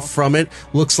emanating from it.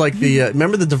 Looks like the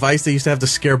remember the device they used to have to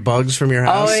scare bugs from your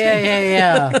house? Oh,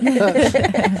 yeah.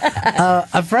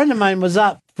 A friend of mine was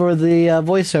up for the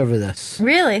voiceover of this.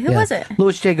 Really? Who was it?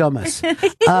 Louis J. Gomez. He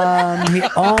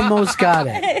almost got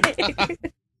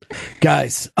it.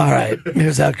 Guys, all right,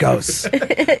 here's how it goes. We're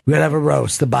going to have a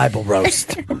roast, the Bible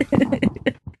roast.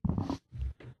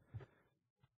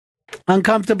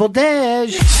 Uncomfortable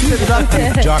dish.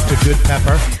 Dr. Good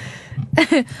Pepper.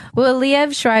 Well,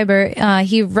 Liev Schreiber,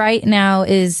 he right now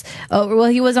is,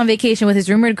 he was on vacation with his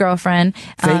rumored girlfriend.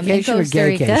 Vacation in or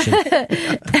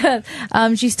Costa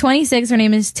Rica. She's 26. Her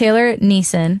name is Taylor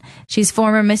Neeson. She's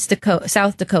former Miss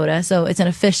South Dakota, so it's an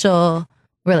official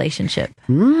relationship.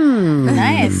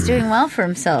 Nice. Doing well for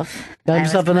himself. Got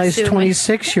himself a nice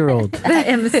 26-year-old.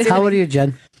 How old are you,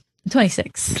 Jen?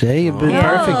 26. See, you've been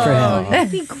perfect for him.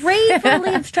 That'd be great for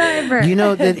Liev Schreiber. Do you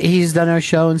know that he's done our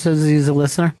show and says he's a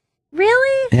listener?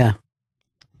 Really? Yeah.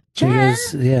 Jen? He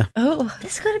goes, yeah. Oh,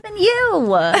 this could have been you.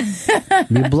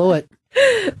 You blew it.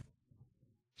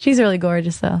 She's really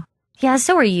gorgeous, though. Yeah,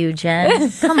 so are you, Jen.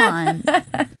 Come on.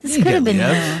 This could have been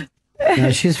you.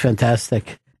 No, she's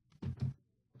fantastic.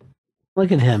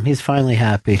 Look at him. He's finally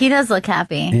happy. He does look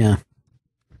happy. Yeah.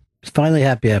 He's finally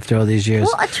happy after all these years.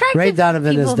 Well, attractive Ray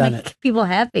Donovan has people done make it. people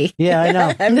happy. Yeah, I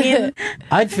know. I mean,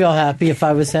 I'd feel happy if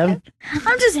I was him.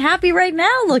 I'm just happy right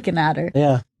now looking at her.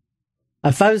 Yeah.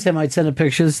 If I was him, I'd send her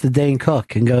pictures to Dane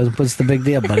Cook and go, what's the big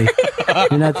deal, buddy?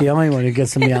 You're not the only one who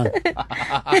gets them young.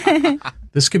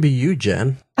 This could be you,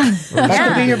 Jen. That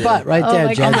could be your butt right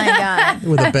there, Jen. Oh, my God.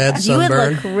 With a bad You would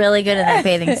sunburn. look really good in that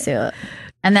bathing suit.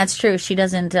 And that's true. She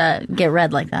doesn't get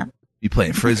red like that. You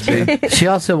playing frisbee? She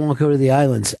also won't go to the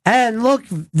islands. And look,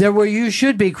 there where you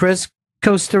should be, Chris,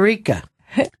 Costa Rica.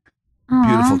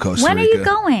 Beautiful Costa Rica. When are you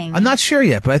going? I'm not sure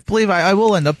yet, but I believe I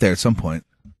will end up there at some point.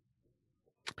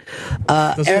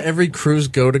 Doesn't every cruise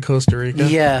go to Costa Rica?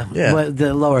 Yeah. Yeah. Well,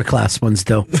 the lower class ones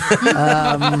do. We're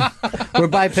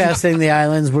bypassing the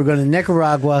islands. We're going to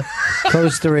Nicaragua,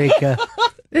 Costa Rica.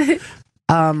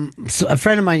 So a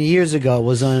friend of mine years ago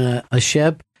was on a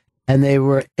ship, and they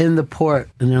were in the port,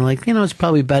 and they're like, it's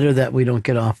probably better that we don't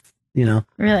get off,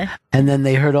 Really? And then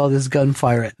they heard all this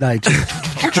gunfire at night.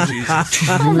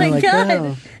 Oh, my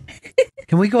God.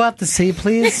 Can we go out to sea,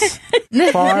 please?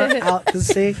 Far out to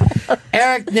sea.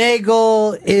 Eric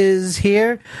Nagel is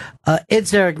here.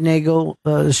 It's Eric Nagel.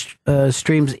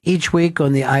 Streams each week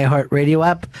on the iHeartRadio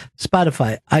app,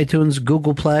 Spotify, iTunes,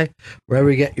 Google Play,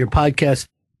 wherever you get your podcast.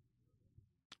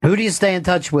 Who do you stay in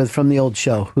touch with from the old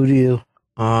show? Who do you?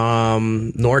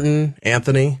 Norton,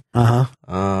 Anthony,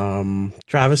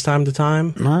 Travis time to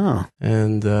time. Oh.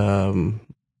 And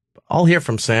I'll hear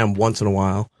from Sam once in a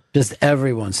while. Just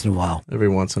every once in a while. Every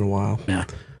once in a while. Yeah.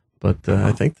 But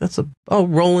I think that's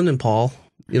Roland and Paul.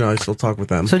 I still talk with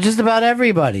them. So just about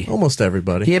everybody. Almost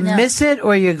everybody. Do you miss it,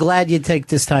 or you're glad you take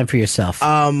this time for yourself?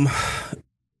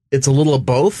 It's a little of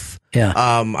both. Yeah.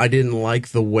 I didn't like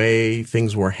the way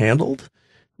things were handled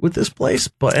with this place,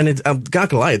 I'm not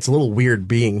gonna lie, it's a little weird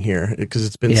being here because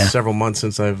it's been several months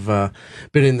since I've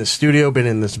been in the studio, been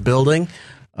in this building.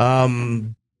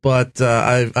 But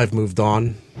I've moved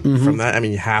on from that. I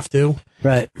mean, you have to.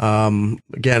 Right.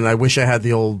 Again, I wish I had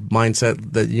the old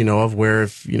mindset that of where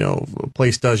if a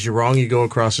place does you wrong, you go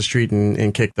across the street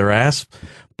and kick their ass.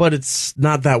 But it's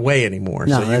not that way anymore.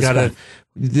 No, so you gotta. Fine.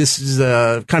 This is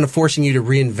kind of forcing you to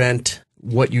reinvent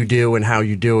what you do and how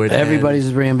you do it.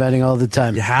 Everybody's reinventing all the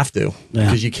time. You have to,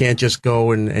 because you can't just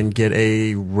go and get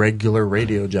a regular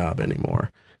radio job anymore.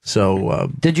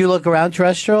 So, did you look around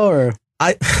terrestrial, or?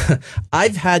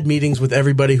 I've had meetings with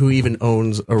everybody who even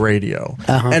owns a radio,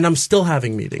 and I'm still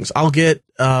having meetings. I'll get,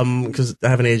 because I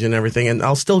have an agent and everything, and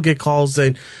I'll still get calls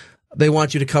saying they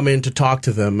want you to come in to talk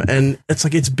to them. And it's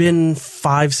like, it's been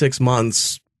 5-6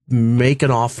 months, make an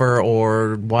offer,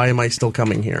 or why am I still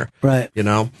coming here? Right.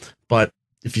 But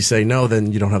if you say no,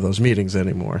 then you don't have those meetings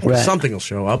anymore. Right. Something will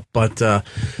show up. But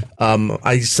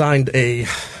I signed a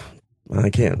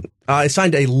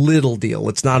little deal.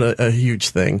 It's not a huge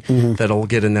thing that'll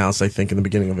get announced, I think, in the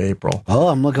beginning of April. Oh,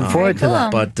 I'm looking forward to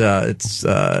that. But it's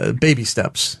baby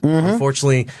steps.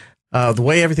 Unfortunately, the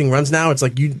way everything runs now, it's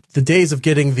like the days of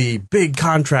getting the big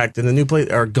contract and the new place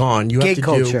are gone. You have to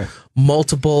do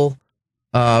multiple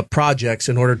projects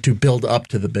in order to build up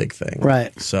to the big thing.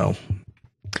 Right. So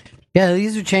Yeah,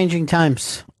 these are changing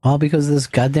times. All because of this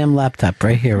goddamn laptop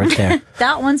right here, right there.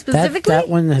 That one specifically? That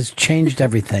one has changed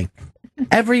everything.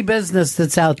 Every business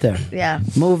that's out there. Yeah.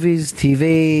 Movies,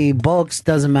 TV, books,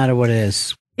 doesn't matter what it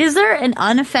is. Is there an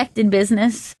unaffected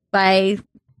business by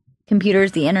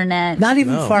computers, the internet? Not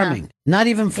even farming. Not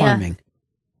even farming.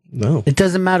 No. It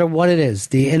doesn't matter what it is.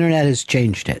 The internet has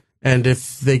changed it. And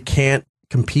if they can't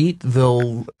compete,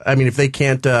 if they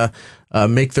can't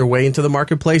make their way into the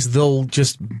marketplace, they'll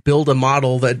just build a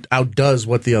model that outdoes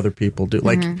what the other people do.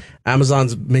 Like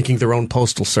Amazon's making their own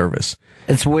postal service.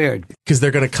 It's weird. Because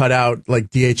they're going to cut out like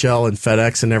DHL and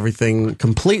FedEx and everything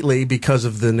completely because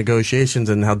of the negotiations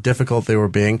and how difficult they were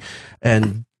being.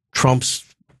 And Trump's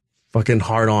fucking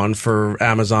hard on for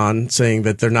Amazon, saying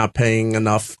that they're not paying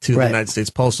enough to the United States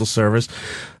Postal Service.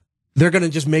 They're going to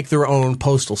just make their own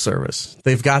postal service.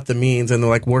 They've got the means, and they're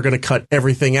like, we're going to cut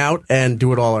everything out and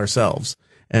do it all ourselves.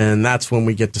 And that's when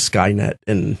we get to Skynet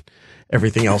and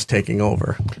everything else taking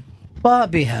over. Well, I'll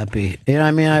be happy. You know,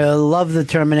 I mean, I love the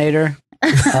Terminator.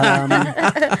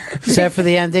 Except for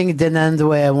the ending, it didn't end the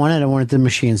way I wanted. I wanted the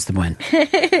machines to win.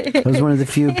 I was one of the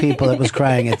few people that was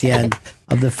crying at the end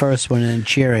of the first one and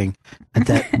cheering at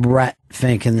that rat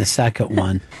Fink in the second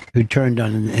one who turned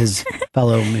on his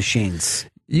fellow machines.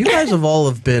 You guys have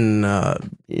all been,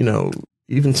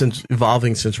 even since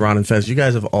evolving since Ron and Fez, you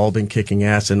guys have all been kicking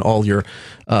ass in all your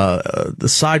the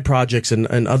side projects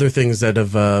and other things that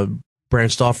have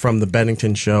branched off from the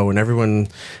Bennington show, and everyone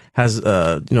has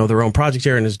their own project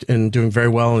here and is doing very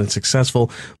well and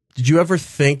successful. Did you ever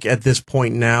think at this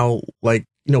point now, like,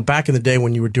 back in the day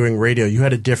when you were doing radio, you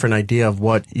had a different idea of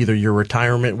what either your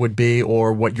retirement would be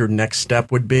or what your next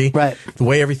step would be? Right. The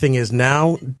way everything is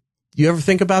now, you ever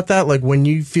think about that? Like, when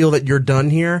you feel that you're done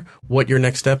here, what your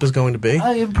next step is going to be?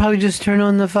 You'd probably just turn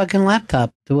on the fucking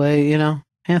laptop the way,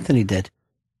 Anthony did.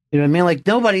 You know what I mean? Like,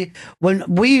 nobody, when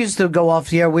we used to go off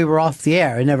the air, we were off the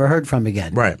air and never heard from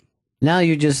again. Right. Now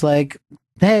you're just like,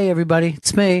 hey, everybody,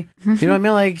 it's me. You know what I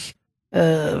mean? Like,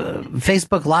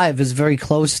 Facebook Live is very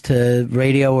close to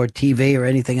radio or TV or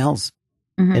anything else.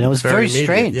 It's very immediate,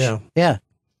 strange. Yeah.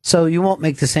 So you won't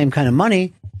make the same kind of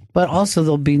money, but also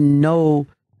there'll be no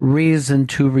reason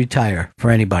to retire for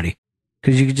anybody.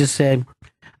 Because you could just say,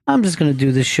 I'm just going to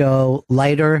do the show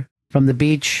lighter from the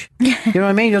beach. You know what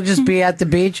I mean? You'll just be at the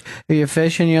beach or you're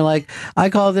fishing. You're like, I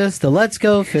call this the Let's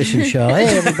Go Fishing Show.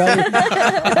 Hey, everybody. Is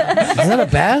that a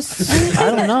bass?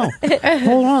 I don't know.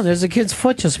 Hold on. There's a kid's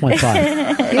foot just went by.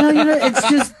 It's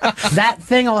just that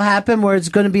thing will happen where it's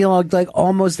going to be like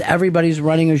almost everybody's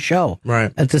running a show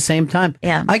at the same time.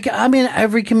 Yeah. I mean,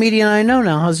 every comedian I know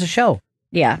now has a show.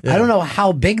 Yeah. I don't know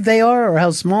how big they are or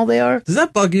how small they are. Does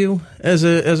that bug you as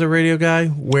a radio guy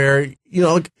where,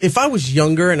 if I was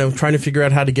younger and I'm trying to figure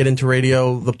out how to get into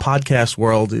radio, the podcast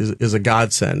world is a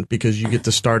godsend because you get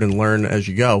to start and learn as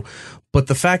you go. But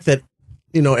the fact that,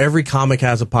 every comic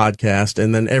has a podcast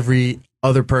and then every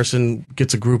other person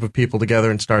gets a group of people together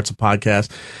and starts a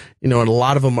podcast, and a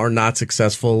lot of them are not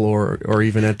successful or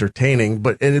even entertaining.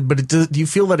 But do you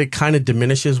feel that it kind of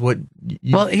diminishes what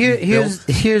you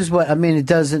here's what I mean. It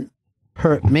doesn't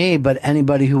hurt me, but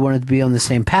anybody who wanted to be on the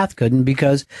same path couldn't,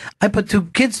 because I put 2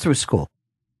 kids through school.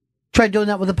 Try doing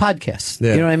that with a podcast.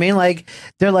 Yeah. You know what I mean? Like,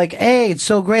 they're like, hey, it's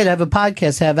so great. I have a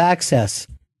podcast, have access.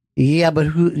 Yeah,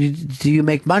 but do you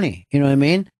make money? You know what I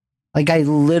mean? Like, I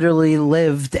literally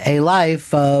lived a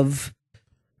life of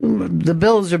the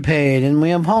bills are paid and we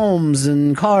have homes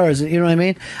and cars. You know what I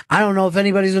mean? I don't know if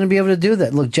anybody's going to be able to do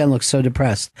that. Look, Jen looks so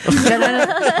depressed. Jen,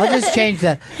 I'll just change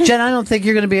that. Jen, I don't think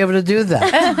you're going to be able to do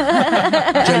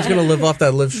that. Jen's going to live off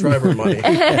that Liv Schreiber money.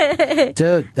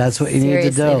 Dude, that's what you need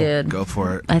to do. Dude. Go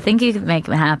for it. I think you could make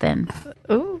it happen.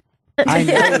 Ooh.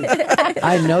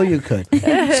 I know you could.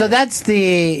 So that's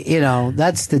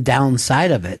the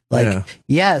downside of it. Like,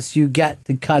 yes, you get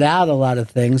to cut out a lot of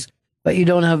things, but you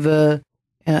don't have a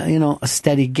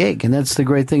steady gig. And that's the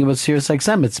great thing about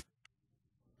SiriusXM.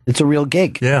 It's a real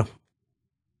gig. Yeah.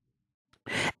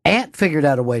 Ant figured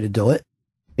out a way to do it,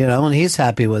 and he's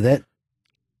happy with it.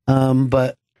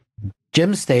 But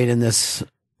Jim stayed in this,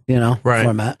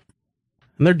 format.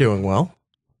 And they're doing well.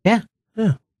 Yeah.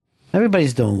 Yeah.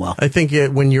 Everybody's doing well. I think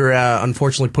when you're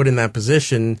unfortunately put in that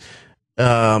position,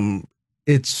 it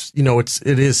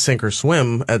is sink or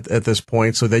swim at this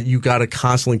point, so that you got to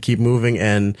constantly keep moving,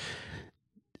 and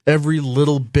every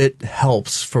little bit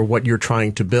helps for what you're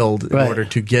trying to build in order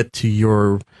to get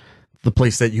to the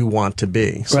place that you want to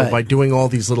be. So by doing all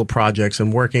these little projects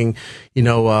and working,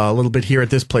 a little bit here at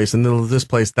this place and a little at this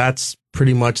place, that's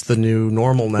pretty much the new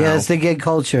normal now. Yeah, it's the gig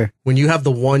culture. When you have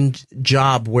the one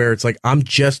job where it's like, I'm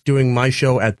just doing my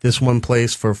show at this one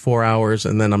place for 4 hours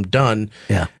and then I'm done.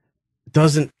 Yeah. It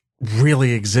doesn't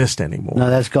really exist anymore. No,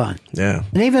 that's gone. Yeah.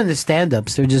 And even the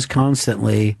stand-ups, they're just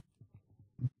constantly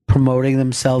promoting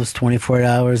themselves 24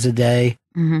 hours a day.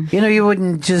 Mm-hmm. You know, you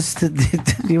wouldn't just,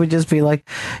 you would just be like,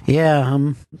 yeah,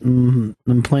 I'm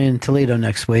playing Toledo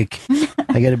next week.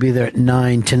 I got to be there at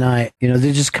 9 tonight. You know,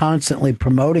 they're just constantly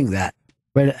promoting that.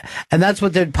 Right. And that's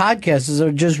what their podcasts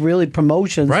are, just really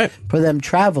promotions for them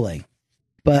traveling.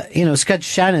 But, you know, Scott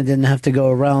Shannon didn't have to go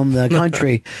around the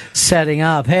country setting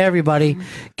up. Hey, everybody,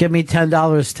 give me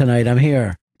 $10 tonight. I'm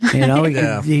here. You know,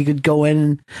 he could go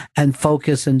in and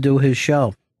focus and do his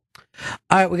show.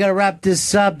 All right, we got to wrap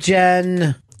this up,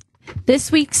 Jen.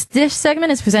 This week's Dish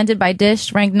segment is presented by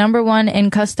Dish, ranked number 1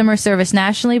 in customer service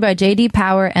nationally by J.D.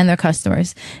 Power and their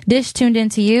customers. Dish tuned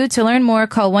into you. To learn more,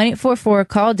 call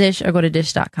 1-844-CALL-DISH or go to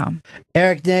dish.com.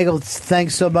 Eric Nagel,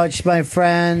 thanks so much, my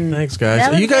friend. Thanks, guys.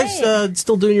 Are you guys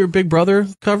still doing your Big Brother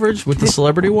coverage with the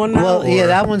celebrity one now? Well, yeah,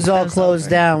 that one's all closed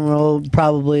down. We'll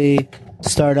probably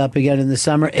start up again in the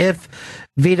summer if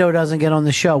Vito doesn't get on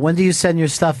the show. When do you send your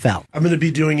stuff out? I'm going to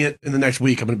be doing it in the next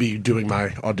week. I'm going to be doing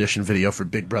my audition video for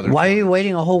Big Brother. Why are you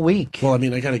waiting a whole week? Well, I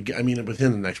mean,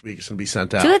 within the next week, it's going to be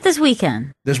sent out. Do it this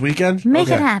weekend. This weekend? Make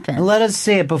it happen. Let us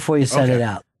see it before you send it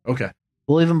out. Okay.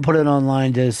 We'll even put it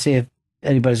online to see if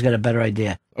anybody's got a better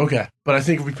idea. Okay. But I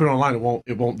think if we put it online,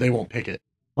 they won't pick it.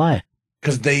 Why?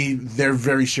 Because they're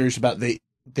very serious about they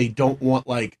don't want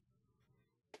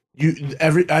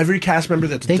every cast member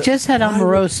that's they just had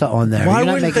Omarosa on there. Why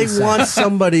wouldn't they want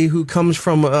somebody who comes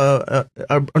from an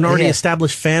already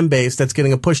established fan base that's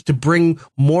getting a push to bring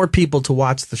more people to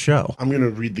watch the show? I'm going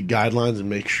to read the guidelines and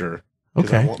make sure.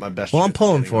 Okay. I want my best. Well, I'm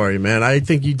pulling for you, man. I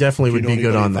think you definitely would be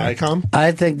good on that.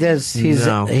 I think he's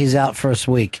out first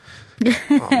week.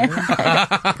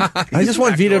 I just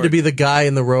want Vito to be the guy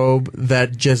in the robe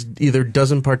that just either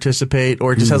doesn't participate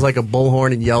or just has like a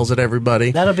bullhorn and yells at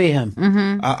everybody. That'll be him.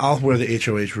 Mm-hmm. I'll wear the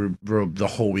HOH robe the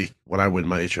whole week when I win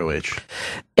my HOH.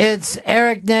 It's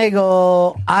Eric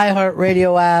Nagel,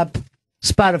 iHeartRadio app,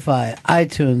 Spotify,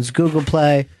 iTunes, Google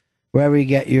Play, wherever you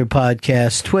get your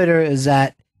podcasts. Twitter is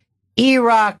at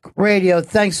eRock Radio.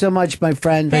 Thanks so much, my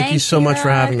friend. Thank you so much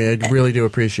for having me. I really do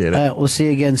appreciate it. We'll see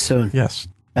you again soon. Yes.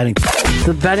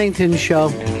 The Bennington Show.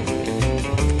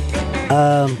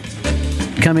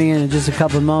 Coming in just a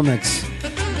couple of moments.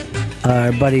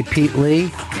 Our buddy Pete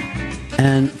Lee.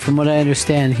 And from what I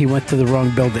understand, he went to the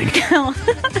wrong building.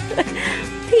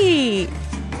 Pete.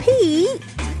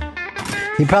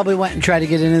 He probably went and tried to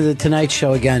get into the Tonight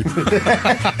Show again.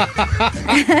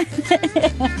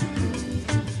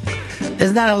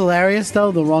 Isn't that hilarious,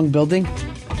 though? The wrong building?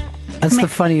 That's the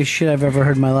funniest shit I've ever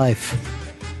heard in my life.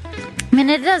 I mean,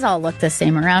 it does all look the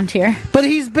same around here. But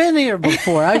he's been here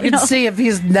before. I can see if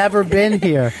he's never been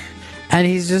here. And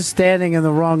he's just standing in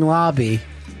the wrong lobby.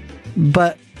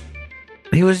 But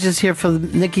he was just here for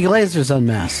Nikki Glazer's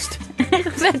Unmasked.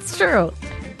 That's true.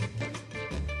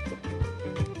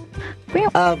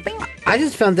 I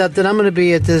just found out that I'm going to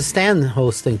be at the stand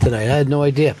hosting tonight. I had no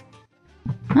idea.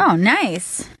 Oh,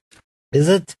 nice. Is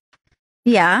it?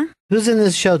 Yeah. Who's in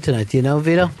this show tonight? Do you know,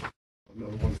 Vito?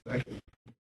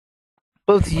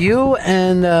 Both you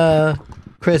and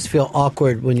Chris feel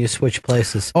awkward when you switch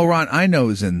places. Oh, Ron, I know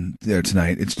is in there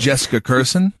tonight. It's Jessica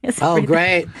Curson. Oh,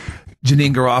 great.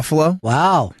 Janine Garofalo.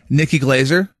 Wow. Nikki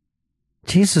Glazer.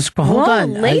 Jesus Christ. Hold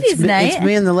on. Ladies' night. It's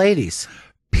me and the ladies.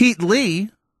 Pete Lee,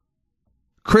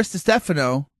 Chris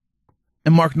DiStefano,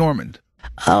 and Mark Normand.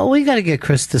 Oh, we got to get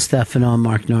Chris DiStefano and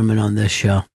Mark Normand on this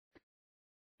show.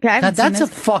 Yeah, that's a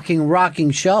fucking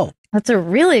rocking show. That's a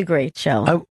really great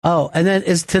show. And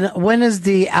then when is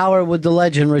the hour with the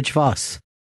legend Rich Voss?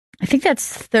 I think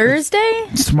that's Thursday.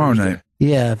 It's tomorrow night.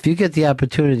 Yeah, if you get the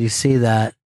opportunity to see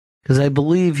that, because I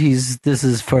believe this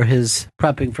is for his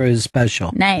prepping for his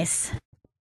special. Nice.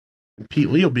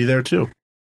 Pete Lee will be there too.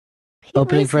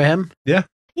 Opening for him? Yeah.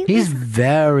 He's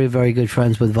very, very good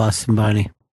friends with Voss and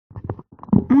Barney.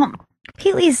 Well,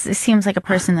 Pete Lee seems like a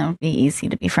person that would be easy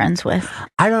to be friends with.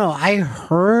 I don't know. I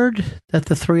heard that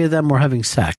the three of them were having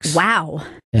sex. Wow.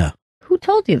 Yeah. Who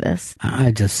told you this?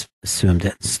 I just assumed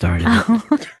it started.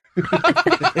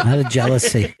 Out of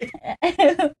jealousy.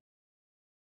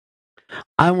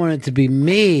 I want it to be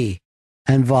me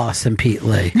and Voss and Pete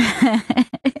Lee.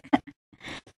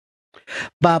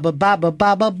 Baba baba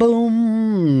baba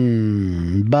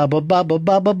boom. Baba baba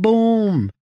baba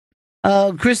boom.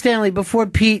 Chris Stanley, before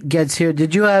Pete gets here,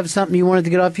 did you have something you wanted to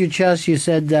get off your chest? You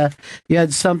said you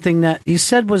had something that you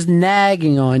said was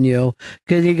nagging on you.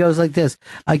 Because he goes like this: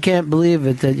 I can't believe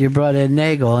it that you brought in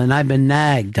Nagel, and I've been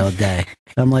nagged all day.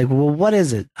 I'm like, well, what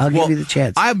is it? I'll give you the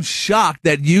chance. I'm shocked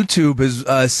that YouTube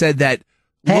has said that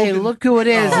Hey, look who it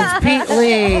is. It's Pete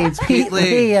Lee. It's Pete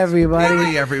Lee, everybody. Pete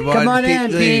Lee, everybody. Come on Pete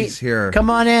in, Lee's Pete. here.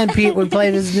 Come on in, Pete. We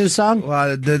played his new song.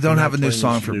 Well, they don't have a new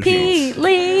song for Pete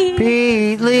Lee.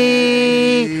 Pete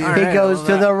Lee. All He right, goes well,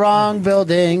 to the wrong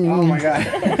building. Oh my god!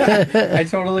 I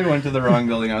totally went to the wrong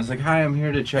building. I was like, "Hi, I'm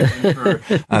here to check in for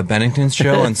Bennington's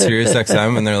show on Sirius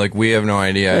XM," and they're like, "We have no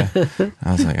idea."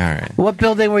 I was like, "All right." What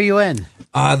building were you in?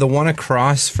 The one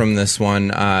across from this one.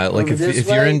 Like if this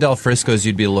you're way? in Del Frisco's,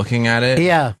 you'd be looking at it.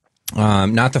 Yeah.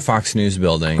 Not the Fox News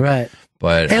building. Right.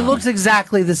 But It looks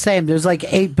exactly the same. There's like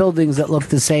 8 buildings that look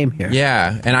the same here.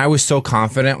 yeah, and I was so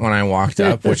confident when I walked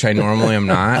up, which I normally am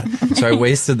not. So I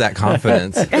wasted that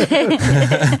confidence.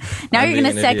 Now you're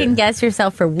going to second guess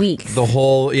yourself for weeks. The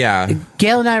whole, yeah.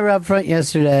 Gail and I were up front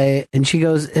yesterday, and she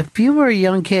goes, if you were a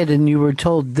young kid and you were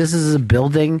told this is a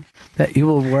building that you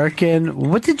will work in,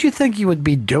 what did you think you would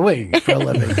be doing for a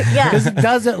living? Yeah. Because it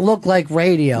doesn't look like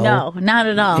radio. No, not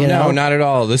at all. You know? No, not at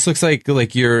all. This looks like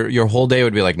your whole day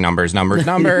would be like numbers, numbers. Or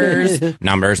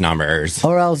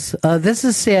else, this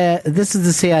is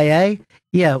the CIA.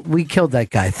 Yeah, we killed that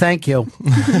guy. Thank you.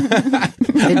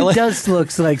 It does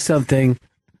look like something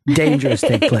dangerous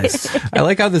take place. I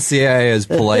like how the CIA is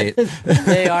polite.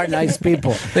 They are nice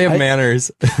people. They have manners.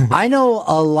 I know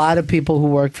a lot of people who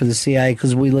work for the CIA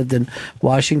because we lived in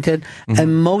Washington,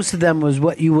 and most of them was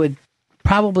what you would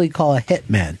probably call a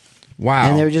hitman. Wow.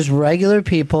 And they were just regular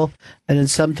people, and then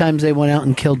sometimes they went out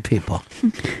and killed people.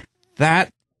 That,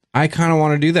 I kind of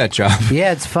want to do that job.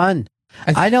 Yeah, it's fun.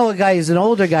 I know a guy, he's an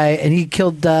older guy, and he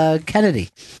killed Kennedy.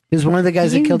 He was one of the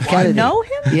guys that killed Kennedy. know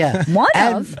him? Yeah.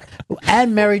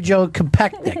 And Mary Jo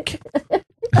Kopechnik,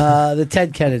 the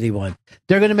Ted Kennedy one.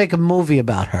 They're going to make a movie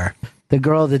about her, the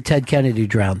girl that Ted Kennedy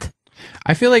drowned.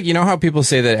 I feel like, you know how people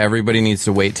say that everybody needs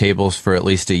to wait tables for at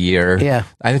least a year? Yeah.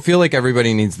 I feel like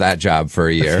everybody needs that job for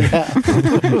a year.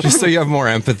 Just so you have more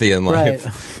empathy in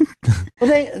life. Right.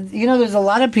 Well, there's a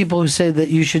lot of people who say that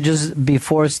you should just be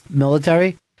forced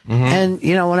military. And,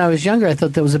 when I was younger, I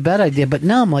thought that was a bad idea. But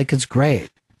now I'm like, it's great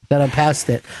that I'm past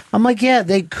it. I'm like, yeah,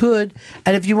 they could.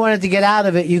 And if you wanted to get out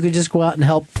of it, you could just go out and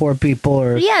help poor people.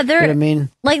 Or, Yeah, they're you know what I mean?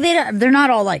 like they're not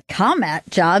all like combat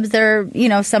jobs. They're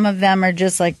some of them are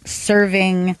just like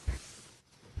serving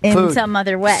in Food. some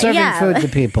other way. Serving food to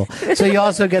people. So you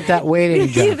also get that waiting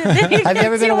job. Have you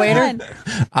ever been a waiter?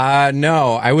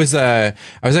 No, I was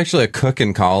actually a cook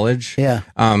in college. Yeah.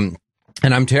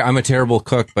 And I'm a terrible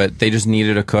cook, but they just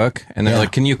needed a cook, and they're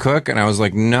like, "Can you cook?" And I was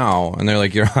like, "No," and they're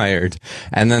like, "You're hired."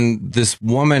 And then this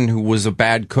woman who was a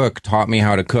bad cook taught me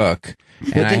how to cook.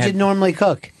 What did you normally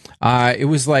cook? It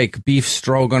was like beef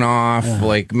stroganoff,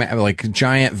 like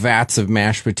giant vats of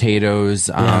mashed potatoes.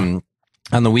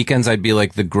 On the weekends, I'd be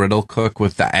like the griddle cook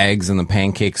with the eggs and the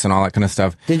pancakes and all that kind of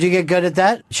stuff. Did you get good at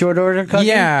that? Short order cooking?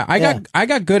 Yeah, I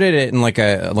got good at it in like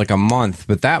a month.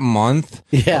 But that month,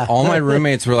 all my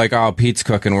roommates were like, "Oh, Pete's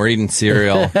cooking. We're eating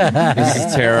cereal. This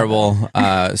is terrible."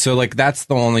 So like that's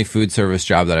the only food service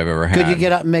job that I've ever had. Could you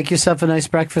get up and make yourself a nice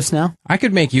breakfast now? I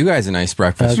could make you guys a nice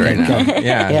breakfast right now.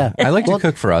 Yeah. I like to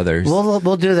cook for others.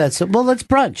 We'll do that. So, let's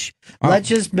brunch. Let's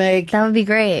just make. That would be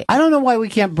great. I don't know why we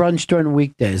can't brunch during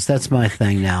weekdays. That's my thing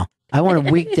now. I want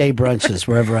a weekday brunches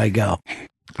wherever I go.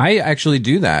 I actually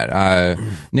do that.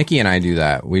 Nikki and I do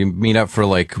that. We meet up for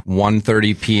like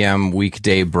 1:30 p.m.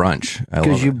 weekday brunch.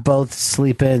 Because you both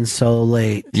sleep in so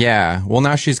late. Yeah. Well,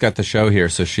 now she's got the show here,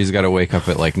 so she's got to wake up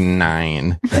at like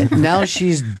 9. Now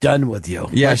she's done with you.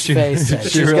 Yeah, Let's face it.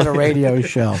 She's got a radio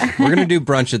show. We're going to do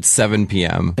brunch at 7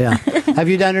 p.m. Yeah. Have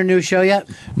you done her new show yet?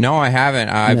 No, I haven't.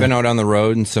 I've been out on the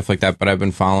road and stuff like that, but I've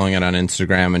been following it on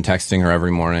Instagram and texting her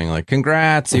every morning, like,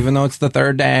 congrats, even though it's the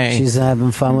 3rd day. She's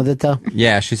having fun with it, though?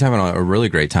 Yeah, she's having a really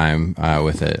great time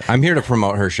with it. I'm here to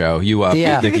promote her show. You up,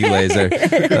 Nikki Laser.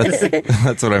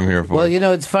 That's what I'm here for. Well,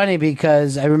 it's funny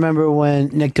because I remember when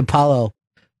Nick DiPaolo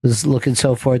was looking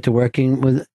so forward to working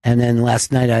with, and then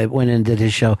last night I went and did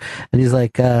his show, and he's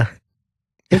like,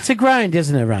 it's a grind,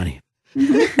 isn't it, Ronnie?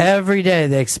 Every day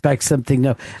they expect something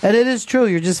new. And it is true.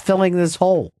 You're just filling this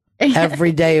hole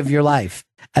every day of your life.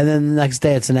 And then the next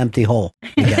day it's an empty hole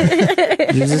again.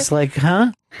 You're just like,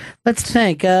 huh? Let's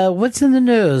think. What's in the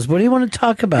news? What do you want to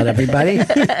talk about, everybody?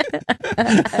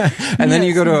 And then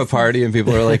you go to a party and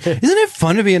people are like, isn't it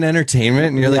fun to be in entertainment?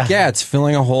 And you're like, yeah, it's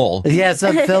filling a hole. Yes,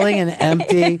 I'm filling an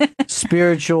empty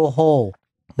spiritual hole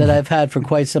that I've had for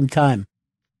quite some time.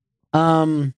 All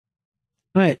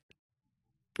right.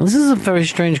 This is a very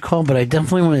strange call, but I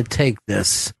definitely want to take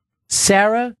this.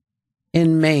 Sarah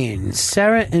in Maine.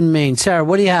 Sarah,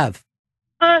 what do you have?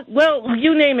 Well,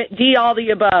 you name it. D, all the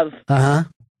above. Uh-huh.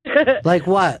 Like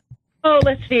what? Oh,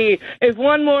 let's see. If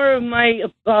one more of my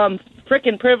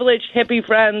frickin' privileged hippie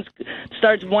friends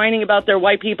starts whining about their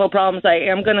white people problems, I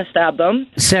am going to stab them.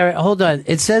 Sarah, hold on.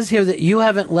 It says here that you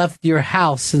haven't left your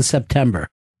house since September.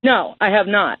 No, I have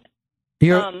not.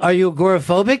 Are you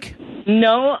agoraphobic?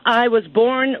 No, I was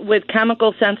born with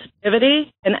chemical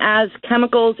sensitivity, and as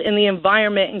chemicals in the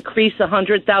environment increase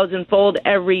 100,000-fold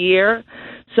every year,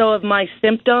 so have my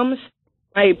symptoms,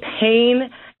 my pain,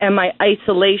 and my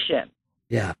isolation.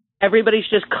 Yeah. Everybody's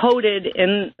just coated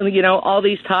in, all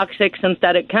these toxic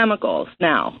synthetic chemicals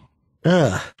now.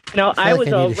 Ugh. I was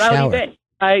a rowdy bitch.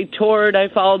 I toured, I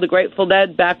followed the Grateful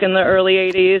Dead back in the early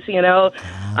 80s,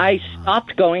 I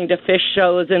stopped going to Fish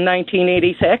shows in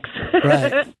 1986.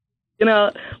 Right.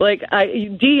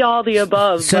 I all the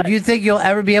above. So do you think you'll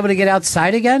ever be able to get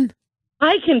outside again?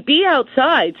 I can be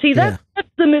outside. See, that's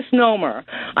the misnomer.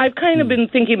 I've kind of been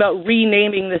thinking about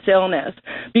renaming this illness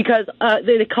because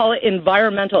they call it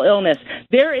environmental illness.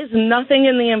 There is nothing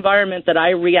in the environment that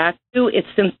I react to. It's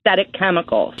synthetic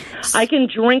chemicals. I can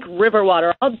drink river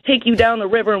water. I'll take you down the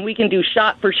river and we can do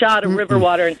shot for shot of river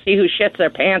water and see who shits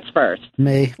their pants first.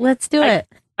 Me. Let's do it.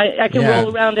 I can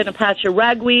roll around in a patch of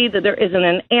ragweed. That there isn't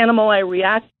an animal I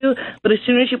react to. But as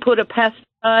soon as you put a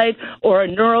pesticide or a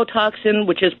neurotoxin,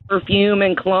 which is perfume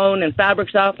and cologne and fabric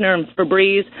softener and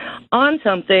Febreze, on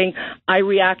something, I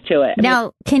react to it.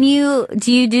 Now, do you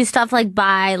do stuff like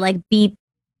buy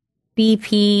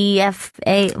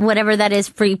BPFA, whatever that is,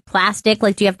 free plastic?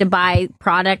 Like, do you have to buy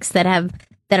products that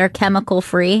are chemical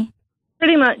free?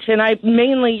 Pretty much, and I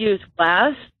mainly use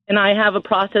glass. And I have a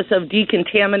process of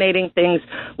decontaminating things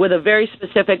with a very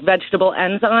specific vegetable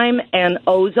enzyme and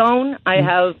ozone. I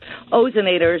have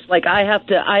ozonators. Like I have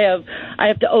to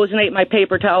ozonate my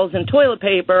paper towels and toilet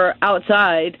paper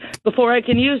outside before I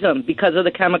can use them because of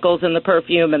the chemicals in the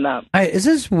perfume and them. Is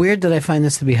this weird that I find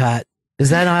this to be hot? Is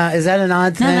that an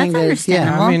odd thing? No, that's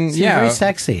understandable. I mean, It's very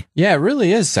sexy. Yeah, it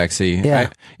really is sexy.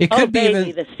 Yeah. It could be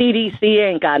even. The CDC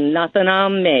ain't got nothing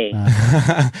on me.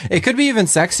 It could be even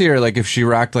sexier, like if she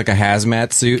rocked like a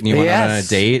hazmat suit and you went out on a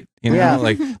date.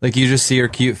 Like you just see her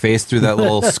cute face through that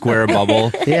little square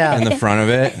bubble in the front of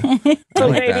it.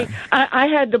 So, baby, I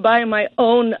had to buy my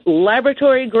own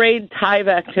laboratory-grade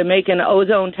Tyvek to make an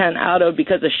ozone tent out of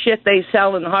because the shit they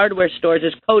sell in the hardware stores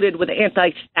is coated with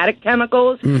anti-static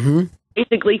chemicals,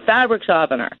 basically fabric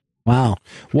softener. Wow.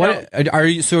 What are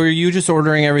you? So are you just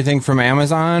ordering everything from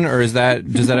Amazon, or does that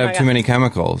have too many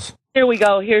chemicals? Here we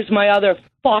go. Here's my other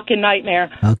fucking nightmare.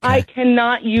 Okay. I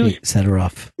cannot use... Set her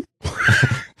off.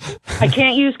 I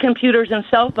can't use computers and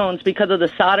cell phones because of the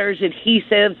solders,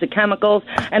 adhesives, the chemicals,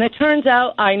 and it turns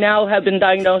out I now have been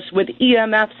diagnosed with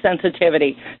EMF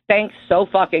sensitivity. Thanks so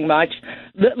fucking much.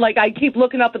 Like, I keep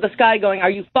looking up at the sky going,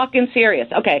 are you fucking serious?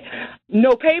 Okay,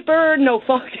 no paper, no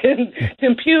fucking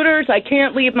computers, I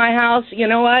can't leave my house. You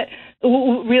know what?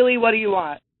 Really, what do you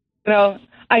want?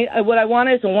 What I want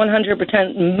is a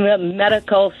 100%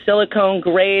 medical silicone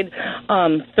grade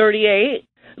 38,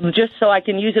 just so I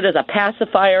can use it as a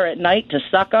pacifier at night to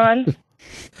suck on.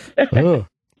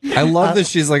 I love that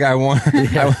she's like, I want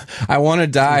to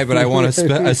die, but I want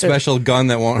a special gun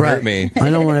that won't hurt me. I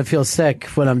don't want to feel sick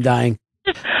when I'm dying.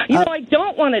 I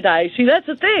don't want to die. See, that's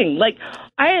the thing. Like,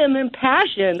 I am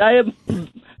impassioned.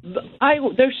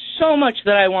 There's so much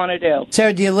that I want to do.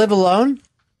 Sarah, do you live alone?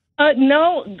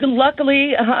 No,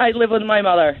 luckily I live with my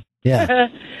mother. Yeah,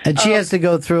 and she has to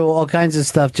go through all kinds of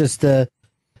stuff just to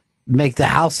make the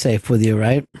house safe with you,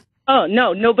 right? Oh,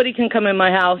 no, nobody can come in my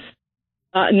house.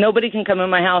 Nobody can come in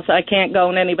my house. I can't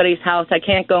go in anybody's house. I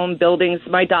can't go in buildings.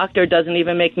 My doctor doesn't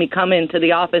even make me come into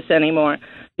the office anymore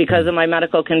because of my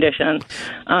medical condition.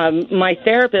 My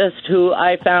therapist, who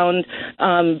I found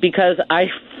because I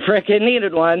frickin'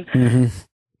 needed one,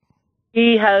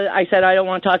 I said, I don't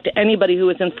want to talk to anybody who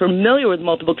isn't familiar with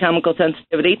multiple chemical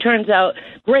sensitivity. Turns out,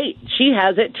 great, she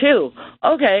has it too.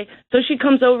 Okay, so she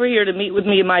comes over here to meet with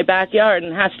me in my backyard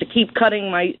and has to keep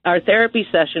cutting our therapy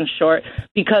sessions short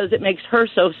because it makes her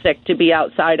so sick to be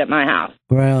outside at my house.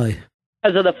 Really?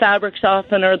 Because of the fabric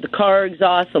softener, the car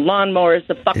exhaust, the lawnmowers,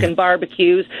 the fucking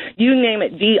barbecues, you name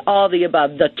it, all the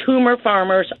above. The tumor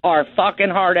farmers are fucking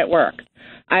hard at work.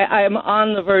 I am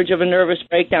on the verge of a nervous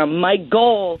breakdown. My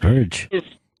goal is to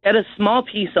get a small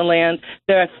piece of land.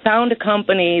 I found a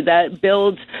company that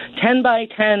builds 10 by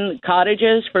 10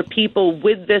 cottages for people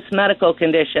with this medical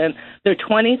condition. They're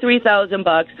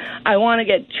 $23,000. I want to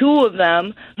get 2 of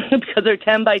them because they're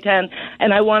 10 by 10,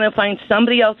 and I want to find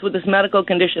somebody else with this medical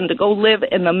condition to go live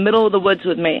in the middle of the woods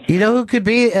with me. You know who could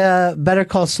be Better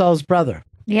Call Saul's brother?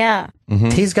 Yeah.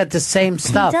 He's got the same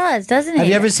stuff. He does, doesn't he? Have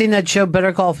you ever seen that show,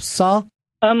 Better Call Saul?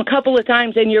 A couple of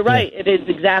times, and you're right. It is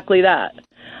exactly that.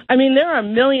 I mean, there are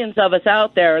millions of us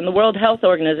out there, and the World Health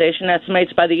Organization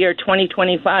estimates by the year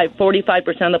 2025,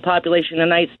 45% of the population in the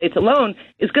United States alone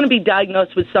is going to be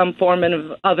diagnosed with some form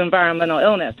of environmental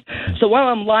illness. So while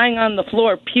I'm lying on the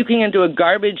floor puking into a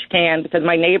garbage can because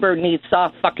my neighbor needs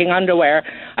soft fucking underwear,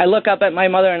 I look up at my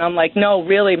mother and I'm like, no,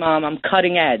 really, Mom, I'm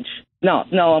cutting edge. No,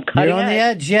 I'm cutting edge. You're on the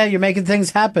edge. Yeah, you're making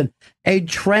things happen. A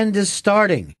trend is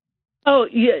starting. Oh,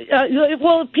 yeah.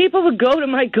 Well, people would go to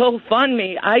my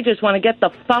GoFundMe. I just want to get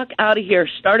the fuck out of here,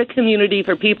 start a community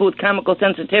for people with chemical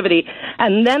sensitivity,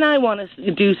 and then I want to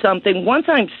do something. Once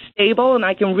I'm stable and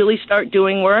I can really start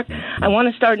doing work, I want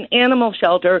to start an animal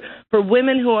shelter for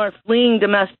women who are fleeing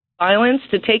domestic violence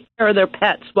to take care of their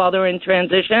pets while they're in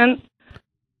transition.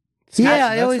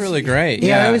 Yeah, that's really great.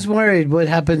 Yeah, I was worried what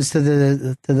happens to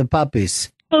the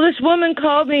puppies. Well, this woman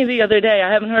called me the other day. I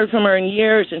haven't heard from her in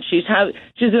years, and she's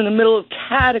in the middle of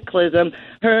cataclysm.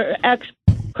 Her ex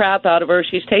crap out of her.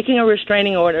 She's taking a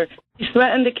restraining order. He's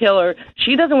threatened to kill her.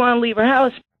 She doesn't want to leave her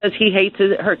house because he hates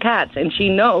her cats, and she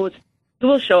knows he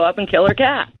will show up and kill her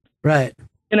cat. Right.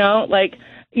 So I'm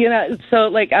so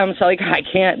like, I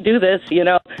can't do this, too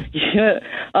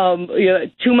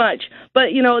much.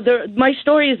 But my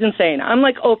story is insane. I'm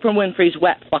like Oprah Winfrey's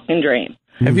wet fucking dream.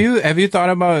 Have you thought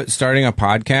about starting a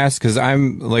podcast? Because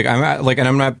and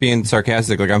I'm not being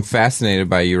sarcastic. Like, I'm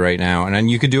fascinated by you right now, and then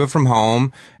you could do it from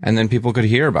home, and then people could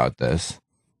hear about this.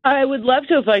 I would love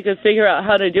to if I could figure out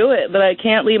how to do it, but I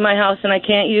can't leave my house and I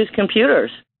can't use computers.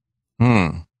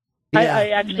 Yeah.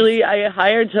 I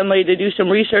hired somebody to do some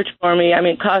research for me. I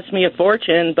mean, it cost me a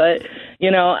fortune, but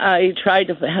I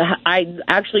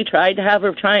actually tried to have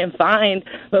her try and find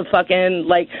the fucking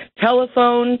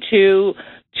telephone to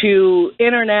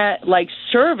internet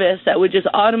service that would just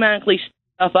automatically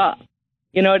stuff up.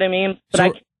 You know what I mean?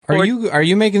 But so are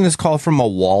you making this call from a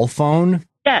wall phone?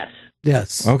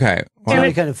 Yes. Okay. Well,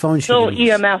 what kind of phone should so you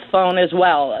use? EMF phone as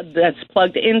well that's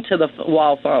plugged into the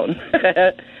wall phone.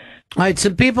 All right,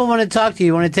 so people want to talk to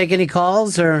you. Want to take any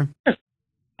calls or?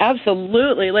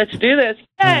 Absolutely. Let's do this.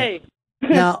 Yay!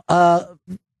 Now,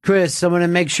 Chris, I'm going to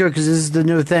make sure because this is the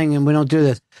new thing and we don't do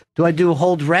this. Do I do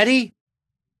hold ready?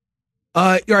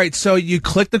 All right, so you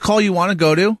click the call you want to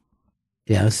go to.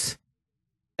 Yes.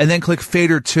 And then click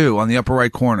fader 2 on the upper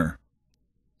right corner.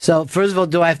 So, first of all,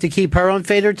 do I have to keep her on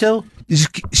fader 2?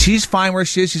 She's fine where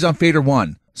she is. She's on fader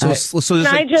 1. So, right.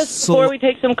 Before we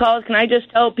take some calls, can I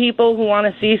just tell people who want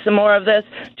to see some more of this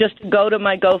just to go to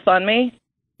my GoFundMe?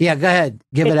 Yeah, go ahead.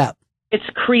 Give it up. It's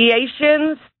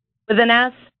Creations with an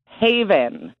S,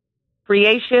 Haven.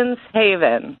 Creations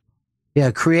Haven.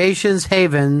 Yeah, Creations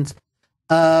Havens.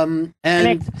 And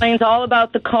it explains all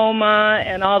about the coma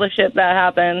and all the shit that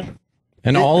happened.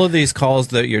 And all of these calls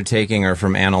that you're taking are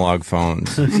from analog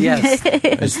phones. Yes.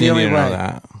 It's the only way. Know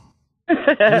that.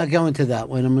 I'm not going to that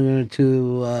one. I'm going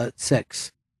to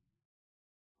 6.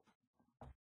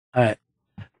 All right.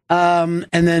 And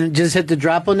then just hit the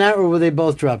drop on that, or will they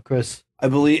both drop, Chris?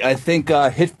 I think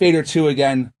hit fader 2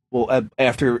 again. Well,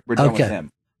 after we're done with him.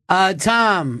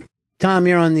 Tom,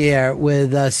 you're on the air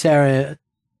with Sarah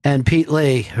and Pete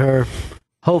Lee, her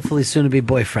hopefully soon-to-be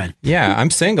boyfriend. Yeah, I'm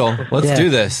single. Let's do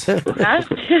this. Ronnie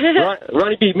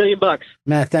B, $1,000,000.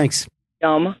 Matt, thanks.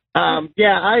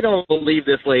 Yeah, I don't believe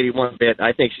this lady one bit.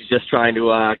 I think she's just trying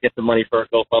to get the money for her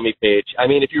GoFundMe page. I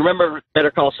mean, if you remember Better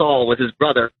Call Saul with his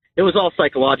brother, it was all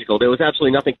psychological. There was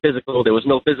absolutely nothing physical. There was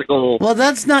no physical. Well,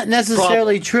 that's not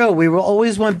necessarily true. We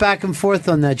always went back and forth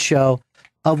on that show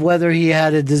of whether he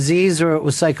had a disease or it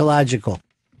was psychological.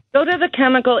 Go to the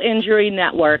Chemical Injury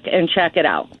Network and check it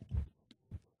out.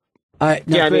 All right.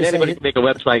 Yeah, I mean, anybody can make a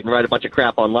website and write a bunch of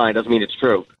crap online. Doesn't mean it's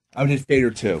true. I would hit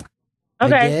fader 2.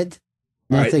 Okay. I did.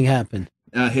 Nothing happened.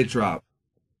 Hit drop.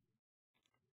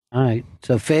 All right.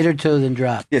 So fader 2, then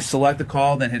drop. Yeah, select the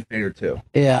call, then hit fader 2.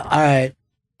 Yeah. All right.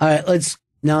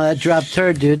 Now that dropped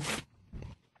her, dude.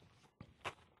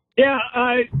 Yeah,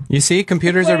 You see,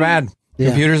 computers are bad. Yeah.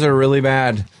 Computers are really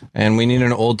bad, and we need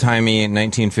an old-timey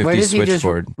 1950s Where did he just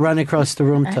switchboard. run across the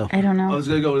room to? I don't know. I was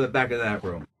going to go to the back of that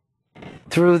room.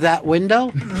 Through that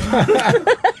window?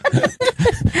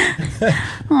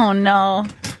 Oh, no.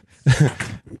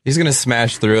 He's going to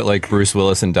smash through it like Bruce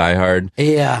Willis in Die Hard.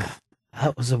 Yeah.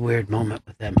 That was a weird moment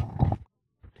with him.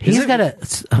 He's got a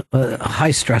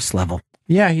high stress level.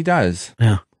 Yeah, he does.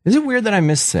 Yeah. Is it weird that I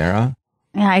miss Sarah?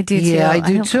 Yeah, I do too. Yeah, I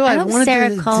do too. I hope wanted Sarah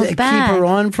to calls keep back. her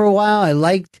on for a while.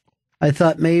 I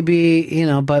thought maybe,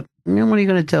 but what are you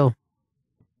going to do?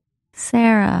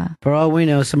 Sarah. For all we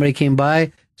know, somebody came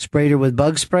by, sprayed her with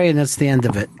bug spray, and that's the end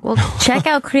of it. Well, check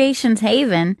out Creations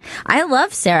Haven. I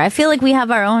love Sarah. I feel like we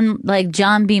have our own, like,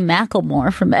 John B.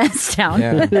 McElmore from S-Town.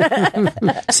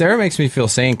 Yeah. Sarah makes me feel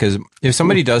sane because if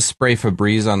somebody does spray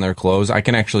Febreze on their clothes, I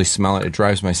can actually smell it. It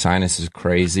drives my sinuses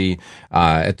crazy.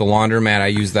 At the laundromat, I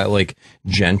use that like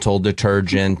gentle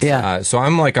detergent. Yeah. So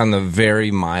I'm like on the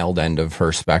very mild end of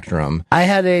her spectrum. I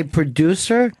had a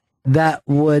producer that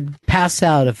would pass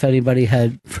out if anybody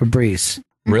had Febreze.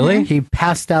 Really? He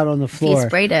passed out on the floor. He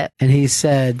sprayed it. And he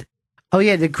said, "Oh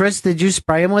yeah, did you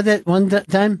spray him with it one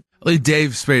time?" Well,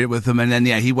 Dave sprayed it with him, and then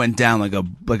he went down like a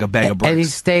bag of bricks. And he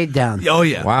stayed down. Oh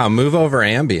yeah. Wow. Move over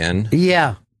Ambien.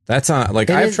 Yeah. That's not like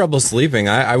I have trouble sleeping.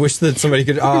 I wish that somebody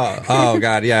could. Oh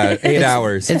God, yeah, 8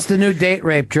 hours. It's the new date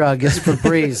rape drug. It's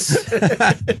Febreze.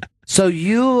 So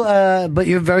but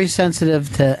you're very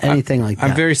sensitive to anything like that.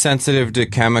 I'm very sensitive to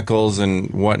chemicals and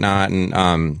whatnot,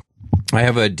 and I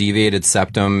have a deviated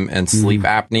septum and sleep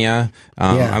apnea.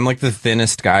 I'm like the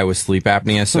thinnest guy with sleep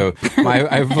apnea, so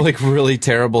I have like really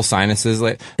terrible sinuses.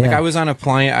 Like I was on a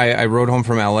plane. I rode home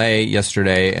from LA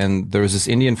yesterday, and there was this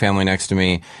Indian family next to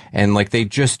me, and like they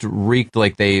just reeked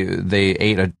like they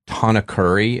ate a ton of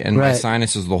curry, and my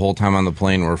sinuses the whole time on the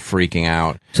plane were freaking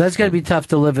out. So that's got to be tough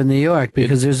to live in New York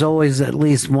because there's always at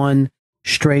least one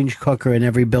strange cooker in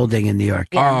every building in New York.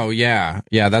 Oh yeah,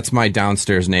 that's my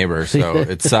downstairs neighbor. So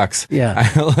it sucks. Yeah,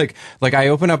 like I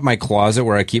open up my closet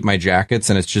where I keep my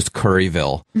jackets, and it's just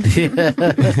Curryville.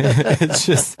 It's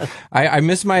just I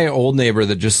miss my old neighbor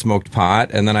that just smoked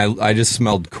pot, and then I just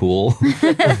smelled cool. He's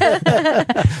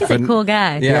a cool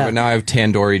guy. Yeah, but now I have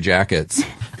tandoori jackets.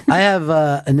 I have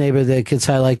a neighbor that gets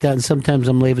high like that, and sometimes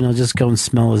I'm leaving, I'll just go and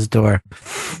smell his door.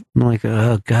 I'm like,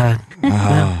 oh God,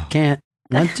 no, can't.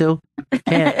 Want to.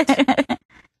 Can't.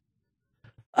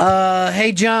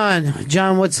 Hey, John.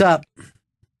 John, what's up?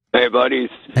 Hey, buddies.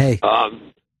 Hey.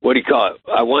 What do you call it?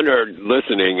 I wonder,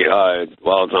 listening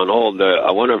while it's on hold,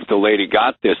 I wonder if the lady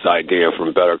got this idea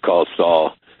from Better Call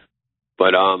Saul.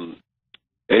 But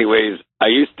anyways, I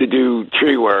used to do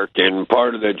tree work, and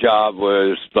part of the job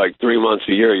was like 3 months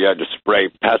a year you had to spray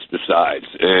pesticides.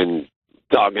 And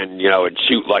talking, it'd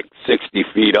shoot like 60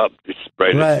 feet up to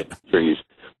spray the trees.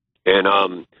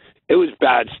 And it was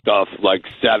bad stuff like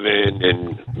Sevin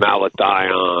and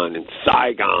Malathion and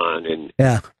Saigon, and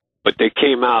but they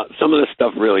came out. Some of the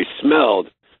stuff really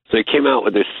smelled, so they came out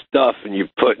with this stuff, and you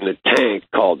put in a tank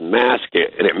called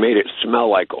Masket, and it made it smell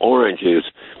like oranges.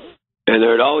 And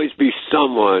there'd always be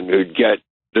someone who'd get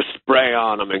the spray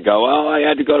on them and go, "Oh, I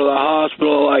had to go to the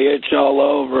hospital. I itch all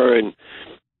over." And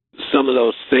some of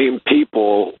those same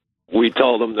people, we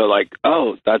told them, they're like,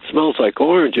 "Oh, that smells like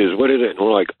oranges. What is it?" And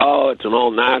we're like, "Oh, it's an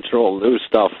all natural new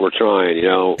stuff we're trying."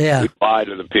 We lie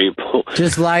to the people.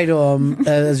 Just lie to them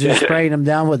as you're spraying them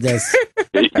down with this.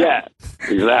 Yeah,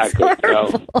 exactly.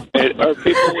 Or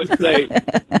people would say,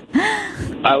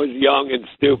 I was young and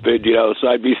stupid, so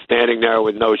I'd be standing there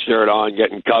with no shirt on,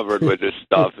 getting covered with this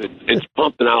stuff. It's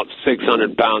pumping out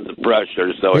 600 pounds of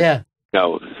pressure. So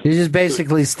you're just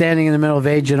basically standing in the middle of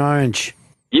Agent Orange.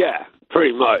 Yeah.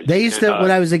 Pretty much. They used to,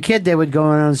 when I was a kid, they would go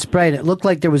around and spray it. It looked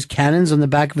like there was cannons on the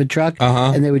back of a truck,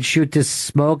 and they would shoot this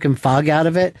smoke and fog out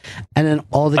of it, and then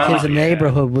all the kids in the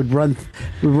neighborhood would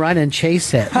run and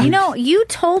chase it. You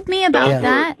told me about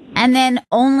that, and then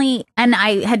and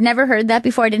I had never heard that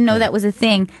before. I didn't know that was a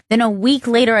thing. Then a week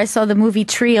later, I saw the movie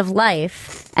Tree of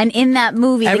Life, and in that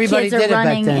movie, Everybody the kids are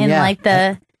running in like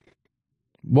the...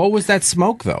 What was that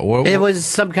smoke, though? It was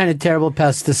some kind of terrible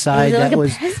pesticide that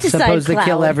was supposed to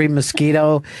kill every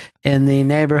mosquito in the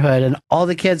neighborhood, and all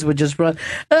the kids would just run.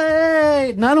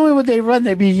 Hey! Not only would they run,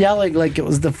 they'd be yelling like it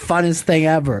was the funnest thing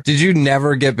ever. Did you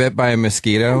never get bit by a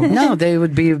mosquito? No, they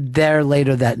would be there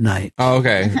later that night. Oh,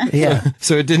 okay. Yeah.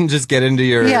 So it didn't just get into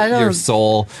your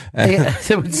soul.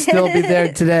 It would still be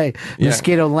there today.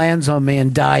 Mosquito lands on me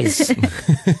and dies.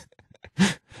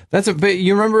 But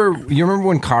you remember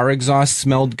when car exhaust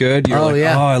smelled good? You're oh,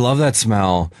 I love that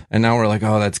smell. And now we're like,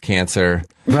 oh, that's cancer.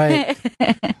 Right.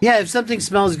 Yeah, if something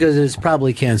smells good, it's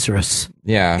probably cancerous.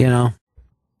 Yeah.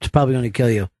 It's probably going to kill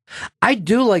you. I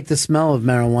do like the smell of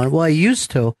marijuana. Well, I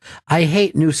used to. I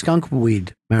hate new skunk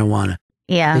weed marijuana.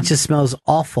 Yeah. It just smells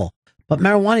awful. But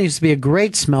marijuana used to be a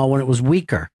great smell when it was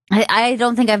weaker. I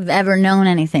don't think I've ever known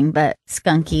anything but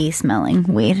skunky smelling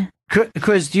weed.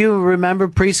 Chris, do you remember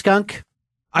pre-skunk?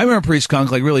 I remember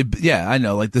pre-skunk, like really, I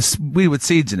know, like this weed with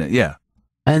seeds in it, yeah.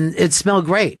 And it smelled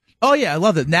great. Oh yeah, I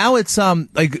love it. Now it's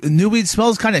like new weed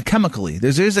smells kind of chemically.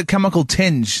 There's a chemical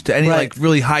tinge to any like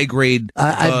really high grade.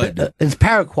 It's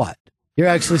paraquat. You're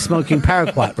actually smoking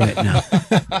paraquat right now.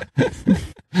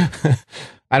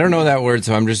 I don't know that word,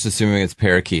 so I'm just assuming it's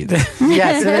parakeet.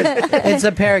 Yes, it is. It's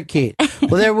a parakeet.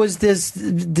 Well, there was this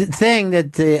thing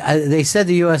that they said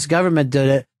the U.S. government did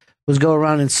it, was go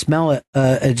around and smell it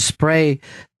and spray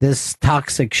this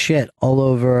toxic shit all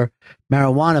over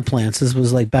marijuana plants. This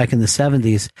was like back in the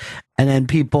 70s. And then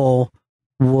people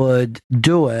would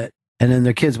do it, and then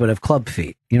their kids would have club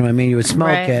feet. You know what I mean? You would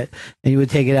smoke it, and you would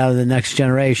take it out of the next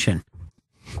generation.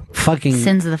 Fucking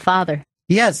sins of the father.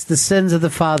 Yes, the sins of the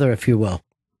father, if you will.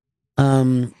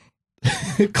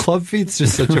 Club feet's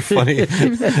just such a funny.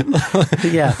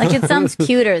 Yeah, like it sounds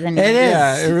cuter than it is.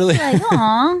 Yeah, it really. Like,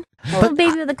 aw, little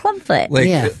baby with a club foot.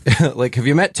 Like, like, have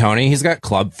you met Tony? He's got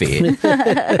club feet.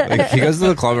 Like, he goes to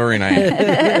the club every night.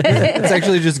 It's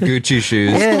actually just Gucci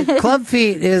shoes. Yeah, club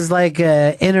feet is like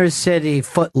inner city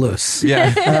Footloose.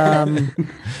 Yeah.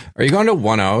 Are you going to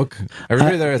One Oak?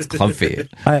 Everybody there has club feet.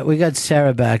 All right, we got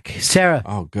Sarah back. Sarah.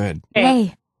 Oh, good.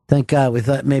 Hey. Thank God. We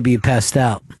thought maybe you passed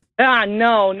out.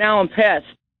 No, now I'm pissed.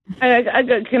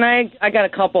 I got a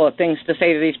couple of things to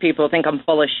say to these people who think I'm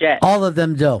full of shit. All of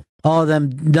them do. All of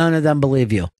them, none of them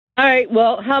believe you. All right,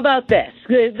 well, how about this?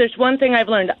 There's one thing I've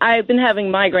learned. I've been having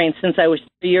migraines since I was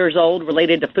 3 years old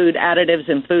related to food additives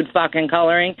and food fucking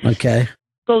coloring. Okay.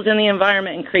 Chemicals in the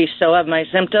environment increase, so have my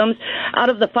symptoms. Out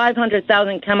of the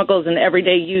 500,000 chemicals in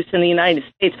everyday use in the United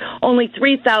States, only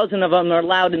 3,000 of them are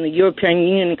allowed in the European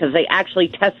Union because they actually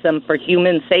test them for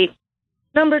human safety.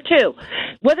 Number two,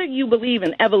 whether you believe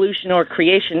in evolution or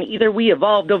creation, either we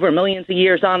evolved over millions of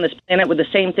years on this planet with the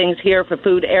same things here for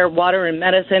food, air, water, and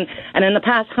medicine, and in the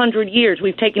past 100 years,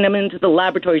 we've taken them into the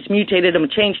laboratories, mutated them,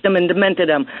 changed them, and demented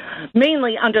them,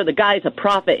 mainly under the guise of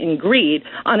profit and greed.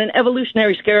 On an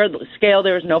evolutionary scale,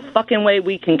 there is no fucking way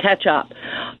we can catch up.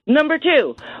 Number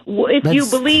two, if you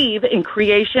believe in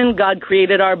creation, God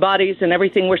created our bodies and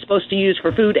everything we're supposed to use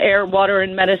for food, air, water,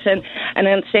 and medicine, and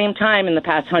at the same time, in the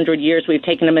past 100 years, we've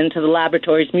taken them into the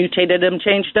laboratories, mutated them,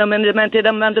 changed them, and demented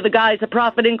them under the guise of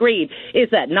profit and greed.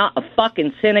 Is that not a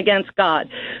fucking sin against God?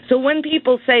 So when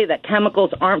people say that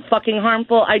chemicals aren't fucking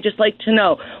harmful, I just like to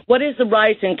know, what is the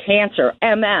rise in cancer,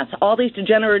 MS, all these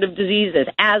degenerative diseases,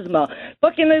 asthma,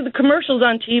 fucking the commercials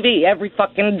on TV, every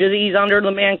fucking disease under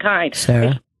the mankind.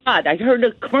 Sarah? God, I heard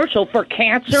a commercial for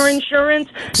cancer insurance.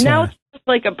 Now it's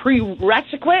like a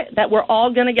prerequisite that we're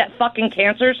all going to get fucking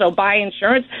cancer, so buy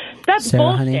insurance. That's Sarah,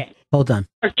 bullshit. honey, hold on.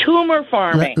 Or tumor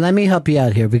farming. Let me help you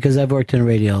out here because I've worked in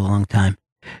radio a long time.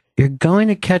 You're going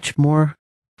to catch more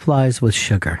flies with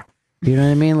sugar. You know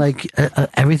what I mean? Like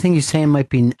everything you're saying might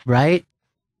be right,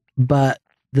 but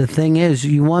the thing is,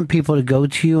 you want people to go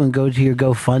to you and go to your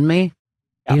GoFundMe.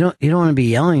 Yep. You don't want to be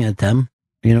yelling at them.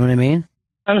 You know what I mean?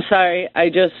 I'm sorry. I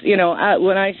just,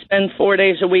 when I spend 4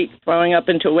 days a week throwing up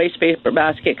into a waste paper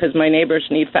basket because my neighbors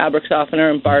need fabric softener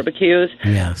and barbecues.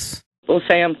 Yes. People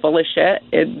say I'm full of shit.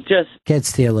 It just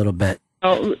gets to you a little bit.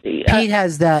 Oh, Pete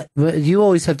has that. You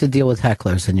always have to deal with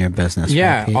hecklers in your business.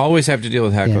 Yeah, right, always have to deal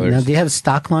with hecklers. Yeah. Now, do you have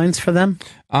stock lines for them?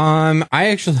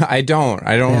 I don't.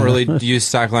 I don't really use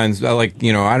stock lines. I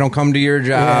don't come to your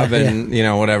job and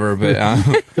whatever.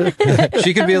 But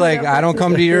she could be like, I don't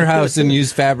come to your house and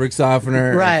use fabric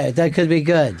softener. Right, that could be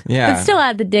good. Yeah, but still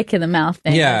add the dick in the mouth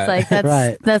thing. Yeah, it's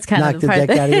like that's kind Knock of the part. Knock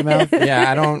the dick out of your mouth.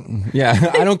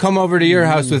 Yeah, I don't come over to your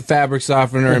house with fabric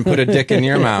softener and put a dick in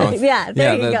your mouth. Yeah,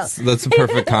 there you go. That's a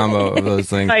perfect combo of those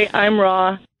things. I'm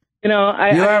raw. You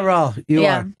are raw. You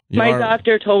are. My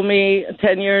doctor told me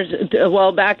 10 years,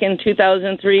 back in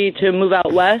 2003, to move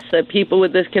out west, that people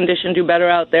with this condition do better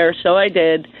out there. So I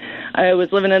did. I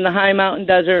was living in the high mountain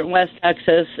desert in West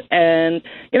Texas, and,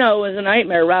 it was a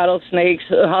nightmare. Rattlesnakes,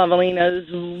 javelinas,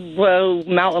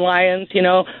 mountain lions,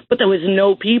 but there was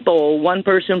no people, one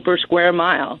person per square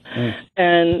mile.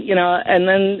 And, and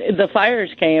then the fires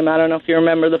came. I don't know if you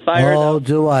remember the fires. Oh,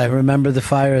 do I remember the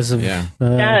fires of... Yeah,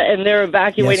 and they're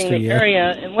evacuating the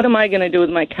area. And what am I going to do with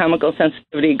my chemical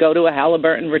sensitivity? Go to a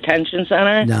Halliburton retention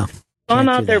center? No. So I'm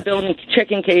out there building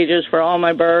chicken cages for all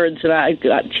my birds, and I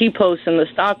got T-posts in the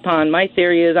stock pond. My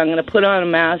theory is I'm going to put on a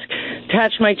mask,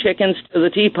 attach my chickens to the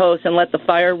T-posts, and let the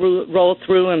fire roll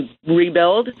through and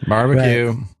rebuild.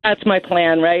 Barbecue. Right. That's my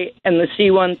plan, right? And the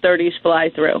C-130s fly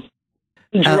through.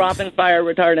 Dropping fire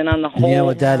retardant on the whole. Yeah,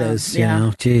 what that is,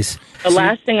 jeez. The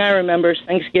last thing I remember is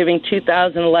Thanksgiving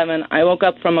 2011. I woke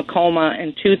up from a coma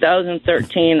in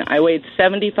 2013. I weighed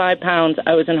 75 pounds.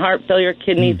 I was in heart failure,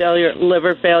 kidney failure,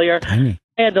 liver failure. Tiny.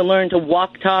 I had to learn to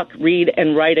walk, talk, read,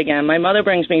 and write again. My mother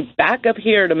brings me back up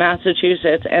here to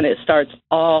Massachusetts, and it starts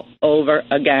all over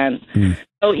again.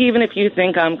 So even if you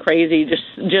think I'm crazy,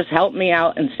 just help me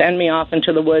out and send me off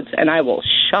into the woods, and I will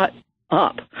shut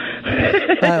up.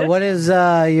 What is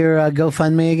your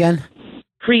GoFundMe again?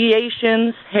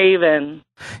 Creations Haven.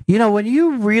 You know, when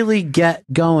you really get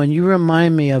going, you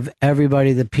remind me of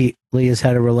everybody that Pete Lee has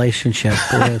had a relationship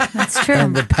with. That's true.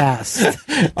 In the past.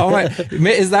 Oh my!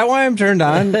 Is that why I'm turned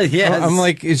on? Yes. I'm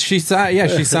like, she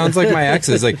sounds like my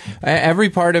exes. Like every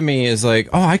part of me is like,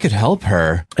 oh, I could help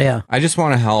her. Yeah. I just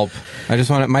want to help. I just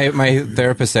want to. My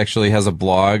therapist actually has a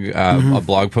blog, a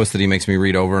blog post that he makes me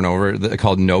read over and over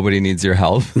called "Nobody Needs Your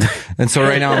Help." And so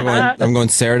right now I'm going.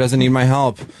 Sarah doesn't need my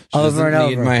help. She doesn't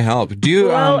need my help. Do you?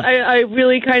 Well, I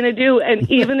really kind of do,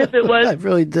 and even if it was, I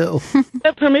really do. I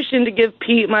have permission to give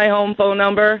Pete my home phone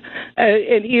number,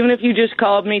 and even if you just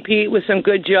called me, Pete, with some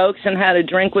good jokes and had a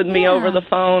drink with me over the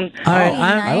phone. All right,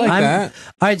 I like that.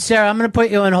 All right, Sarah, I'm going to put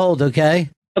you on hold, okay?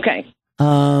 Okay.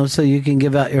 So you can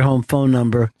give out your home phone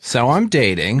number. So I'm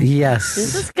dating. Yes.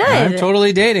 This is good. I'm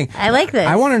totally dating. I like this.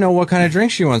 I want to know what kind of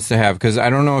drink she wants to have because I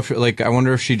don't know if I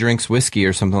wonder if she drinks whiskey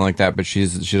or something like that, but she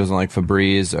doesn't like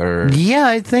Febreze or. Yeah,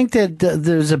 I think that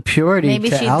there's a purity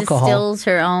Maybe to she alcohol. distills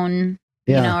her own,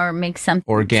 or makes some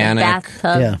organic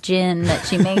bathtub gin that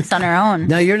she makes on her own.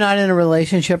 Now, you're not in a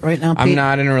relationship right now, Pete? I'm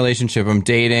not in a relationship. I'm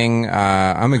dating.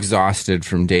 I'm exhausted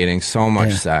from dating so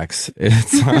much sex.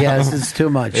 It's yes, it's too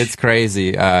much. It's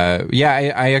crazy. I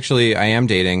am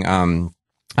dating. I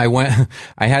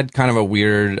had kind of a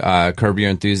weird Curb Your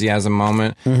Enthusiasm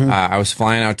moment. I was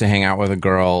flying out to hang out with a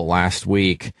girl last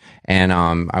week, and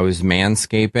I was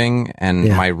manscaping, and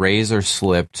my razor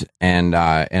slipped, and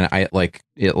I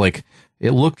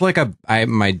it looked like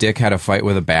my dick had a fight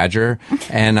with a badger,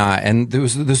 and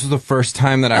this was the first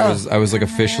time that I was like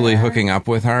officially hooking up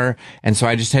with her, and so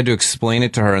I just had to explain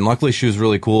it to her, and luckily she was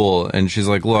really cool, and she's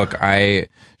like, look, she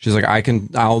goes,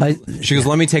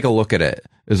 let me take a look at it,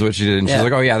 is what she did, and she's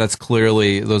like, oh yeah,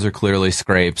 those are clearly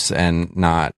scrapes and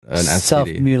not an STD.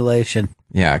 Self-mutilation.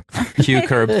 Yeah, cue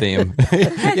Curb theme.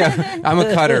 Yeah, I'm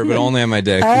a cutter, but only on my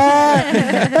dick.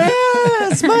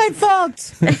 It's my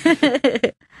fault.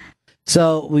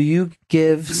 So, will you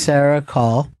give Sarah a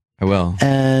call? I will.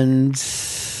 And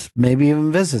maybe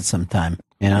even visit sometime,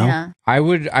 you know? Yeah. I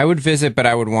would visit, but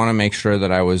I would want to make sure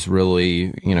that I was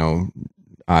really,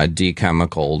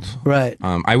 dechemicaled. Right.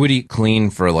 I would eat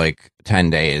clean for like 10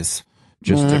 days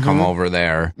just to come over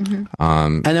there.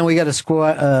 And then we got to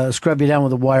scrub you down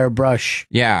with a wire brush.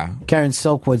 Yeah. Karen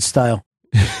Silkwood style.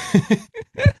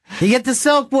 You get the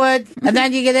Silkwood, and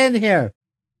then you get in here.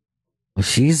 Well,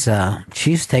 she's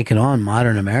taken on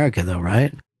modern America, though,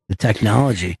 right? The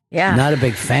technology. Yeah. Not a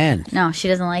big fan. No, she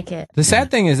doesn't like it. The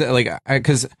sad thing is that,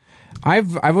 because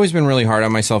I've always been really hard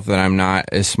on myself that I'm not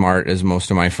as smart as most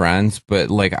of my friends,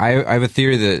 but I have a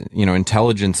theory that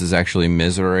intelligence is actually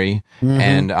misery,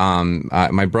 and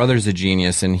my brother's a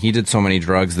genius, and he did so many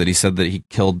drugs that he said that he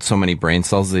killed so many brain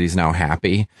cells that he's now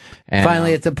happy. And,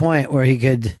 finally, at the point where he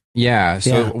could. Yeah.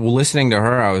 So listening to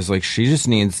her, I was like, she just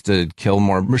needs to kill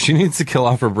more. She needs to kill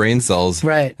off her brain cells,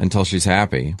 right, until she's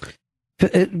happy.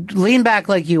 Lean back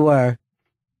like you were.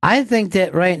 I think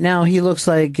that right now he looks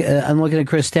like, I'm looking at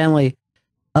Chris Stanley,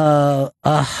 a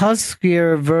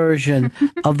huskier version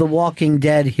of the Walking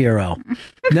Dead hero.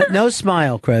 No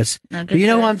smile, Chris. No, you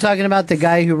know who I'm talking about? The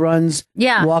guy who runs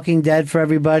Walking Dead for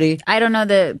everybody? I don't know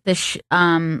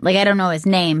I don't know his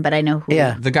name, but I know who.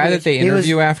 Yeah. The guy that they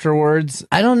interview afterwards?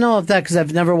 I don't know if that, because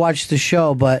I've never watched the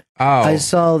show, but I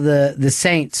saw the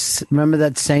Saints. Remember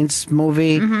that Saints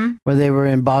movie where they were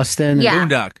in Boston? Yeah.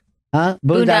 Boondock. Huh?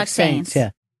 Boondock Saints, yeah.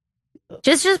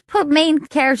 Just put main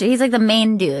character. He's like the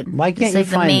main dude. Why can't He's like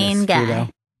you find the main this, guy? Guido? I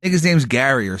think his name's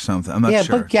Gary or something. I'm not sure.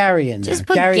 Yeah, put Gary in there. Just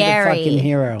put Gary, Gary, the fucking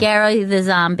hero. Gary the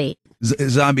zombie.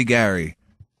 Zombie Gary.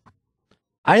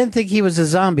 I didn't think he was a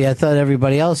zombie. I thought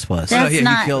everybody else was. That's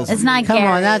not. It's not. Come Gary.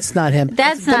 on, that's not him.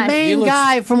 That's the not main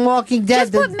guy from Walking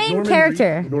Dead. Just put main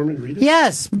character. Norman Reedus?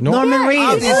 Yes, Norman You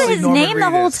Reedus. knew his name the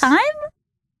whole time.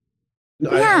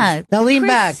 Yeah. Now lean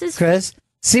back, Chris.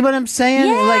 See what I'm saying?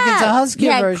 Yeah. Like it's a husky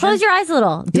version. Close your eyes a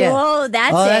little. Yeah. Oh,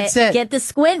 that's it. Get the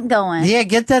squint going. Yeah,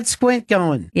 get that squint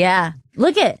going. Yeah.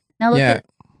 Look at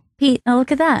Pete. Now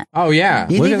look at that. Oh yeah.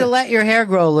 You need to let your hair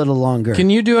grow a little longer. Can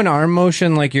you do an arm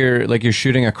motion like you're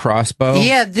shooting a crossbow?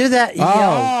 Yeah, do that.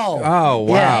 Oh wow.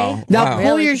 Yeah. Now Wow.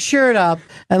 pull your shirt up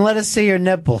and let us see your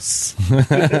nipples.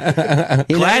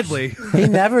 Gladly. He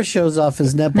never shows off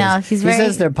his nipples. No, he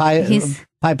says they're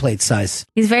pie plate size.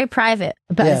 He's very private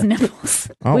about his nipples,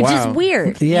 Oh, which wow. is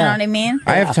weird. You know what I mean?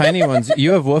 I have tiny ones.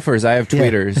 You have woofers. I have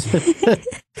tweeters.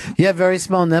 You have very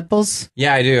small nipples?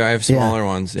 Yeah, I do. I have smaller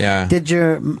ones. Yeah. Did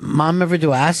your mom ever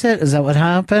do acid? Is that what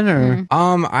happened? Or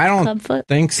I don't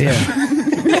think so.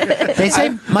 They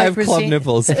say I have club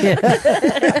nipples.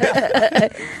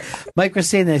 Mike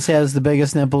Racine, they say, has the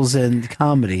biggest nipples in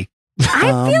comedy.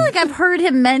 I feel like I've heard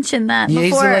him mention that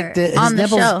before on the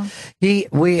show.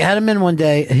 We had him in one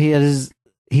day.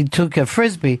 He took a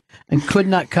Frisbee and could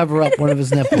not cover up one of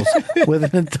his nipples with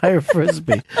an entire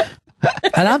Frisbee.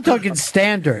 And I'm talking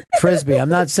standard Frisbee. I'm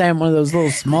not saying one of those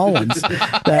little small ones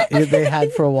that they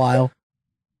had for a while.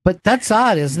 But that's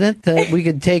odd, isn't it? That we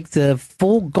could take the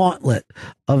full gauntlet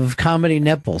of comedy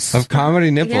nipples.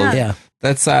 Yeah.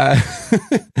 That's like,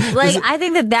 I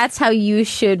think that's how you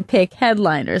should pick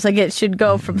headliners. Like, it should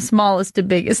go from smallest to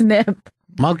biggest nip.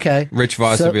 Okay. Rich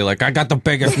Voss would be like, I got the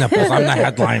biggest nipples. I'm the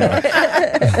headliner.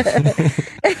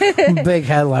 Big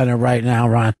headliner right now,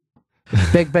 Ron.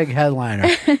 Big headliner.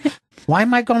 Why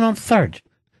am I going on third?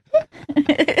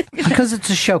 Because it's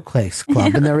a showcase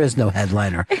club and there is no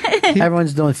headliner.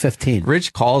 Everyone's doing 15.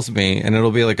 Rich calls me and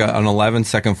it'll be like an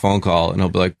 11-second phone call and he'll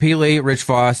be like, P. Lee, Rich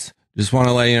Voss, just want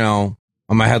to let you know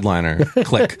I'm a headliner.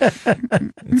 Click. It's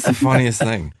the funniest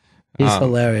thing. He's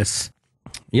hilarious.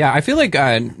 Yeah, I feel like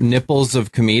nipples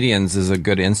of comedians is a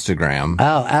good Instagram.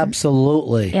 Oh,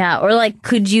 absolutely. Yeah, or like,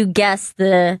 could you guess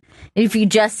if you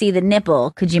just see the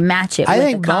nipple, could you match it with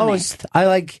the comment?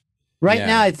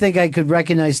 Now, I think I could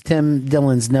recognize Tim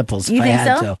Dillon's nipples if You I think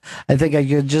had so? to. I think I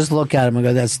could just look at him and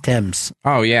go, that's Tim's.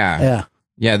 Oh, yeah. Yeah.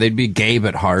 Yeah, they'd be gay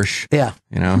but harsh. Yeah.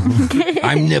 You know?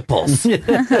 I'm nipples.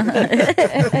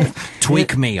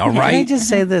 Tweak me, all Can I right? just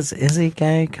say this? Is he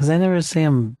gay? Because I never see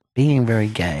him being very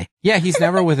gay. Yeah, he's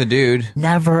never with a dude.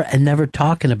 Never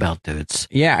talking about dudes.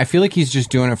 Yeah, I feel like he's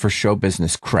just doing it for show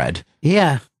business cred.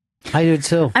 Yeah, I do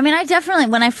too. I mean, I definitely,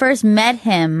 when I first met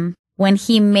him, when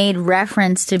he made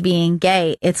reference to being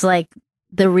gay, it's like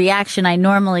the reaction I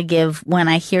normally give when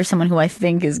I hear someone who I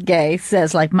think is gay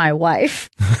says, like, my wife.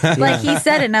 Like, he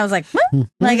said it, and I was like, what?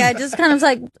 Like, I just kind of was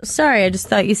like, sorry, I just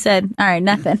thought you said, all right,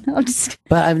 nothing. I'll just.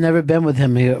 But I've never been with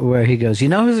him where he goes, you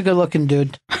know who's a good-looking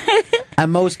dude?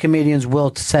 And most comedians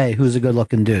will say who's a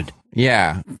good-looking dude.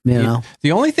 Yeah. You know?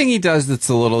 The only thing he does that's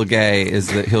a little gay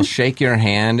is that he'll shake your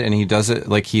hand, and he does it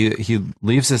like he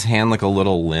leaves his hand like a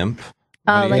little limp.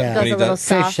 Oh, like it goes a little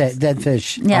soft. Dead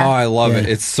fish. Yeah. Oh, I love it.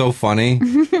 It's so funny.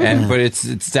 But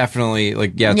it's definitely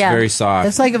like, it's very soft.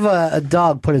 It's like if a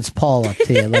dog put its paw up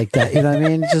to you like that. You know what I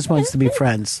mean? It just wants to be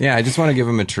friends. Yeah, I just want to give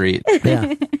him a treat.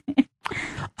 Yeah.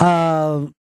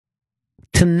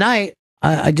 Tonight,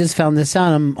 I just found this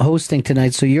out. I'm hosting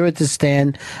tonight, so you're at the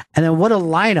stand. And then what a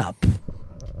lineup.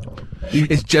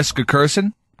 It's Jessica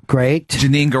Curson. Great.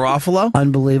 Janine Garofalo.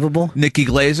 Unbelievable. Nikki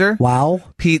Glazer. Wow.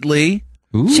 Pete Lee.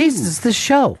 Ooh. Jesus, this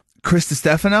show. Chris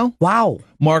DiStefano. Wow.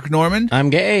 Mark Norman. I'm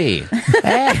gay.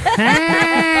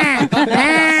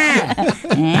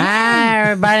 Hi,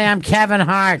 everybody. I'm Kevin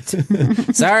Hart.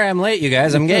 Sorry I'm late, you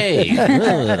guys. I'm gay.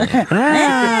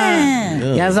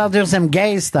 Yes, I'll do some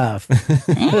gay stuff.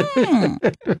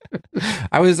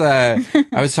 I was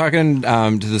talking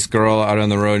to this girl out on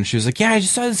the road, and she was like, "Yeah, I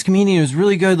just saw this comedian. It was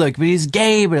really good. Like, but he's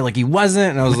gay, but like he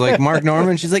wasn't." And I was like, "Mark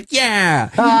Norman." She's like, "Yeah."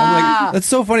 I'm like, "That's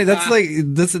so funny.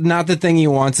 That's not the thing he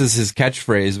wants as his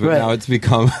catchphrase, but now it's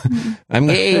become, I'm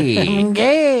gay. I'm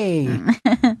gay."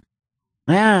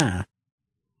 Yeah.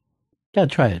 Gotta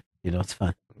try it. You know, it's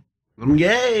fun. I'm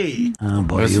gay. Oh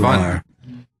boy, It's you fun. are.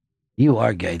 You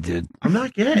are gay, dude. I'm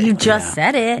not gay. You just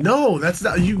said it. No, that's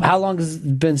not you. How long has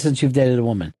it been since you've dated a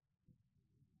woman?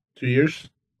 2 years.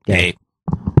 Gay.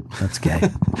 That's gay.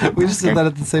 We just said that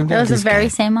at the same time. That was the very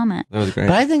same moment. That was great.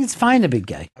 But I think it's fine to be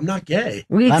gay. I'm not gay.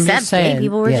 We I'm accept just saying, gay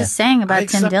people. We're yeah. just saying about Tim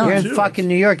accept You're Dillon. in fucking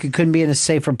New York. You couldn't be in a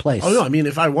safer place. Oh no, I mean,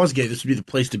 if I was gay, this would be the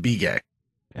place to be gay.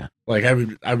 Yeah. Like I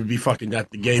would be fucking at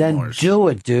the gay Then bars. do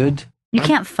it, dude. You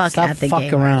can't fuck Stop at the fucking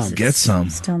gay around. bars. Get some.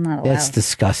 Still not allowed. That's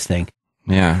disgusting.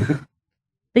 Yeah.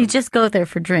 They just go there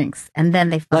for drinks and then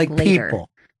they fuck Like later. people.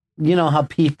 You know how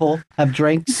people have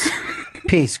drinks?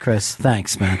 Peace, Chris.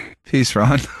 Thanks, man. Peace,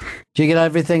 Ron. Did you get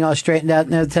everything all straightened out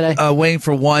now today? Waiting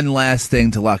for one last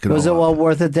thing to lock it Was it all up. well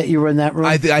worth it that you were in that room?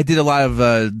 I did a lot of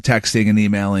texting and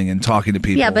emailing and talking to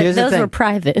people. Yeah, but Here's the those thing. were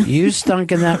private. You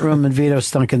stunk in that room and Vito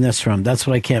stunk in this room. That's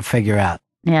what I can't figure out.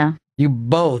 Yeah. You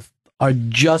both are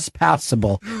just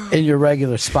passable in your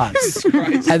regular spots.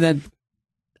 And then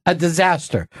a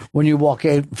disaster when you walk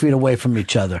 8 feet away from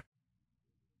each other.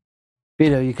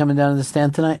 Vito, you coming down to the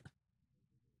stand tonight?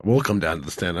 We'll come down to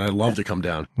the stand. I'd love to come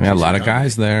down. Yeah, a lot of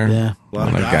guys there. Yeah. A lot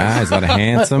of guys. A lot of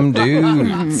handsome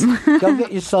dudes. Go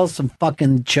get yourself some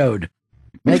fucking chode.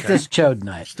 Make this chode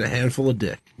night. Just a handful of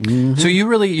dick. So you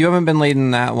haven't been late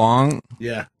in that long?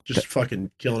 Yeah, just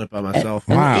fucking killing it by myself.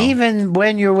 And even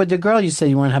when you're with the girl, you said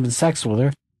you weren't having sex with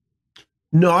her.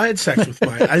 No, I had sex with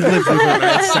I lived with women.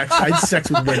 I had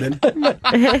sex with women.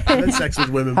 I had sex with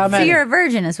women. How So many? you're a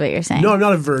virgin is what you're saying. No, I'm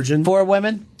not a virgin. 4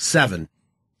 women? 7.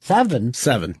 7?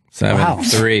 7. Wow.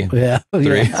 3. Yeah.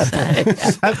 3.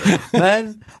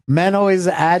 Yeah. Men always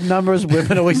add numbers.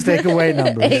 Women always take away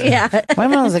numbers. Yeah.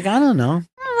 Women was like, I don't know.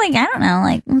 I'm like, I don't know,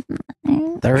 like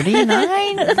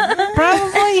 39,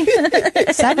 probably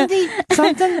 70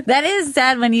 something. That is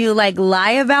sad when you like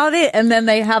lie about it and then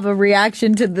they have a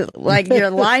reaction to the like your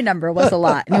lie number was a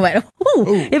lot. And you went, ooh,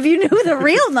 if you knew the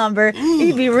real number,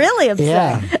 you'd be really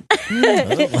upset.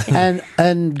 Yeah.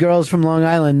 and girls from Long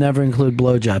Island never include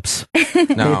blowjobs.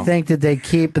 No. They think that they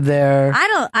keep their.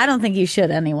 I don't think you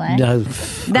should anyway. No,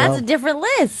 That's a different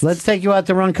list. Let's take you out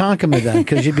to Ronkonkoma then,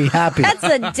 because you'd be happy. That's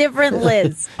a different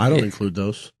list. I don't include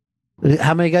those.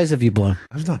 How many guys have you blown?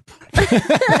 I've not.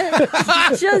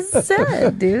 Just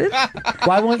said, dude.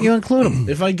 Why won't you include them?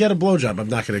 If I get a blowjob, I'm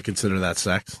not going to consider that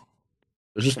sex.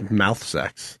 It's just mouth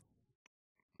sex.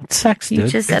 It's sex, dude. You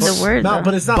just said the word. No, though.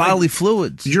 but it's not bodily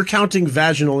fluids. You're counting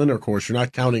vaginal intercourse. You're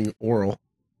not counting oral.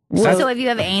 So if you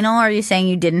have anal, are you saying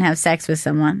you didn't have sex with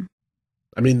someone?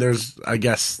 I mean, there's, I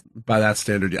guess, by that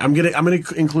standard, I'm gonna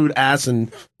include ass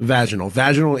and vaginal.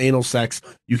 Vaginal and anal sex,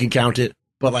 you can count it,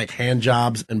 but like hand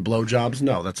jobs and blow jobs,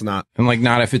 no, that's not. And like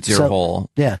not if it's your hole.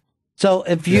 Yeah. So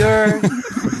if you're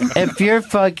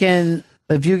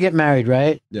if you get married,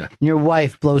 right? Yeah. And your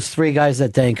wife blows 3 guys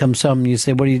that day and comes home and you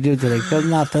say, what do you do today? Go,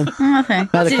 nothing. Nothing.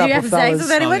 Not a Did you couple have sex fellas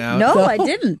with anyone? hung out. No, I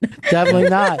didn't. Definitely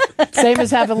not. Same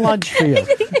as having lunch for you.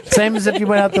 Same as if you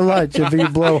went out to lunch. If you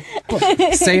blow.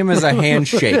 Same as a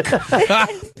handshake.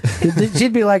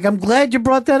 She'd be like, I'm glad you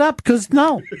brought that up, because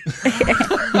no.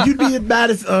 You'd be mad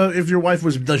if your wife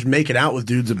was just making out with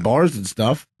dudes at bars and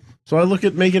stuff. So I look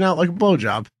at making out like a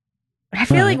blowjob. I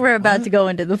feel like we're about to go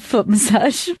into the foot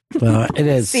massage It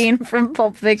is. scene from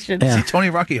Pulp Fiction. Yeah. See Tony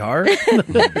Rocky Hard? You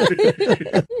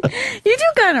do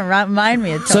kind of remind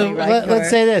me of So Tony Rocky. let's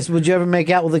say this. Would you ever make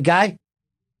out with a guy?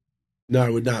 No, I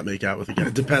would not make out with a guy.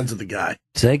 It depends on the guy.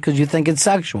 Say, because you think it's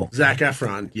sexual. Zac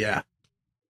Efron, yeah.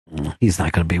 He's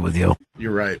not going to be with you.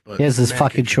 You're right. But He has his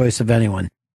fucking choice of anyone.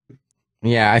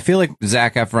 Yeah, I feel like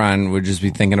Zac Efron would just be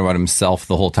thinking about himself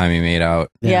the whole time he made out.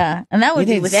 Yeah, and that would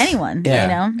He be with needs- anyone, yeah. you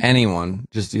know? Anyone.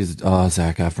 Just use,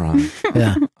 Zac Efron.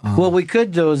 Yeah. What we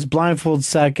could do is blindfold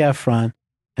Zac Efron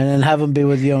and then have him be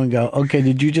with you and go, okay,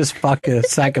 did you just fuck a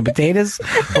sack of potatoes?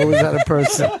 Or was that a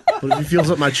person? What if he feels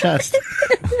up my chest?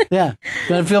 Yeah.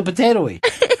 Gonna feel potatoey.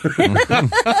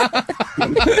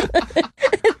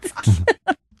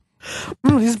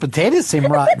 These potatoes seem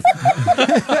rotten.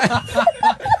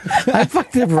 I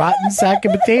fucked a rotten sack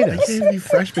of potatoes. Can't it be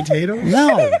fresh potatoes?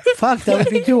 No. Fuck, that would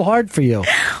be too hard for you.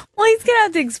 Well, he's going to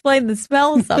have to explain the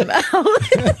smell somehow.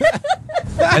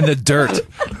 And the dirt.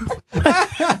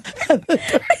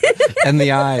 And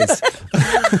the eyes.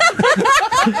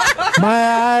 My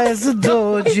eyes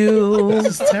adored you.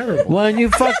 This is terrible. When you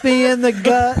fucked me in the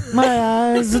gut,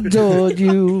 my eyes adored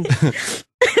you.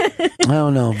 I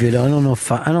don't know, Vito. I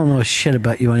don't know shit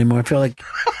about you anymore. I feel like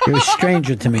you're a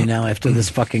stranger to me now after this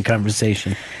fucking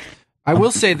conversation. I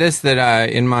will say this,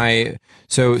 that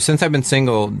so since I've been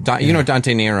single, you know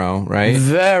Dante Nero, right?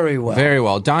 Very well. Very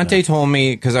well. Dante told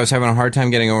me, because I was having a hard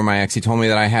time getting over my ex, he told me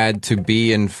that I had to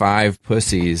be in 5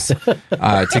 pussies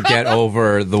to get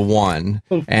over the one.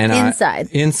 And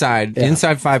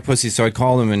inside 5 pussies. So I'd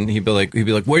call him and he'd be like,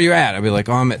 where you at? I'd be like,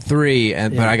 oh, I'm at 3,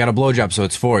 but I got a blowjob, so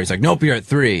it's 4. He's like, nope, you're at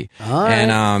 3. All right.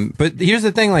 And but here's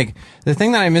the thing, like the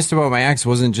thing that I missed about my ex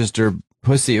wasn't just her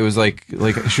pussy. It was like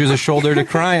she was a shoulder to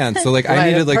cry on. So like Right, I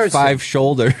needed a like person. 5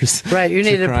 shoulders. Right, you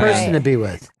need a cry person on. to be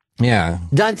with. Yeah.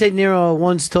 Dante Nero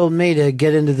once told me to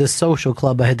get into this social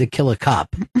club, I had to kill a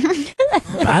cop.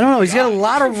 I don't know. He's got a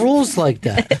lot of rules like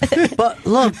that. But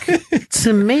look,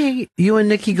 to me, you and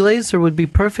Nikki Glaser would be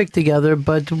perfect together.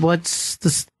 But what's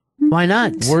this? Why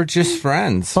not? We're just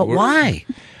friends. But why?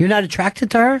 You're not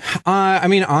attracted to her? I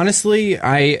mean, honestly,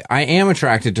 I am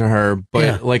attracted to her,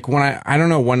 but like when I don't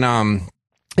know, when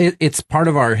it's part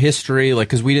of our history, like,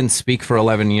 because we didn't speak for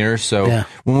 11 years. So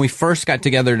when we first got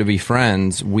together to be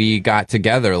friends, we got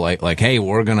together like, hey,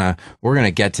 we're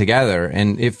gonna get together.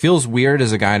 And it feels weird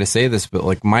as a guy to say this, but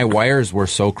like my wires were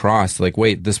so crossed. Like,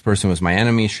 wait, this person was my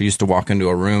enemy. She used to walk into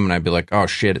a room and I'd be like, oh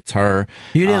shit, it's her.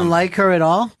 You didn't like her at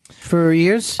all for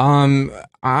years?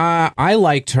 I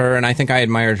liked her and I think I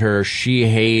admired her. She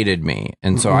hated me.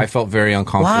 And so I felt very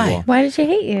uncomfortable. Why did she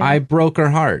hate you? I broke her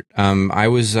heart. I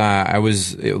was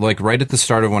like right at the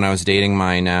start of when I was dating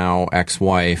my now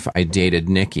ex-wife, I dated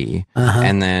Nikki.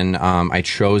 And then, I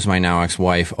chose my now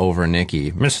ex-wife over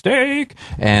Nikki. Mistake.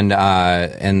 And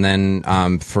then,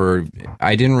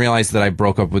 I didn't realize that I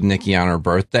broke up with Nikki on her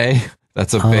birthday.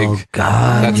 That's a big,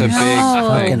 God. that's a big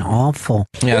Fucking thing. awful.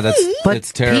 Yeah,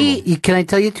 it's terrible. Can I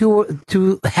tell you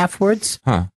two half words?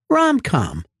 Huh.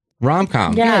 Rom-com.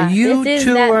 rom-com. Yeah, you this is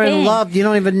two that are in thing. love. You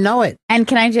don't even know it. And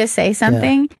can I just say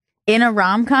something? In a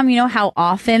rom-com, you know how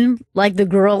often, like, the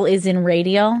girl is in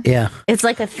radio? Yeah. It's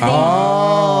like a thing.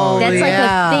 Oh, That's like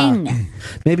a thing.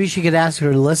 Maybe she could ask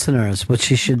her listeners what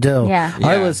she should do. Yeah.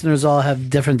 Our listeners all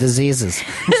have different diseases,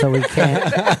 so we can't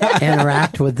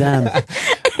interact with them.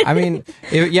 I mean,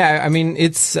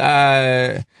 it's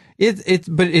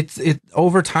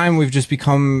over time we've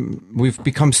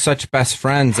become such best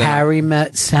friends. Harry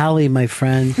met Sally, my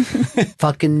friend.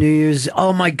 Fucking New Year's.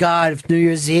 Oh my God! If New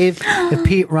Year's Eve, if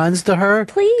Pete runs to her,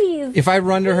 please. If I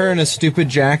run to her in a stupid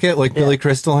jacket like Billy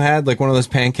Crystal had, like one of those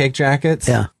pancake jackets.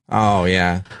 Yeah. Oh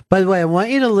yeah. By the way, I want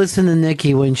you to listen to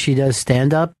Nikki when she does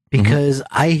stand up because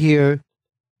I hear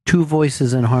two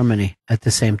voices in harmony at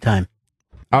the same time.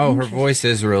 Oh, her voice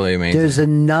is really amazing. There's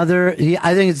another.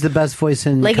 I think it's the best voice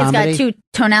in comedy. It's got two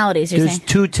tonalities. You're There's saying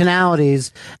two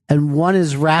tonalities, and one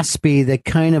is raspy that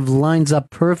kind of lines up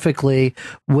perfectly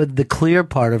with the clear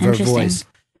part of her Interesting. voice,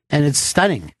 and it's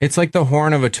stunning. It's like the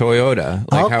horn of a Toyota,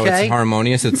 like how Okay. it's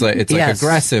harmonious. It's like Yes.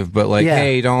 aggressive, but like, Yeah.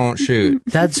 hey, don't shoot.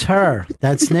 That's her.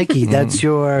 That's Nikki. That's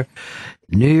your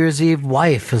New Year's Eve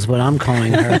wife, is what I'm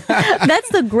calling her. That's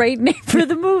the great name for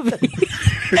the movie.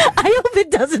 I hope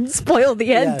it doesn't spoil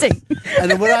the ending.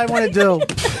 And then what I want to do,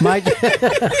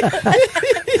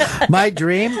 my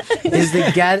dream is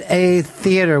to get a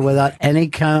theater without any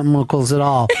chemicals at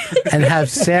all and have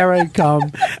Sarah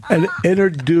come and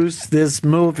introduce this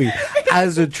movie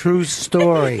as a true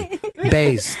story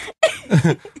based.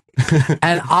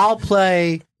 And I'll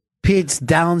play Pete's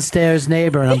downstairs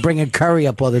neighbor, and I'm bringing curry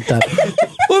up all the time.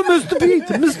 Oh, Mr.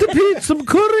 Pete, some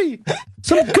curry,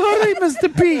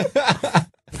 Mr. Pete.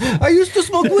 I used to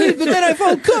smoke weed, but then I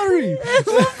found curry. I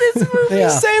love this movie. Yeah.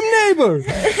 Same neighbor.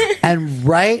 And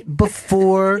right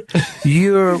before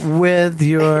you're with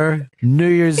your New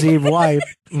Year's Eve wife,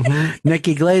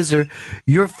 Nikki Glazer,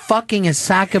 you're fucking a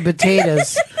sack of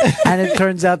potatoes, and it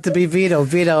turns out to be Vito.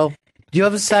 Vito, do you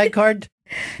have a side card?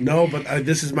 No, but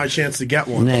this is my chance to get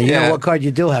one. Yeah, you know what card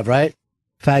you do have, right?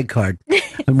 Fag card.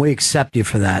 And we accept you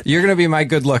for that. You're gonna be my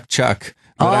good luck, Chuck.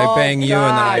 But I bang you,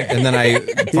 and then I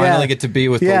finally get to be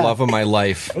with the love of my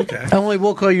life. Okay. Only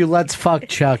we'll call you Let's Fuck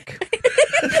Chuck.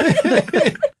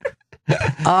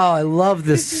 I love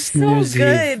this New Year's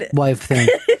Eve wife thing.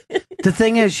 The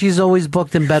thing is, she's always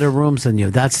booked in better rooms than you.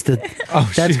 That's going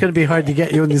to be hard to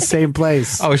get you in the same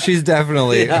place. Oh, she's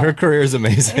definitely her career is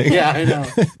amazing. Yeah, I know.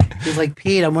 She's like,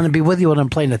 Pete, I want to be with you when I'm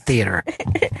playing a theater.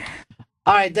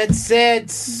 All right, that's it.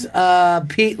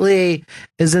 Pete Lee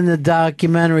is in the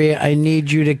documentary I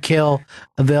Need You to Kill,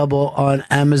 available on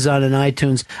Amazon and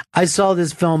iTunes. I saw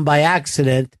this film by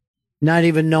accident, not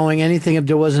even knowing anything if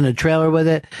there wasn't a trailer with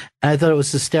it. And I thought it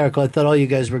was hysterical. I thought all you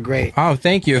guys were great. Oh,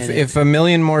 thank you. If a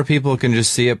million more people can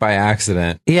just see it by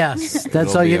accident, yes, that's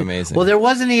it'll all be you. amazing. Well, there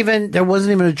wasn't even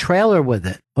a trailer with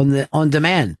it on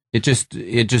demand. It just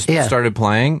started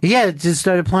playing. Yeah, it just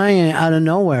started playing out of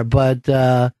nowhere. But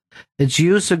it's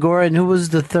you, Segura, and who was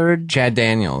the third? Chad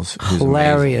Daniels.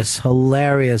 Hilarious.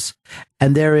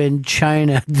 And they're in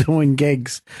China doing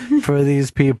gigs for these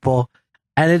people.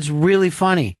 And it's really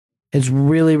funny. It's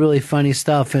really, really funny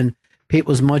stuff. And Pete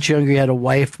was much younger. He had a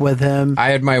wife with him. I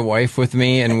had my wife with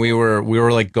me, and we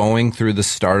were like going through the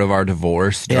start of our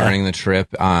divorce during the trip.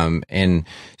 And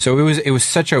so it was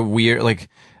such a weird, like,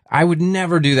 I would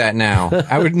never do that now.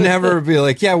 I would never be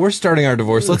like, yeah, we're starting our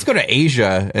divorce. Let's go to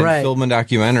Asia and film a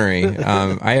documentary.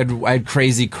 I had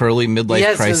crazy curly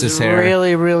midlife crisis hair.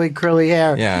 Really, really curly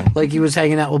hair. Yeah. Like he was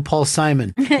hanging out with Paul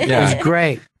Simon. It Yeah. was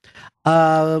great.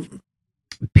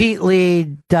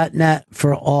 PeteLee.net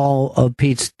for all of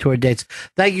Pete's tour dates.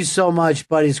 Thank you so much,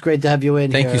 buddy. It's great to have you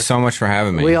in here. Thank you so much for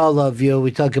having me. We all love you.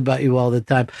 We talk about you all the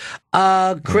time.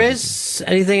 Chris,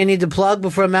 anything I need to plug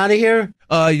before I'm out of here?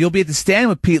 You'll be at the stand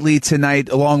with Pete Lee tonight,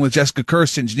 along with Jessica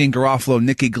Kirsten, Janine Garofalo,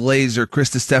 Nikki Glazer,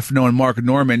 Krista Stefano, and Mark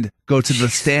Normand. Go to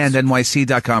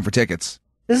thestandnyc.com for tickets.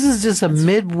 This is just a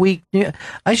midweek.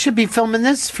 I should be filming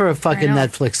this for a fucking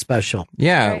Netflix special.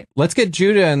 Yeah, let's get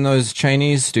Judah and those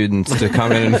Chinese students to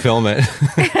come in and film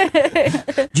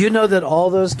it. Do you know that all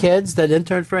those kids that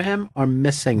interned for him are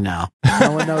missing now?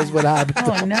 No one knows what happened.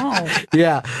 Oh, no.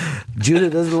 Yeah. Judah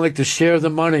doesn't like to share the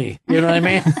money. You know what I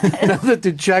mean? Now that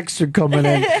the checks are coming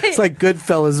in. It's like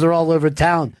Goodfellas. They're all over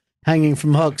town hanging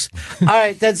from hooks. All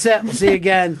right, that's it. We'll see you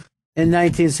again in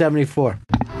 1974.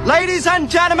 Ladies and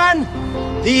gentlemen,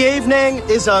 the evening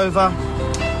is over.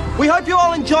 We hope you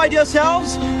all enjoyed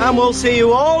yourselves, and we'll see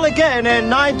you all again in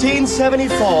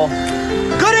 1974.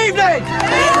 Good evening!